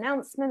abrupt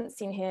announcement,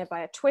 seen here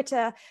via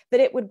Twitter, that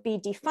it would be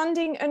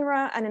defunding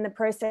UNRWA and in the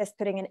process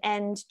putting an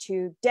end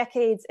to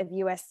decades of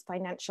US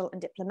financial and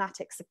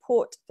diplomatic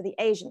support for the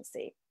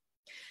agency.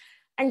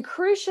 And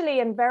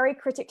crucially and very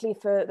critically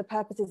for the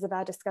purposes of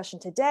our discussion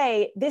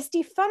today, this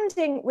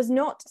defunding was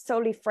not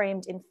solely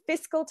framed in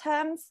fiscal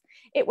terms.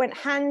 It went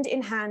hand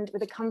in hand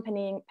with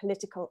accompanying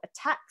political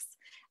attacks,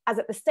 as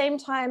at the same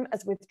time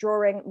as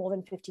withdrawing more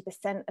than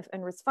 50% of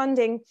UNRWA's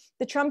funding,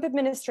 the Trump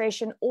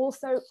administration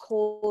also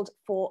called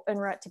for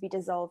UNRWA to be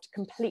dissolved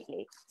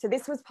completely. So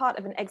this was part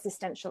of an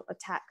existential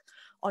attack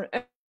on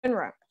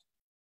UNRWA.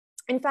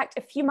 In fact,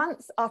 a few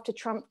months after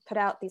Trump put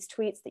out these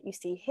tweets that you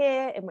see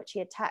here, in which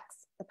he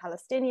attacks the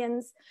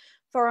Palestinians,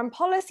 Foreign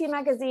Policy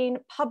magazine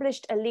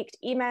published a leaked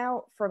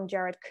email from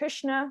Jared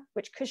Kushner,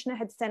 which Kushner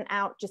had sent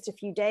out just a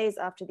few days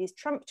after these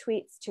Trump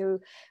tweets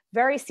to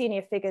very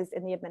senior figures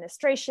in the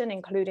administration,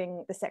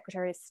 including the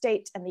Secretary of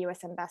State and the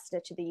US Ambassador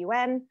to the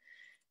UN.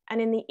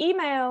 And in the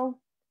email,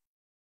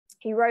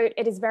 he wrote,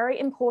 "It is very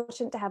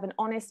important to have an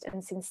honest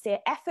and sincere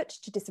effort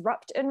to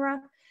disrupt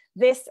UNRWA.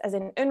 This, as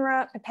in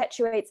UNRWA,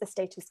 perpetuates the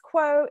status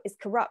quo, is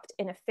corrupt,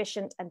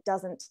 inefficient, and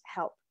doesn't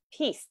help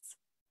peace."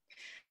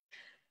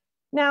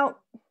 Now,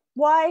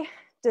 why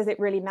does it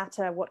really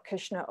matter what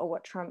Kushner or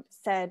what Trump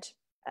said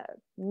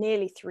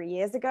nearly 3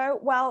 years ago?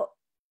 Well,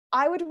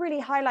 I would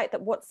really highlight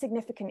that what's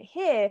significant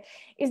here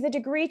is the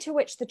degree to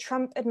which the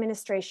Trump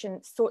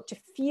administration sought to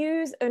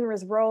fuse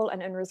UNRWA's role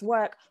and UNRWA's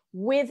work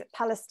with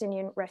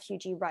Palestinian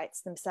refugee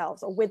rights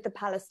themselves, or with the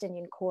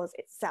Palestinian cause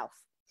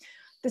itself.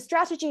 The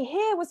strategy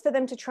here was for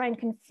them to try and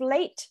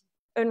conflate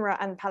UNRWA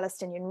and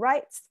Palestinian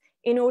rights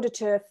in order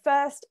to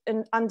first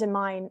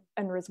undermine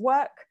UNRWA's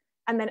work,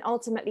 and then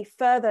ultimately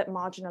further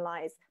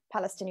marginalize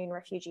Palestinian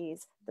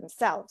refugees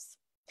themselves.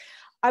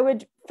 I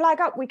would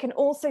flag up, we can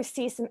also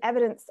see some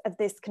evidence of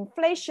this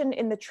conflation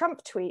in the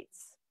Trump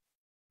tweets,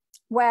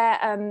 where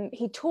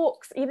he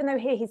talks, even though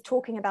here he's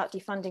talking about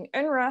defunding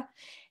UNRWA,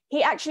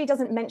 he actually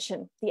doesn't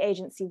mention the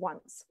agency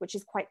once, which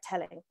is quite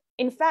telling.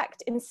 In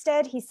fact,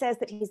 instead, he says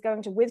that he's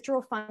going to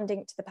withdraw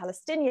funding to the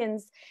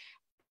Palestinians,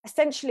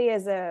 essentially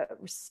as a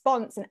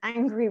response, an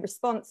angry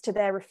response to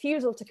their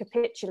refusal to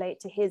capitulate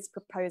to his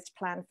proposed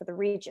plan for the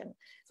region.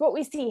 So what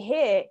we see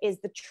here is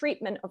the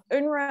treatment of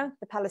UNRWA,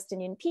 the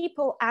Palestinian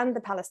people, and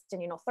the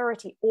Palestinian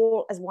Authority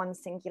all as one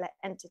singular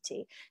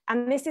entity.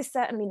 And this is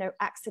certainly no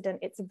accident.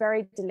 It's a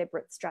very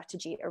deliberate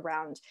strategy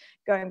around,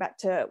 going back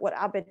to what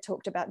Abdel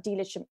talked about,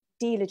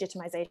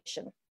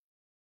 delegitimization.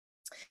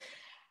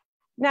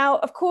 Now,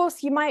 of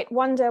course, you might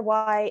wonder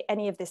why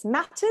any of this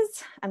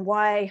matters and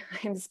why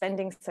I'm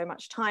spending so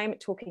much time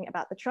talking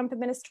about the Trump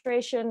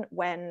administration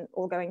when,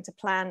 all going to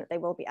plan, they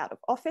will be out of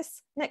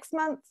office next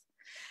month.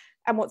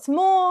 And what's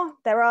more,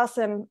 there are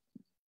some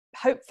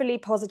hopefully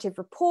positive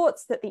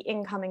reports that the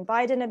incoming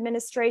Biden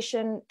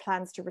administration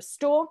plans to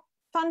restore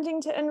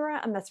funding to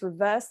UNRWA and thus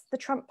reverse the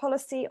Trump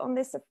policy on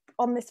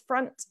this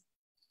front.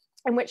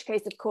 In which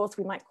case, of course,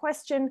 we might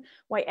question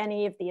why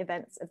any of the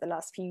events of the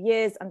last few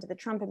years under the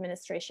Trump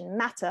administration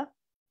matter.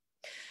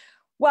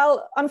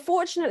 Well,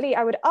 unfortunately,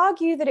 I would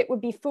argue that it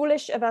would be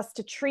foolish of us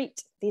to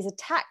treat these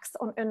attacks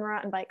on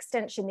UNRWA, and by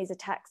extension, these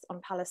attacks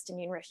on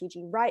Palestinian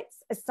refugee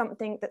rights, as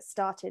something that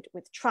started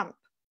with Trump.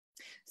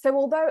 So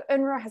although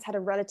UNRWA has had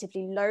a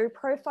relatively low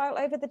profile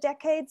over the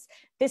decades,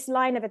 this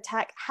line of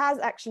attack has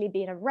actually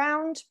been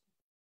around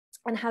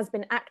and has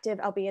been active,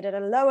 albeit at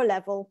a lower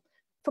level,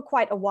 for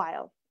quite a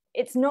while.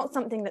 It's not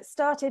something that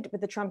started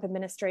with the Trump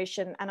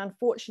administration, and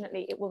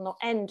unfortunately, it will not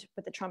end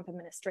with the Trump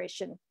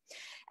administration.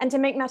 And to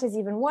make matters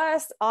even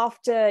worse,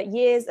 after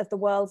years of the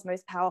world's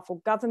most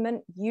powerful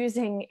government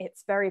using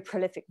its very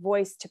prolific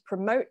voice to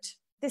promote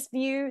this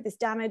view, this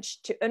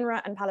damage to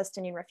UNRWA and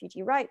Palestinian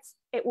refugee rights,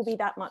 it will be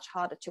that much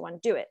harder to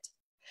undo it.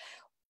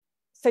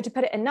 So to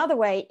put it another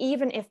way,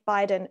 even if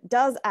Biden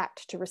does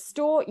act to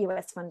restore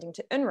US funding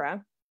to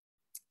UNRWA,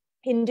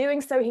 in doing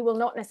so, he will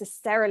not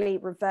necessarily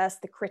reverse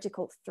the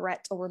critical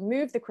threat or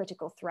remove the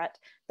critical threat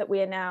that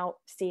we are now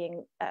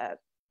seeing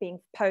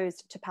being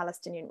posed to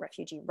Palestinian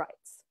refugee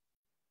rights.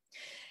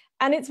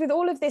 And it's with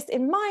all of this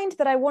in mind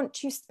that I want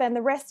to spend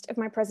the rest of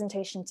my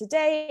presentation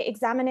today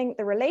examining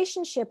the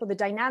relationship or the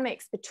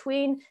dynamics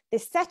between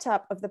this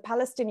setup of the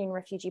Palestinian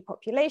refugee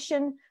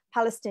population,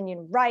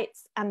 Palestinian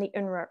rights, and the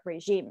UNRWA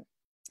regime.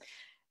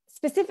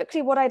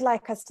 Specifically, what I'd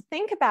like us to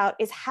think about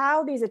is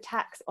how these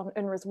attacks on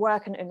UNRWA's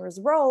work and UNRWA's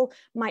role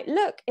might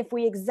look if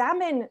we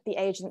examine the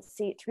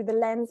agency through the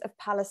lens of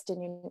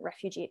Palestinian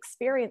refugee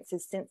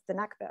experiences since the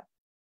Nakba.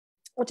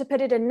 Or to put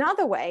it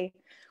another way,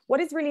 what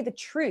is really the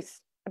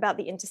truth about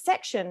the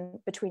intersection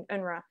between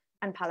UNRWA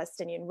and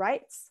Palestinian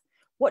rights?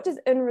 What does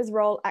UNRWA's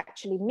role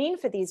actually mean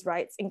for these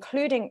rights,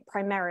 including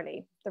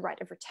primarily the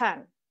right of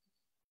return?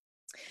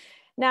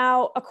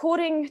 Now,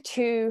 according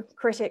to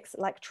critics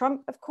like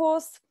Trump, of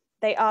course,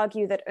 they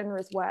argue that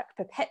UNRWA's work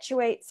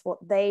perpetuates what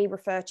they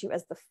refer to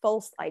as the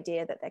false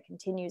idea that there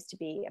continues to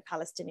be a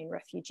Palestinian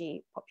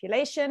refugee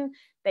population.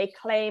 They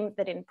claim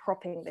that in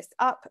propping this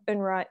up,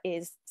 UNRWA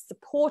is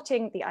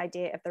supporting the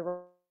idea of the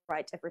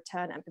right of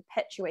return and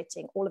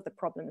perpetuating all of the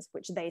problems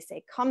which they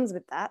say comes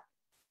with that.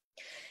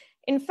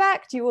 In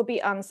fact, you will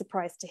be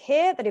unsurprised to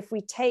hear that if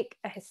we take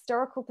a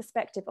historical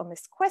perspective on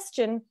this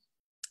question,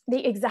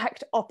 the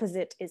exact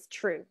opposite is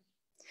true.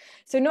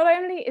 So not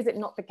only is it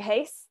not the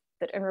case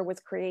that UNRWA was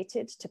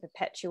created to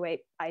perpetuate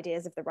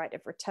ideas of the right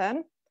of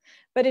return,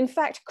 but in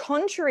fact,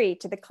 contrary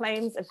to the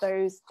claims of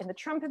those in the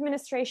Trump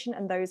administration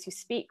and those who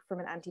speak from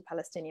an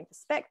anti-Palestinian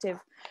perspective,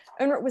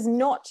 UNRWA was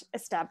not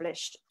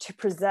established to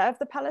preserve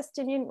the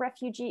Palestinian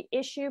refugee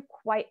issue,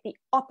 quite the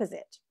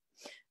opposite.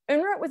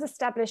 UNRWA was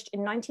established in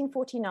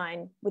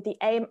 1949 with the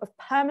aim of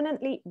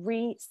permanently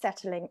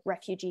resettling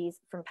refugees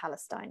from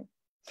Palestine.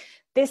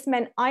 This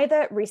meant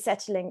either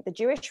resettling the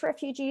Jewish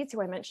refugees,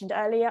 who I mentioned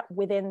earlier,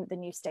 within the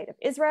new state of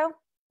Israel,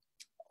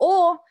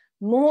 or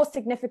more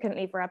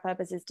significantly for our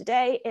purposes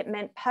today, it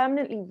meant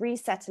permanently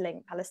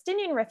resettling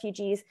Palestinian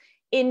refugees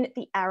in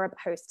the Arab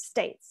host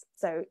states,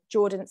 so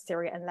Jordan,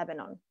 Syria, and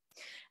Lebanon.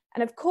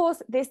 And of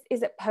course, this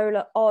is at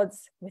polar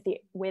odds with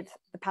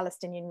the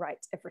Palestinian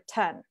right of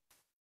return.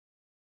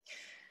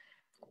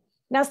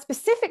 Now,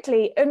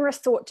 specifically, UNRWA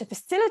sought to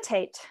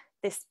facilitate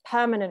this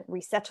permanent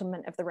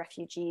resettlement of the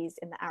refugees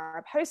in the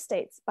Arab host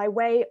states by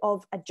way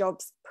of a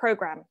jobs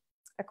program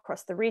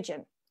across the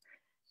region.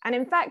 And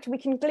in fact, we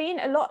can glean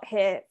a lot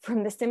here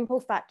from the simple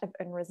fact of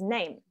UNRWA's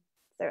name.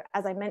 So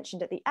as I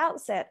mentioned at the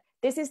outset,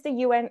 this is the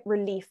UN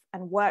Relief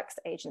and Works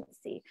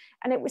Agency,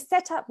 and it was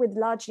set up with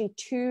largely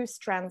two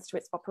strands to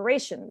its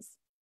operations.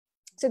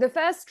 So the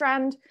first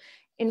strand,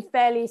 in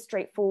fairly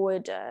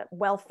straightforward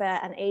welfare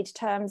and aid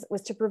terms,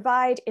 was to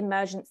provide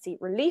emergency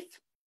relief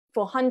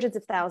for hundreds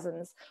of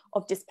thousands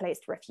of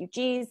displaced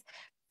refugees,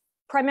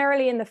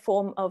 primarily in the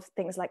form of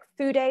things like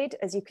food aid,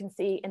 as you can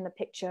see in the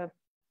picture,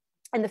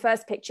 in the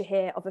first picture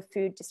here of a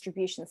food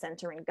distribution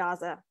center in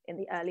Gaza in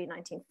the early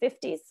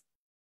 1950s.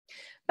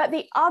 But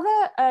the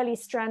other early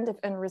strand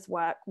of UNRWA's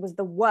work was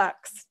the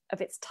works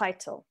of its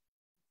title.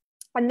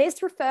 And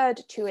this referred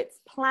to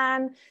its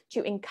plan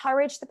to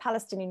encourage the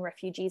Palestinian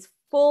refugees'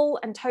 full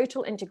and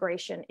total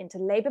integration into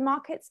labor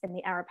markets in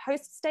the Arab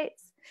host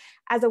states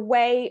as a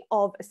way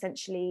of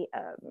essentially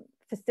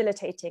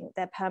facilitating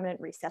their permanent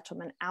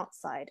resettlement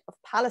outside of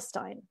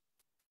Palestine.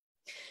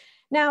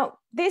 Now,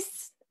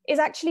 this is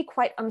actually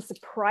quite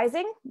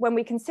unsurprising when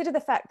we consider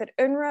the fact that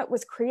UNRWA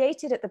was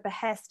created at the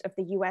behest of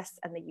the US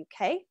and the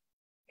UK,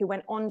 who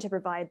went on to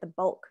provide the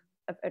bulk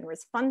of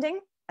UNRWA's funding,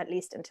 at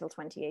least until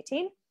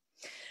 2018.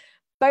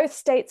 Both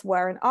states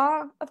were and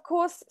are, of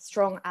course,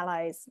 strong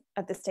allies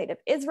of the State of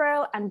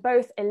Israel, and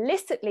both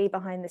illicitly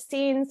behind the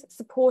scenes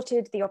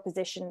supported the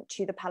opposition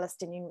to the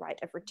Palestinian right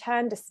of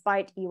return,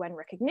 despite UN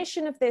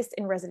recognition of this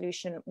in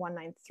Resolution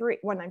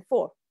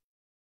 194.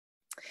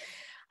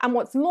 And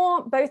what's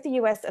more, both the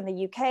US and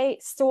the UK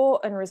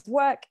saw UNRWA's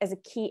work as a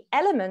key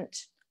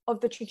element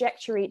of the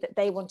trajectory that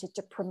they wanted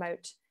to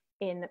promote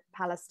in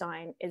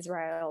Palestine,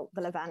 Israel, the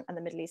Levant, and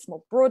the Middle East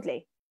more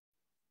broadly.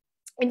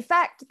 In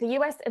fact, the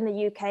US and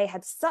the UK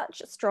had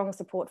such strong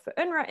support for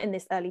UNRWA in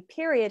this early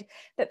period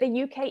that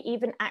the UK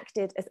even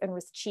acted as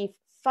UNRWA's chief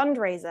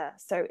fundraiser.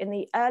 So in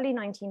the early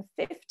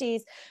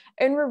 1950s,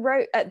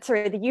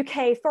 the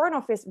UK Foreign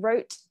Office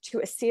wrote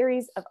to a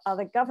series of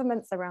other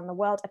governments around the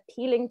world,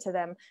 appealing to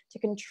them to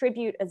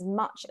contribute as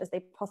much as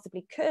they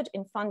possibly could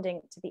in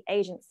funding to the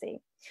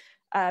agency.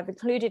 I've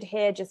included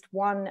here just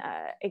one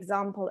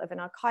example of an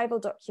archival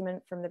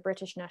document from the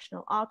British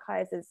National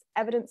Archives as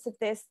evidence of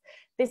this.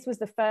 This was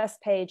the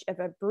first page of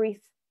a brief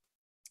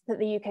that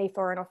the UK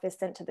Foreign Office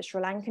sent to the Sri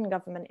Lankan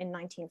government in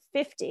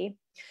 1950.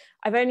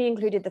 I've only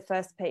included the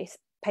first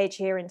page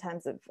here in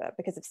terms of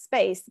because of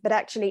space, but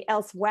actually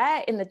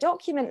elsewhere in the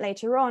document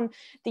later on,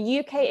 the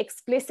UK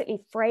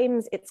explicitly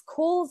frames its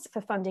calls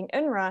for funding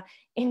UNRWA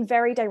in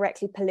very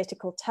directly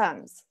political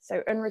terms.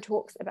 So UNRWA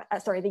talks about,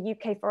 the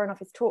UK Foreign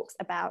Office talks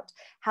about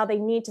how they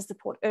need to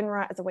support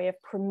UNRWA as a way of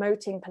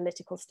promoting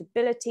political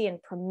stability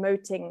and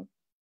promoting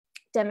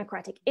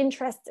democratic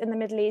interests in the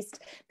Middle East.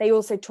 They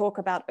also talk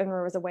about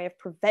UNRWA as a way of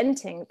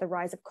preventing the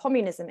rise of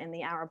communism in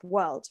the Arab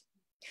world.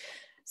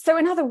 So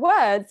in other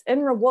words,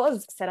 UNRWA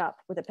was set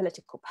up with a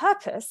political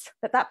purpose,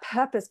 but that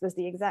purpose was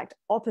the exact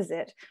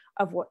opposite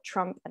of what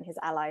Trump and his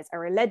allies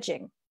are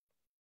alleging.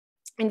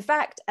 In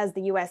fact, as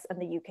the US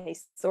and the UK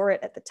saw it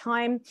at the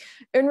time,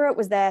 UNRWA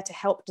was there to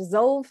help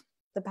dissolve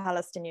the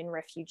Palestinian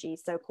refugee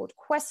so-called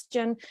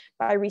question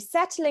by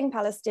resettling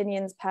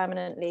Palestinians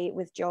permanently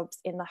with jobs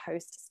in the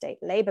host state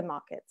labor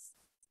markets.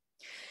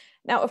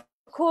 Now, of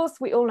course,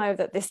 we all know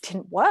that this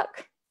didn't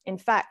work. In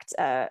fact,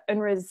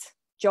 UNRWA's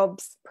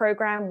jobs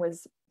program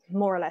was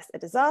more or less a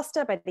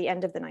disaster. By the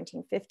end of the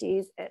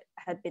 1950s, it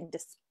had been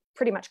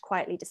pretty much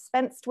quietly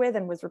dispensed with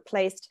and was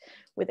replaced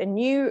with a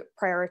new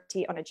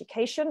priority on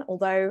education,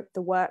 although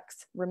the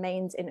works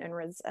remains in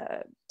UNRWA's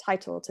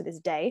title to this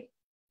day.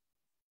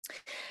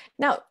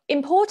 Now,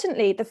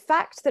 importantly, the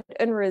fact that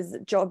UNRWA's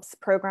jobs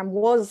program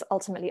was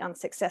ultimately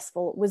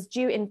unsuccessful was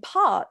due in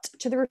part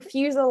to the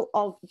refusal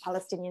of the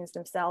Palestinians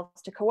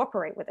themselves to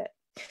cooperate with it.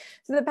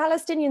 So the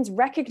Palestinians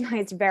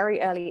recognized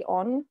very early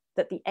on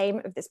that the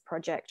aim of this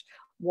project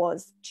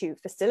was to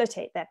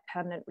facilitate their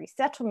permanent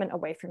resettlement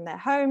away from their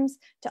homes,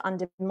 to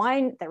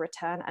undermine their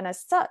return, and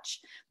as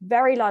such,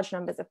 very large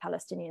numbers of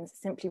Palestinians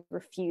simply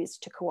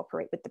refused to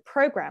cooperate with the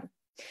program.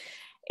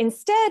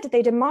 Instead,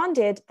 they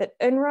demanded that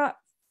UNRWA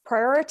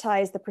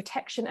prioritize the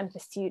protection and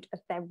pursuit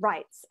of their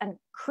rights. And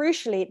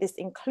crucially, this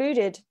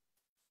included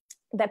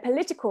their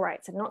political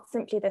rights and not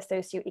simply their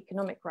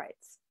socioeconomic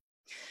rights.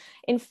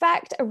 In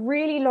fact, a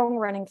really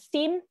long-running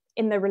theme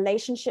in the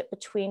relationship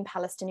between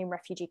Palestinian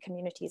refugee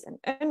communities and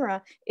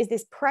UNRWA is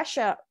this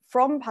pressure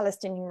from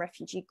Palestinian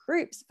refugee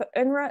groups for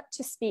UNRWA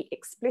to speak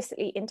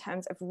explicitly in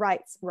terms of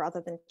rights rather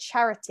than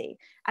charity.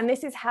 And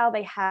this is how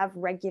they have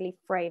regularly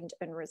framed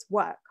UNRWA's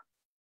work.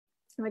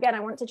 And again, I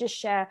want to just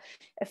share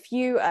a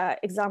few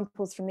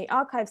examples from the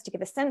archives to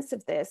give a sense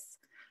of this.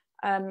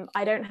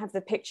 I don't have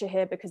the picture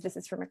here because this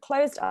is from a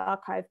closed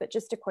archive, but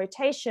just a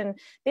quotation.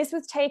 This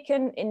was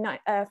taken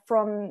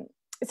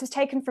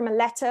from a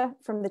letter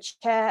from the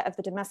chair of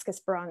the Damascus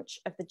branch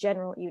of the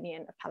General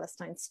Union of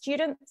Palestine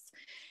Students,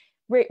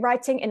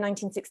 writing in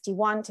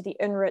 1961 to the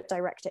UNRWA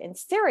director in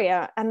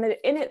Syria. And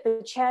in it,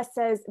 the chair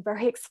says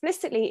very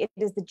explicitly, it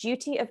is the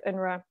duty of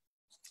UNRWA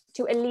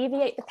to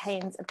alleviate the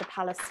pains of the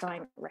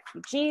Palestine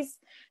refugees.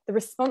 The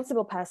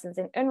responsible persons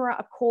in UNRWA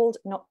are called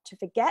not to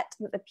forget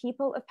that the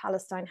people of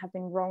Palestine have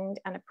been wronged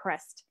and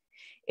oppressed.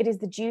 It is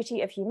the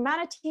duty of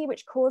humanity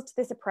which caused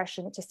this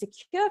oppression to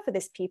secure for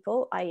this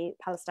people, i.e.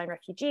 Palestine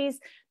refugees,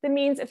 the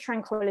means of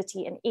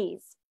tranquility and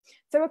ease.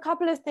 So a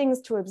couple of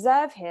things to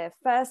observe here.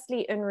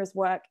 Firstly, UNRWA's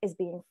work is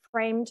being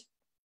framed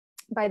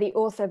by the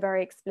author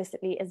very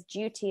explicitly as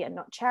duty and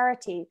not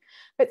charity.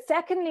 But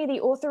secondly,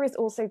 the author is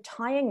also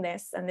tying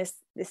this, and this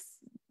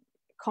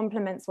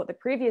complements what the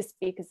previous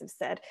speakers have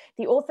said,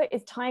 the author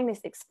is tying this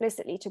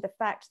explicitly to the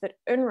fact that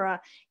UNRWA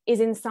is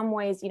in some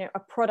ways, a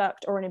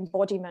product or an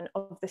embodiment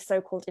of the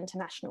so-called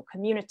international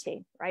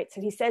community, right?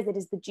 So he says it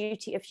is the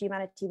duty of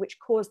humanity which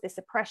caused this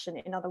oppression.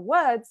 In other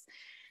words,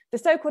 the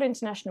so-called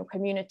international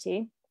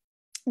community,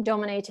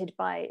 dominated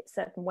by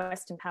certain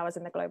Western powers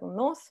in the global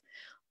North,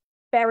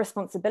 bear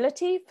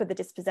responsibility for the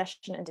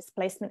dispossession and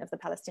displacement of the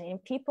Palestinian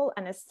people.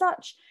 And as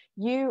such,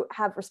 you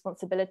have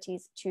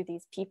responsibilities to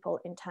these people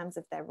in terms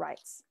of their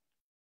rights.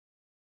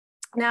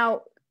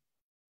 Now,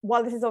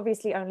 while this is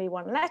obviously only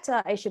one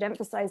letter, I should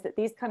emphasize that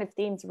these kind of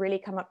themes really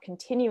come up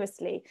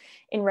continuously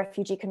in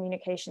refugee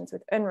communications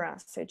with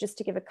UNRWA. So just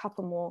to give a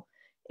couple more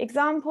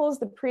examples,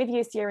 the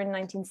previous year in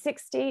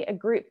 1960, a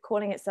group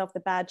calling itself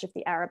the Badge of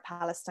the Arab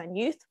Palestine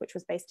Youth, which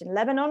was based in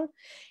Lebanon,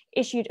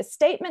 issued a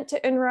statement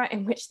to UNRWA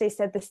in which they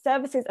said the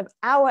services of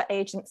our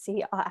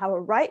agency are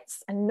our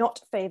rights and not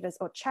favors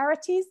or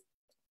charities.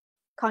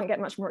 Can't get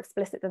much more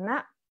explicit than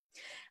that.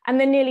 And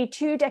then nearly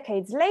 2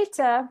 decades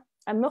later,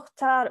 a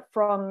Mukhtar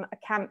from a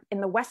camp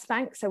in the West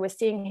Bank, so we're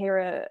seeing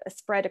here a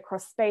spread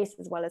across space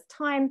as well as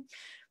time,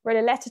 wrote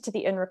a letter to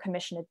the UNRWA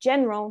Commissioner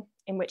General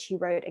in which he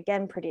wrote,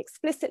 again pretty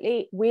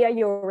explicitly, we are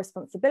your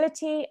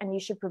responsibility and you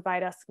should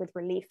provide us with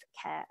relief,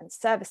 care and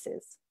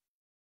services.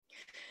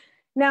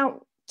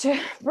 Now, to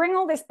bring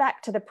all this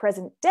back to the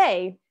present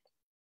day,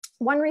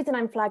 one reason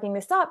I'm flagging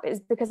this up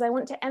is because I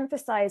want to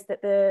emphasize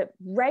that the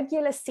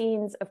regular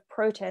scenes of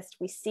protest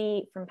we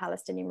see from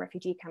Palestinian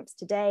refugee camps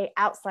today,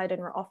 outside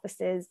UNRWA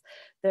offices,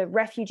 the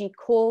refugee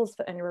calls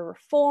for UNRWA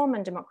reform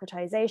and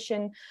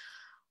democratization,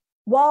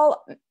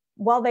 while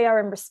they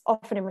are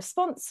often in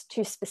response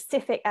to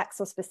specific acts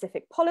or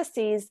specific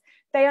policies,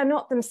 they are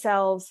not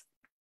themselves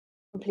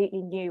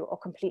completely new or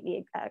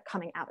completely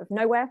coming out of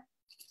nowhere.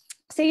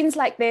 Scenes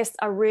like this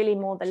are really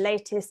more the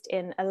latest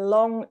in a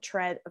long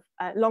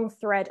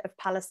thread of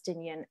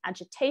Palestinian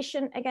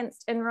agitation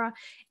against UNRWA,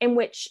 in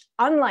which,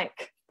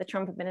 unlike the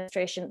Trump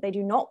administration, they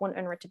do not want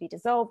UNRWA to be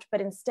dissolved,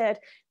 but instead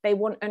they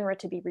want UNRWA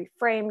to be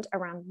reframed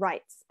around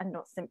rights and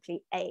not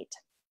simply aid.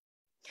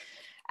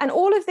 And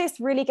all of this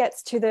really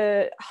gets to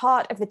the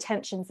heart of the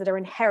tensions that are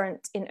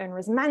inherent in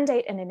UNRWA's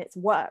mandate and in its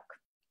work.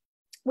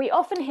 We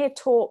often hear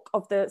talk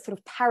of the sort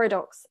of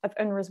paradox of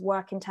UNRWA's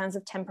work in terms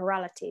of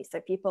temporality.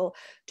 So people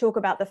talk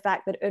about the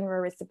fact that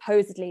UNRWA is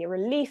supposedly a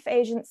relief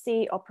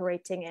agency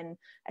operating in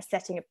a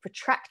setting of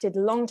protracted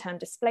long-term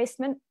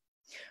displacement.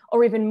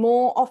 Or even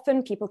more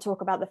often, people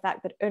talk about the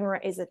fact that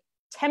UNRWA is a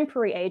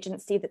temporary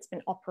agency that's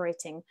been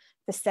operating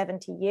for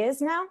 70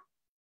 years now.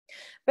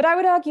 But I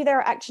would argue there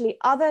are actually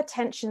other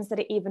tensions that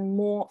are even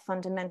more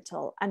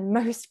fundamental. And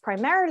most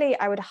primarily,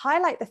 I would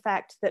highlight the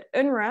fact that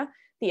UNRWA,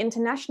 the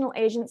international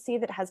agency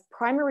that has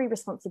primary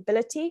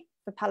responsibility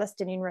for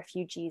Palestinian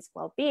refugees'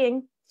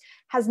 well-being,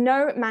 has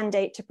no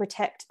mandate to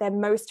protect their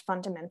most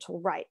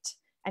fundamental right.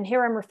 And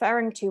here I'm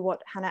referring to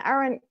what Hannah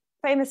Arendt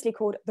famously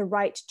called the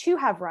right to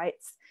have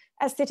rights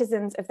as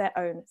citizens of their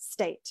own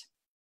state.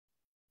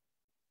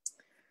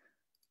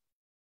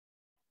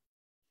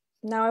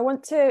 Now, I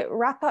want to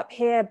wrap up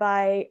here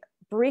by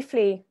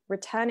briefly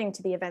returning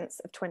to the events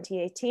of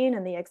 2018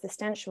 and the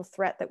existential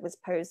threat that was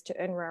posed to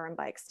UNRWA and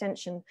by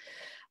extension,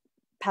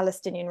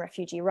 Palestinian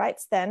refugee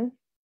rights then.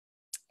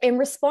 In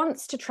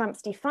response to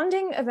Trump's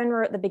defunding of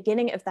UNRWA at the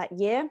beginning of that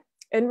year,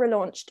 UNRWA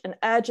launched an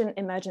urgent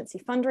emergency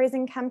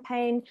fundraising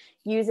campaign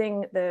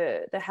using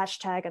the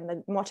hashtag and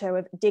the motto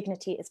of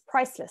dignity is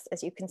priceless,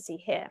 as you can see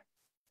here.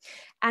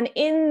 And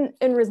in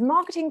UNRWA's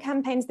marketing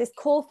campaigns, this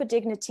call for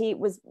dignity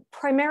was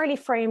primarily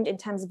framed in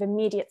terms of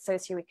immediate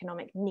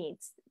socioeconomic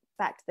needs,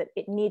 the fact that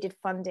it needed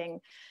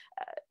funding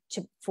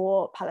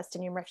for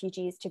Palestinian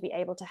refugees to be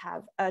able to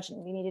have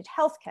urgently needed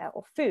healthcare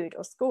or food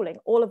or schooling,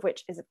 all of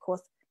which is of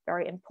course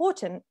very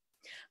important.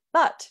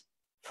 But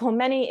for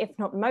many, if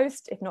not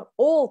most, if not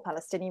all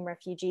Palestinian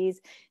refugees,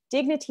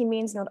 dignity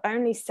means not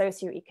only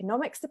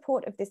socioeconomic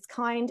support of this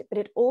kind, but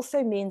it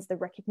also means the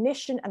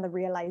recognition and the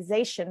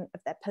realization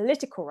of their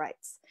political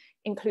rights,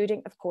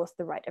 including, of course,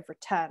 the right of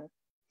return.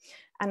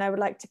 And I would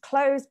like to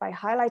close by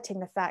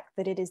highlighting the fact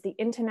that it is the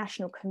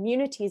international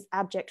community's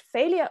abject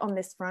failure on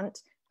this front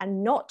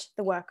and not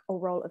the work or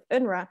role of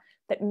UNRWA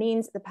that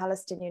means the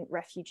Palestinian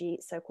refugee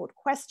so-called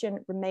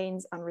question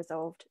remains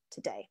unresolved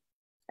today.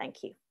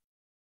 Thank you.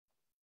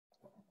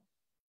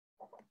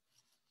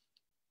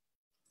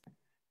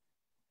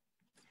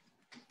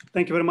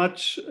 Thank you very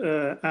much,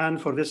 Anne,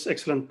 for this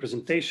excellent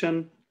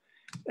presentation.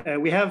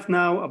 We have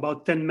now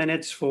about 10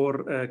 minutes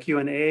for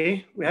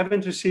Q&A. We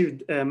haven't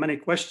received many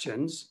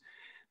questions,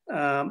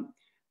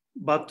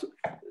 but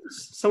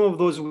some of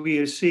those we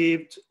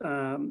received.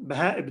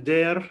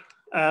 Abdel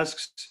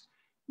asks,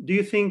 do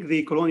you think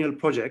the colonial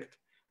project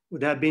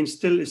would have been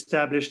still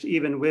established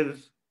even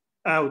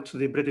without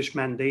the British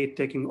mandate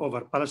taking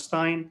over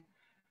Palestine?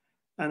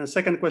 And a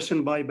second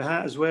question by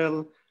Baha as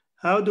well,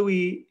 how do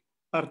we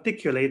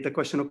articulate the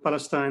question of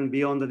Palestine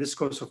beyond the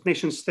discourse of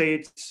nation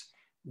states?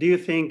 Do you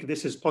think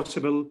this is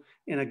possible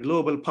in a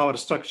global power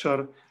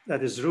structure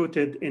that is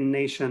rooted in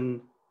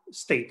nation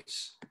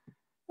states?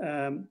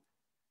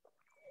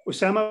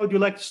 Ussama, would you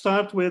like to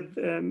start with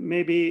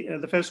maybe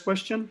the first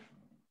question?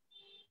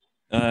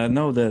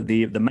 No,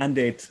 the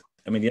mandate.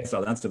 I mean, yes,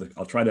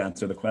 I'll try to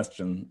answer the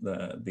question.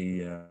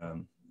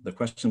 The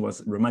question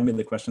was, remind me of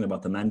the question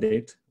about the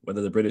mandate,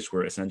 whether the British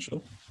were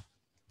essential.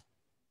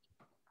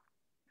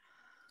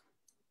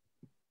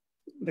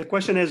 The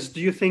question is,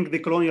 do you think the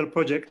colonial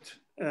project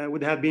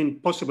would have been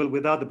possible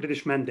without the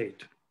British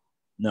mandate?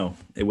 No,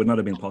 it would not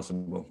have been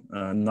possible.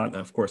 Not,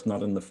 of course,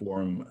 not in the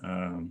form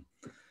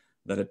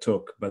that it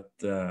took. But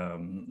I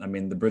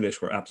mean, the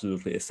British were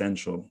absolutely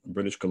essential.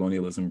 British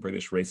colonialism,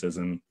 British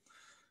racism,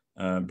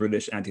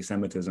 British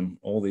anti-Semitism,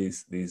 all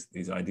these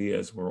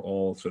ideas were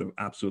all sort of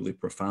absolutely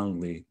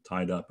profoundly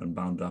tied up and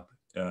bound up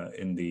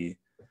in the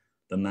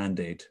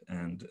mandate.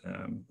 And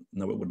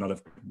no, it would not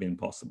have been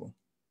possible.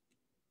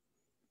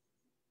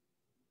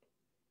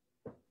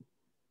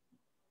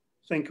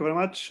 Thank you very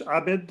much.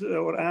 Abed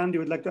or Anne, you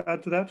would like to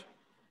add to that?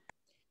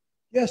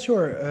 Yeah,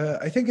 sure.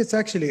 I think it's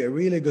actually a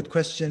really good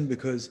question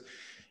because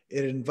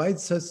it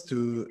invites us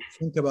to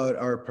think about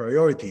our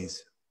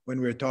priorities when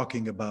we're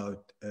talking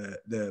about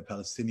the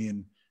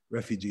Palestinian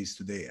refugees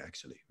today,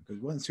 actually.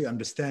 Because once we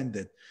understand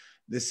that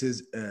this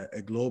is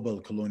a global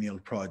colonial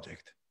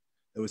project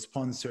that was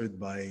sponsored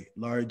by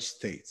large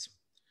states,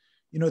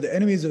 you know, the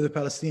enemies of the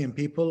Palestinian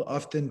people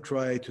often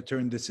try to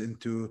turn this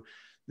into,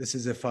 this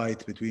is a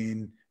fight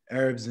between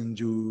Arabs and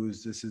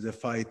Jews, this is a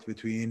fight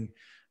between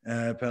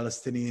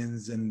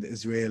Palestinians and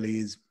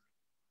Israelis.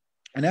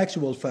 In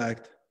actual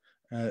fact,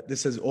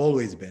 this has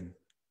always been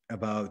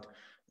about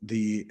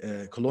the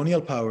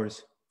colonial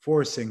powers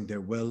forcing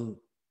their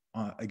will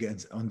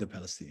on the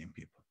Palestinian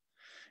people.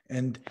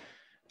 And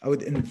I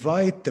would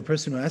invite the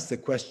person who asked the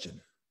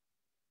question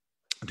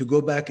to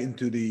go back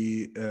into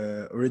the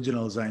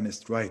original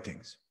Zionist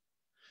writings,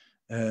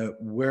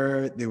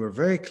 where they were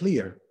very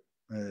clear,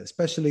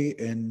 especially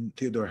in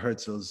Theodor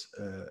Herzl's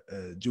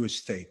Jewish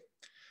State,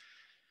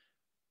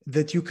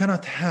 that you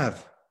cannot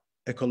have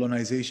a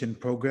colonization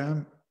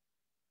program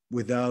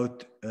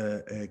without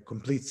a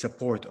complete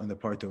support on the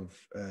part of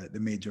the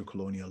major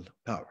colonial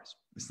powers.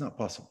 It's not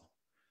possible.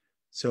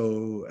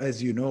 So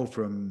as you know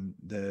from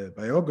the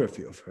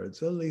biography of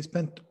Herzl, he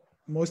spent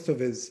most of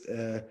his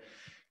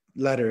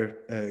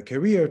latter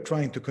career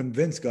trying to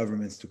convince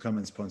governments to come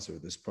and sponsor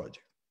this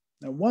project.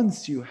 Now,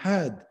 once you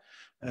had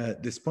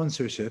the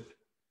sponsorship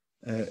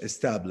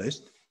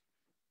established,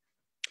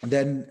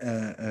 then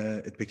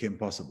it became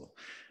possible.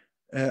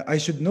 I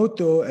should note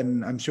though,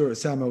 and I'm sure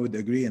Ussama would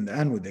agree and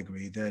Anne would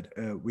agree, that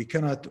we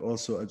cannot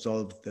also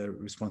absolve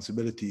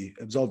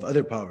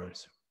other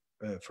powers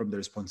from the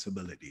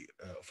responsibility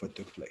of what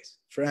took place.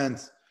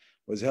 France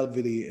was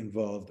heavily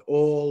involved.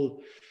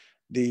 All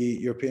the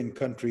European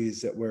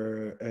countries that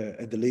were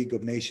at the League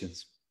of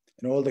Nations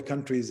and all the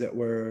countries that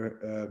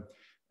were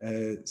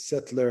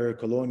settler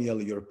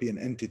colonial European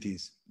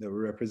entities that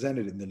were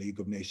represented in the League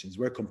of Nations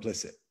were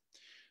complicit.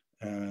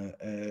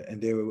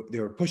 And they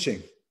were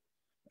pushing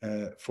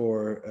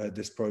for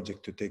this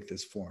project to take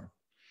this form.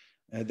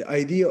 The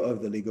idea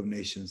of the League of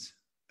Nations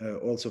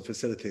also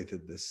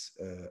facilitated this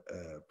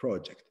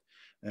project.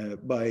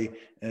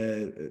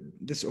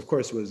 This, of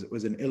course,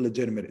 was an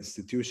illegitimate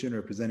institution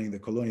representing the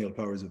colonial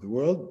powers of the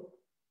world,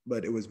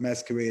 but it was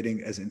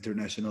masquerading as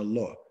international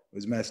law. It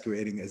was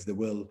masquerading as the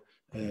will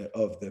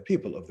of the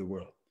people of the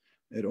world.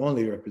 It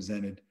only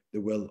represented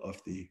the will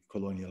of the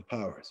colonial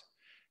powers.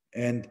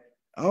 And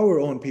our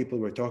own people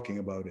were talking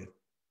about it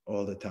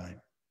all the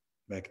time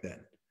back then.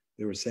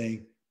 They were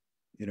saying,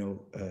 you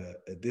know,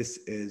 this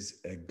is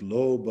a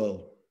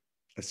global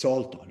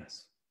assault on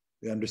us.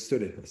 They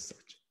understood it as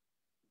such.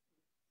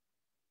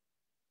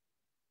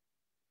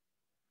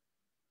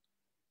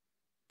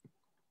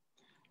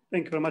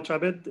 Thank you very much,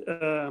 Abed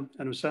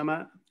and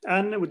Ussama.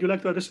 Anne, would you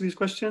like to address these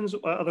questions?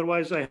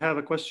 Otherwise, I have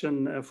a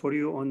question for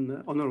you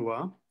on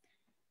UNRWA,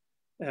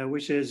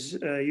 which is,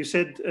 you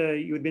said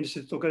you would be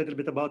interested to talk a little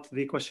bit about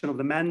the question of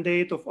the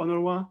mandate of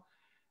UNRWA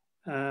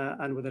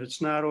and whether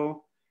it's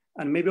narrow,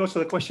 and maybe also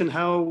the question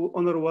how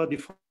UNRWA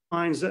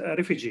defines a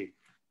refugee.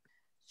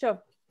 Sure.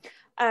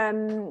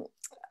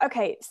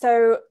 Okay,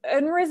 so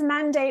UNRWA's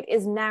mandate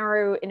is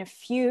narrow in a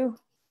few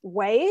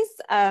ways.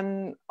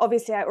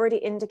 Obviously, I already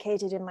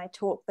indicated in my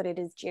talk that it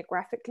is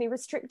geographically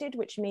restricted,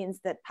 which means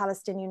that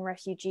Palestinian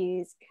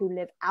refugees who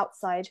live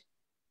outside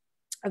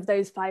of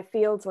those 5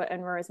 fields where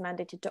UNRWA is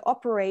mandated to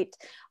operate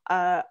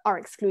are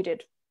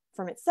excluded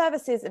from its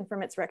services and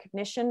from its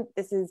recognition.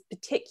 This has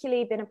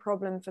particularly been a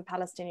problem for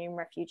Palestinian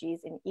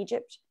refugees in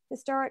Egypt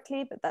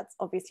historically, but that's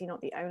obviously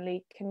not the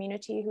only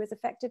community who is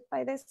affected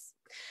by this.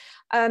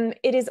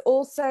 It is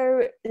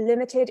also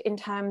limited in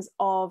terms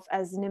of,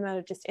 as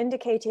Nimer just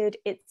indicated,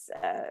 its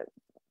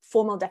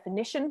formal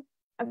definition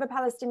of a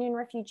Palestinian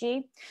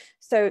refugee.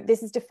 So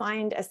this is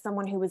defined as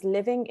someone who was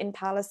living in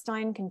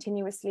Palestine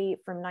continuously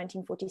from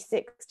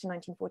 1946 to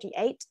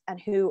 1948,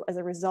 and who, as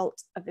a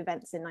result of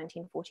events in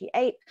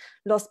 1948,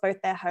 lost both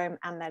their home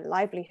and their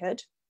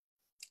livelihood.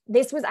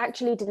 This was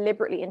actually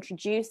deliberately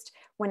introduced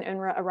when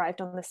UNRWA arrived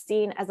on the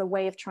scene as a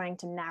way of trying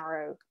to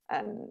narrow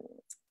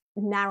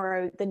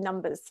the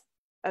numbers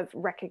of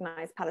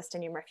recognized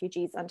Palestinian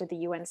refugees under the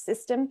UN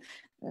system.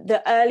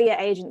 The earlier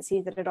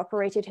agencies that had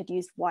operated had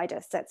used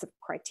wider sets of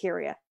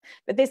criteria,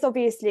 but this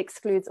obviously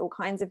excludes all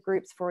kinds of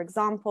groups. For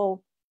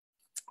example,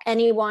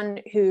 anyone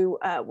who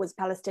was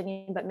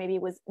Palestinian but maybe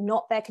was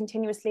not there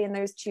continuously in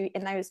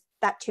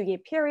that 2-year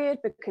period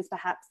because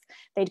perhaps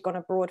they'd gone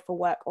abroad for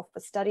work or for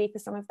study for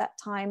some of that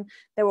time.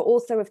 There were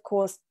also, of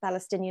course,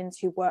 Palestinians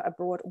who were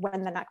abroad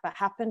when the Nakba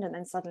happened and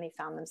then suddenly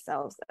found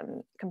themselves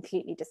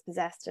completely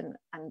dispossessed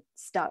and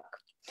stuck.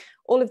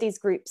 All of these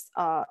groups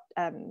are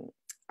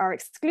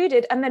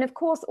excluded. And then, of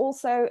course,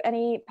 also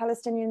any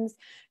Palestinians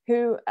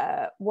who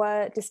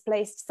were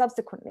displaced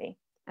subsequently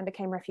and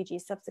became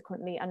refugees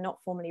subsequently are not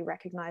formally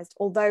recognized,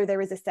 although there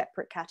is a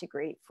separate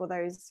category for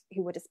those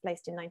who were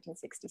displaced in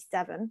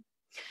 1967.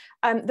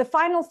 The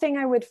final thing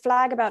I would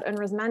flag about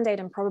UNRWA's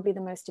mandate, and probably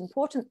the most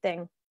important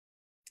thing,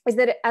 is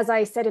that, as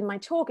I said in my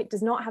talk, it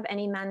does not have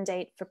any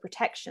mandate for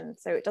protection.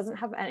 So it doesn't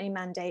have any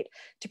mandate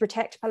to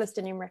protect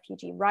Palestinian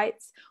refugee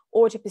rights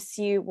or to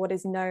pursue what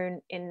is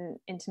known in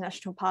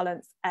international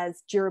parlance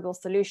as durable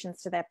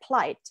solutions to their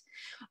plight.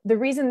 The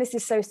reason this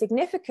is so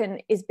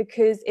significant is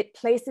because it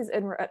places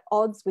UNRWA at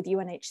odds with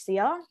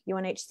UNHCR.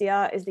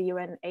 UNHCR is the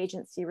UN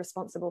agency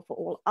responsible for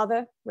all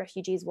other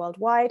refugees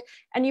worldwide,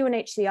 and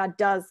UNHCR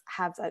does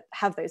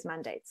have those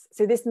mandates.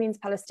 So this means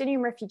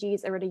Palestinian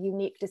refugees are at a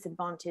unique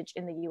disadvantage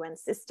in the UN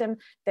system.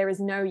 There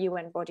is no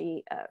UN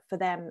body for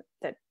them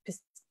that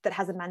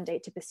has a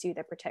mandate to pursue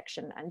their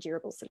protection and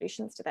durable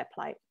solutions to their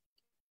plight.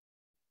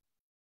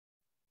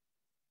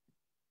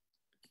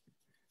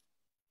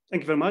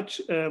 Thank you very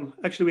much.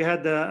 Actually, we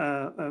had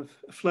a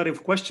flood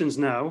of questions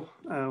now.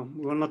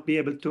 We will not be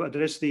able to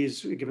address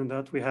these given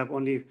that we have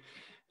only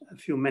a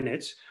few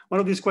minutes.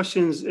 One of these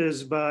questions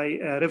is by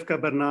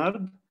Rivka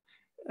Bernard.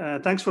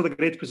 Thanks for the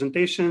great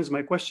presentations.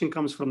 My question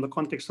comes from the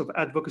context of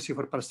advocacy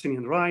for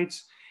Palestinian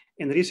rights.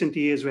 In recent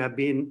years, we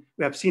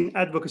have seen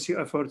advocacy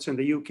efforts in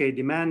the UK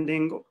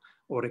demanding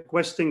or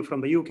requesting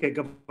from the UK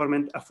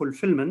government a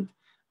fulfillment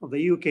of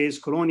the UK's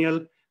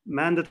colonial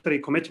mandatory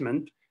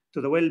commitment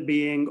to the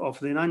well-being of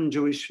the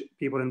non-Jewish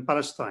people in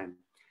Palestine.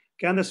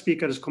 Can the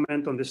speakers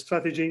comment on this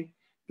strategy?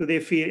 Do they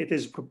feel it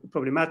is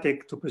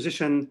problematic to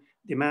position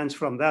demands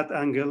from that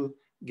angle,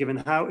 given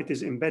how it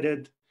is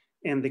embedded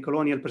in the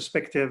colonial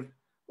perspective,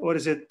 or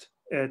is it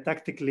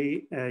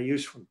tactically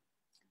useful?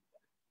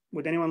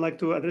 Would anyone like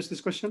to address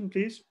this question,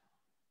 please?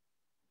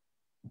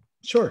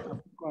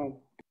 Sure.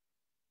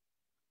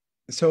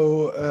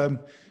 So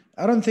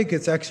I don't think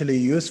it's actually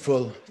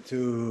useful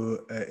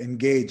to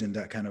engage in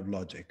that kind of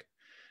logic.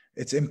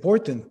 It's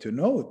important to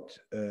note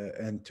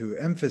and to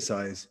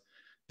emphasize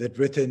that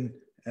Britain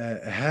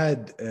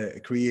had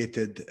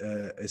created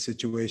a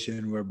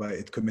situation whereby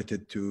it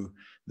committed to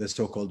the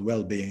so-called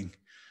well-being,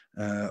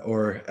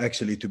 or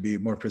actually, to be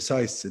more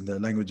precise, in the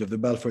language of the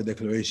Balfour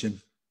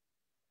Declaration,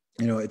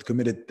 it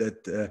committed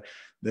that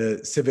the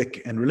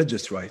civic and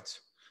religious rights,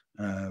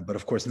 but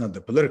of course not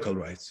the political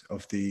rights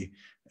of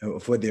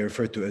what they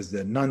refer to as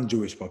the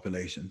non-Jewish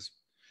populations,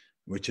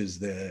 which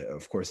is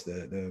of course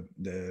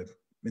the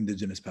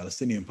indigenous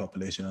Palestinian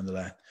population on the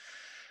land.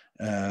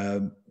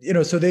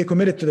 So they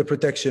committed to the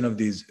protection of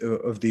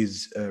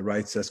these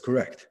rights. That's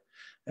correct.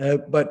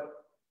 But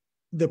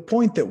the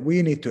point that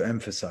we need to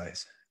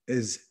emphasize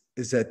is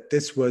that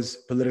this was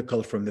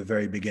political from the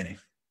very beginning.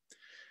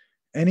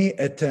 Any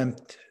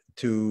attempt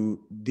to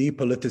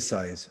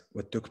depoliticize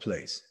what took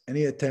place,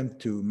 any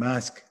attempt to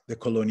mask the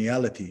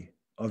coloniality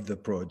of the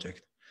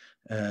project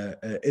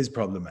is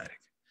problematic.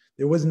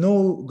 There was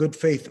no good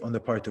faith on the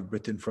part of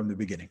Britain from the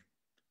beginning.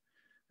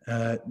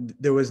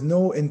 There was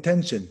no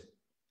intention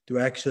to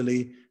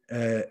actually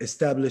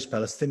establish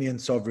Palestinian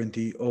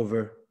sovereignty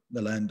over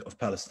the land of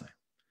Palestine.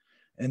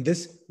 And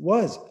this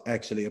was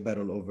actually a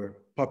battle over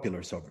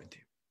popular sovereignty.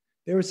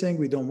 They were saying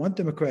we don't want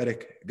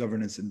democratic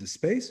governance in this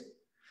space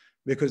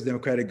because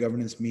democratic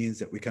governance means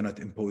that we cannot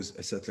impose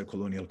a settler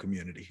colonial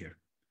community here.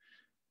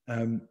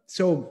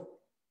 So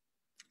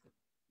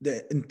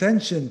the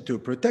intention to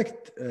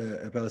protect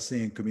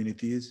Palestinian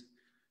communities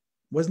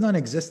was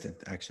non-existent,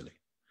 actually.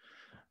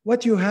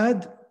 What you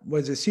had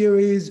was a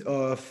series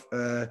of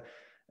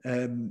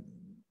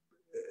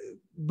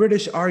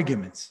British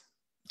arguments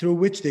through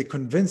which they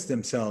convinced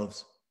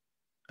themselves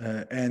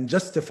and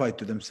justified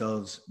to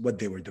themselves what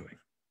they were doing.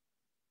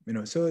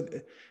 So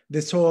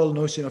this whole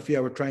notion of,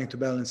 we're trying to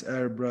balance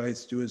Arab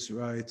rights, Jewish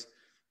rights,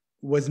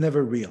 was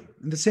never real.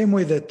 In the same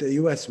way that the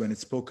US, when it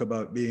spoke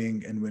about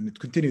being, and when it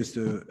continues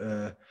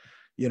to,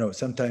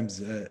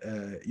 sometimes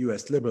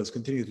US liberals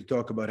continue to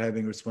talk about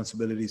having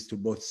responsibilities to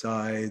both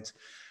sides,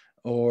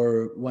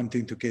 or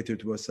wanting to cater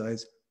to both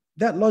sides,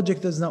 that logic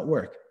does not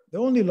work. The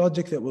only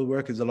logic that will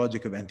work is the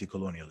logic of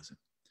anti-colonialism.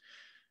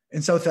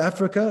 In South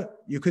Africa,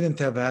 you couldn't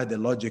have had a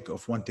logic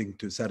of wanting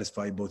to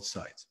satisfy both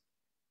sides.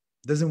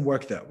 It doesn't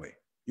work that way.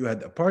 You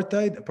had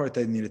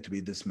apartheid needed to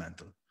be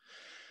dismantled.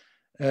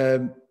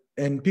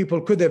 And people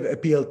could have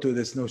appealed to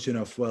this notion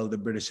of, the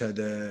British had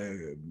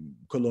a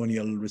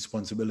colonial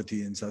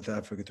responsibility in South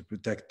Africa to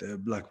protect the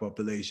Black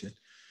population.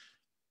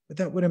 But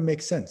that wouldn't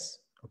make sense.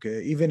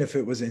 Okay, even if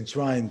it was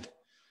enshrined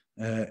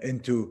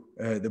into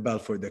the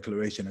Balfour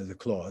Declaration as a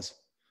clause,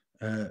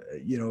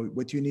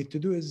 what you need to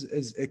do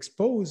is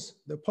expose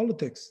the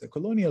politics, the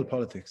colonial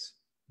politics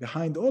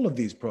behind all of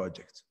these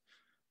projects.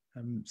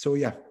 So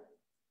yeah,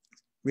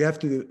 we have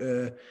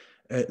to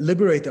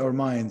liberate our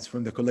minds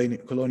from the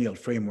colonial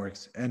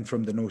frameworks and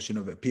from the notion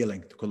of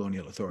appealing to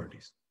colonial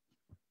authorities.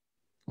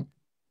 I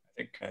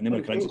think,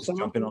 Nimer, can I just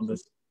jump in on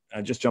this?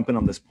 Just jump in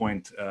on this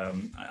point.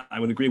 I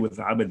would agree with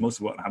Abed, most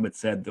of what Abed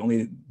said. The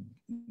only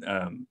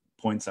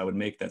points I would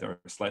make that are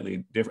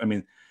slightly different. I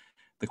mean,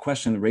 the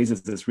question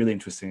raises this really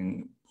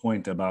interesting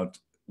point about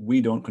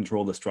we don't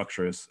control the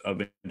structures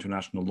of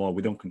international law.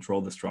 We don't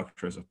control the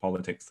structures of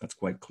politics. That's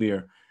quite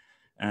clear.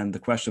 And the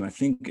question, I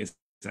think, is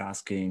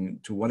asking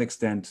to what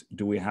extent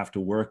do we have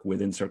to work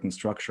within certain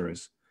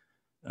structures,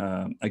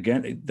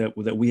 again,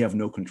 that we have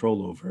no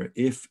control over,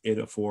 if it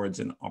affords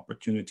an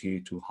opportunity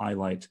to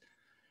highlight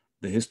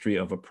the history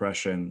of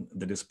oppression,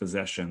 the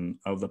dispossession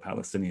of the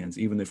Palestinians,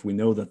 even if we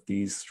know that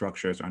these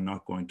structures are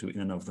not going to, in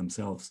and of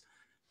themselves,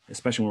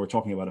 especially when we're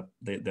talking about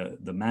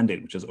the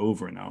mandate, which is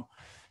over now,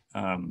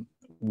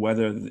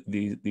 whether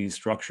these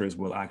structures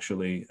will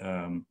actually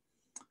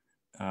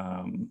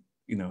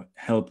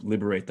help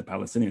liberate the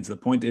Palestinians. The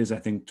point is, I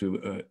think,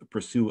 to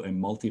pursue a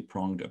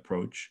multi-pronged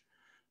approach.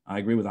 I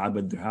agree with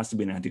Abed, there has to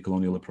be an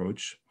anti-colonial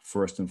approach,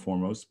 first and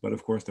foremost, but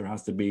of course there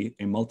has to be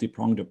a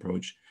multi-pronged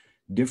approach.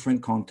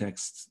 Different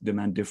contexts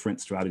demand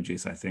different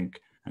strategies, I think,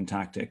 and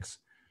tactics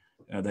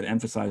that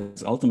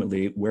emphasize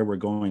ultimately where we're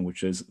going,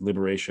 which is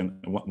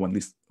liberation, at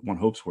least one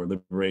hopes for,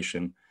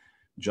 liberation,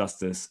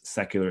 justice,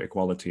 secular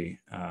equality,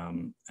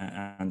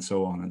 and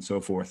so on and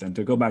so forth. And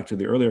to go back to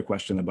the earlier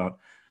question about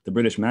the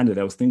British mandate,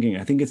 I was thinking,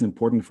 I think it's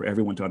important for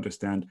everyone to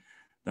understand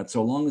that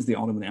so long as the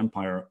Ottoman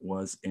Empire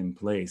was in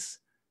place,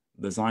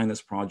 the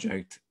Zionist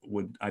project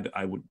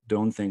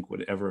don't think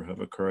would ever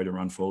have occurred or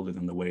unfolded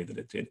in the way that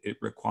it did. It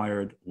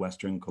required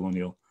Western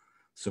colonial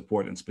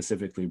support, and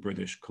specifically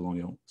British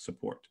colonial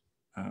support.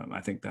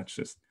 I think that's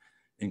just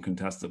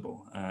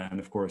incontestable. And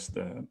of course,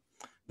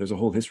 there's a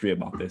whole history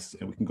about this,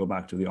 and we can go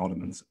back to the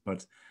Ottomans,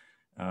 but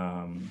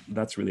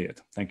that's really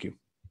it. Thank you.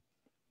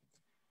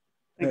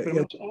 Thank you very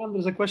much.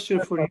 There's a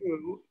question for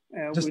you.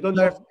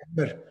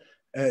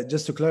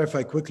 Just to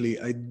clarify quickly,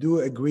 I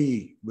do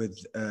agree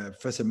with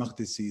Professor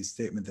Makdisi's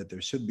statement that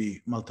there should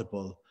be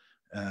multiple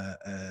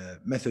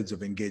methods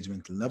of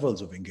engagement,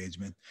 levels of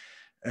engagement,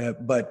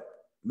 but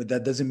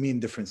that doesn't mean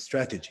different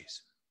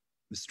strategies.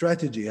 The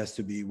strategy has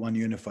to be one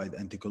unified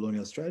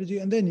anti-colonial strategy,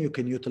 and then you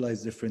can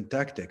utilize different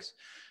tactics.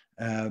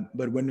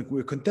 But when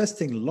we're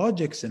contesting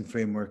logics and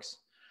frameworks,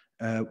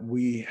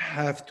 we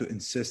have to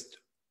insist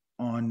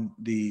on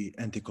the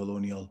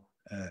anti-colonial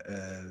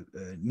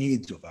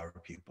needs of our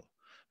people.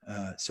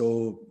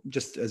 So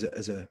just as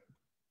a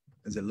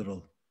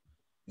little,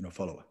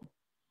 follow-up.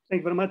 Thank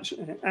you very much.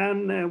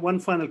 And one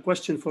final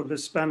question for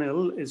this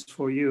panel is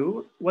for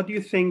you. What do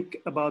you think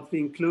about the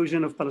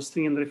inclusion of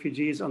Palestinian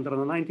refugees under the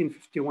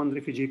 1951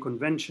 Refugee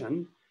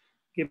Convention,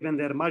 given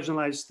their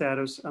marginalized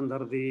status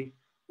under the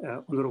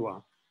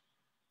UNRWA?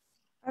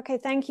 Okay,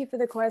 thank you for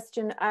the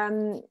question.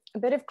 A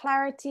bit of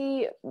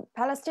clarity,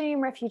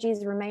 Palestinian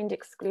refugees remained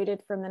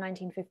excluded from the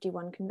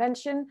 1951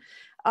 Convention.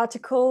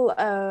 Article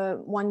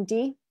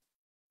 1D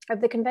of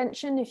the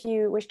convention, if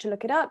you wish to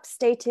look it up,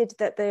 stated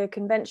that the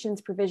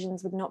convention's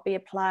provisions would not be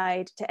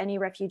applied to any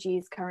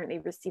refugees currently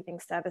receiving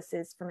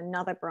services from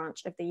another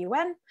branch of the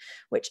UN,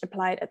 which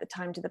applied at the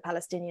time to the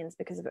Palestinians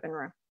because of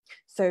UNRWA.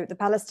 So the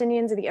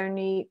Palestinians are the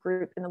only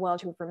group in the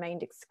world who have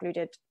remained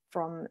excluded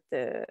from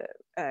the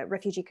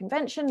Refugee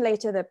Convention,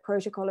 later the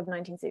Protocol of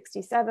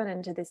 1967,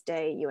 and to this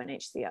day,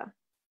 UNHCR.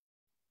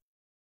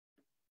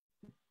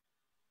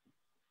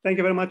 Thank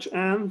you very much,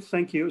 Anne.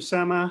 Thank you,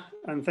 Ussama,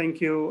 and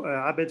thank you,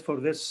 Abed, for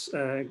this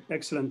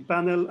excellent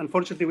panel.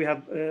 Unfortunately, we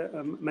have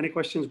many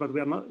questions, but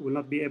will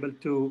not be able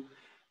to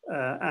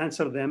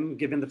answer them,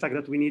 given the fact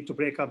that we need to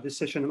break up this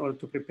session in order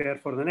to prepare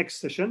for the next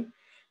session.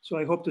 So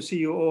I hope to see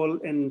you all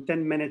in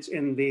 10 minutes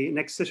in the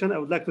next session. I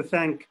would like to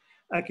thank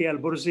Aki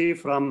Al-Burzi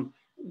from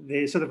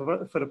the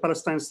Center for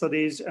Palestine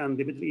Studies and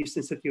the Middle East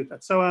Institute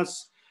at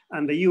SOAS,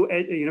 and the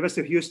University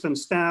of Houston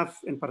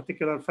staff, in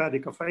particular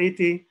Fadi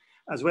Kafaiti,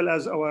 as well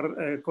as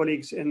our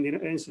colleagues in the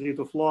Institute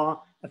of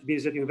Law at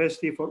Birzeit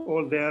University for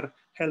all their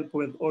help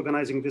with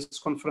organizing this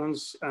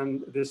conference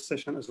and this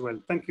session as well.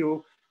 Thank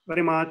you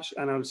very much,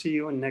 and I'll see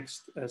you in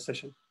next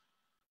session.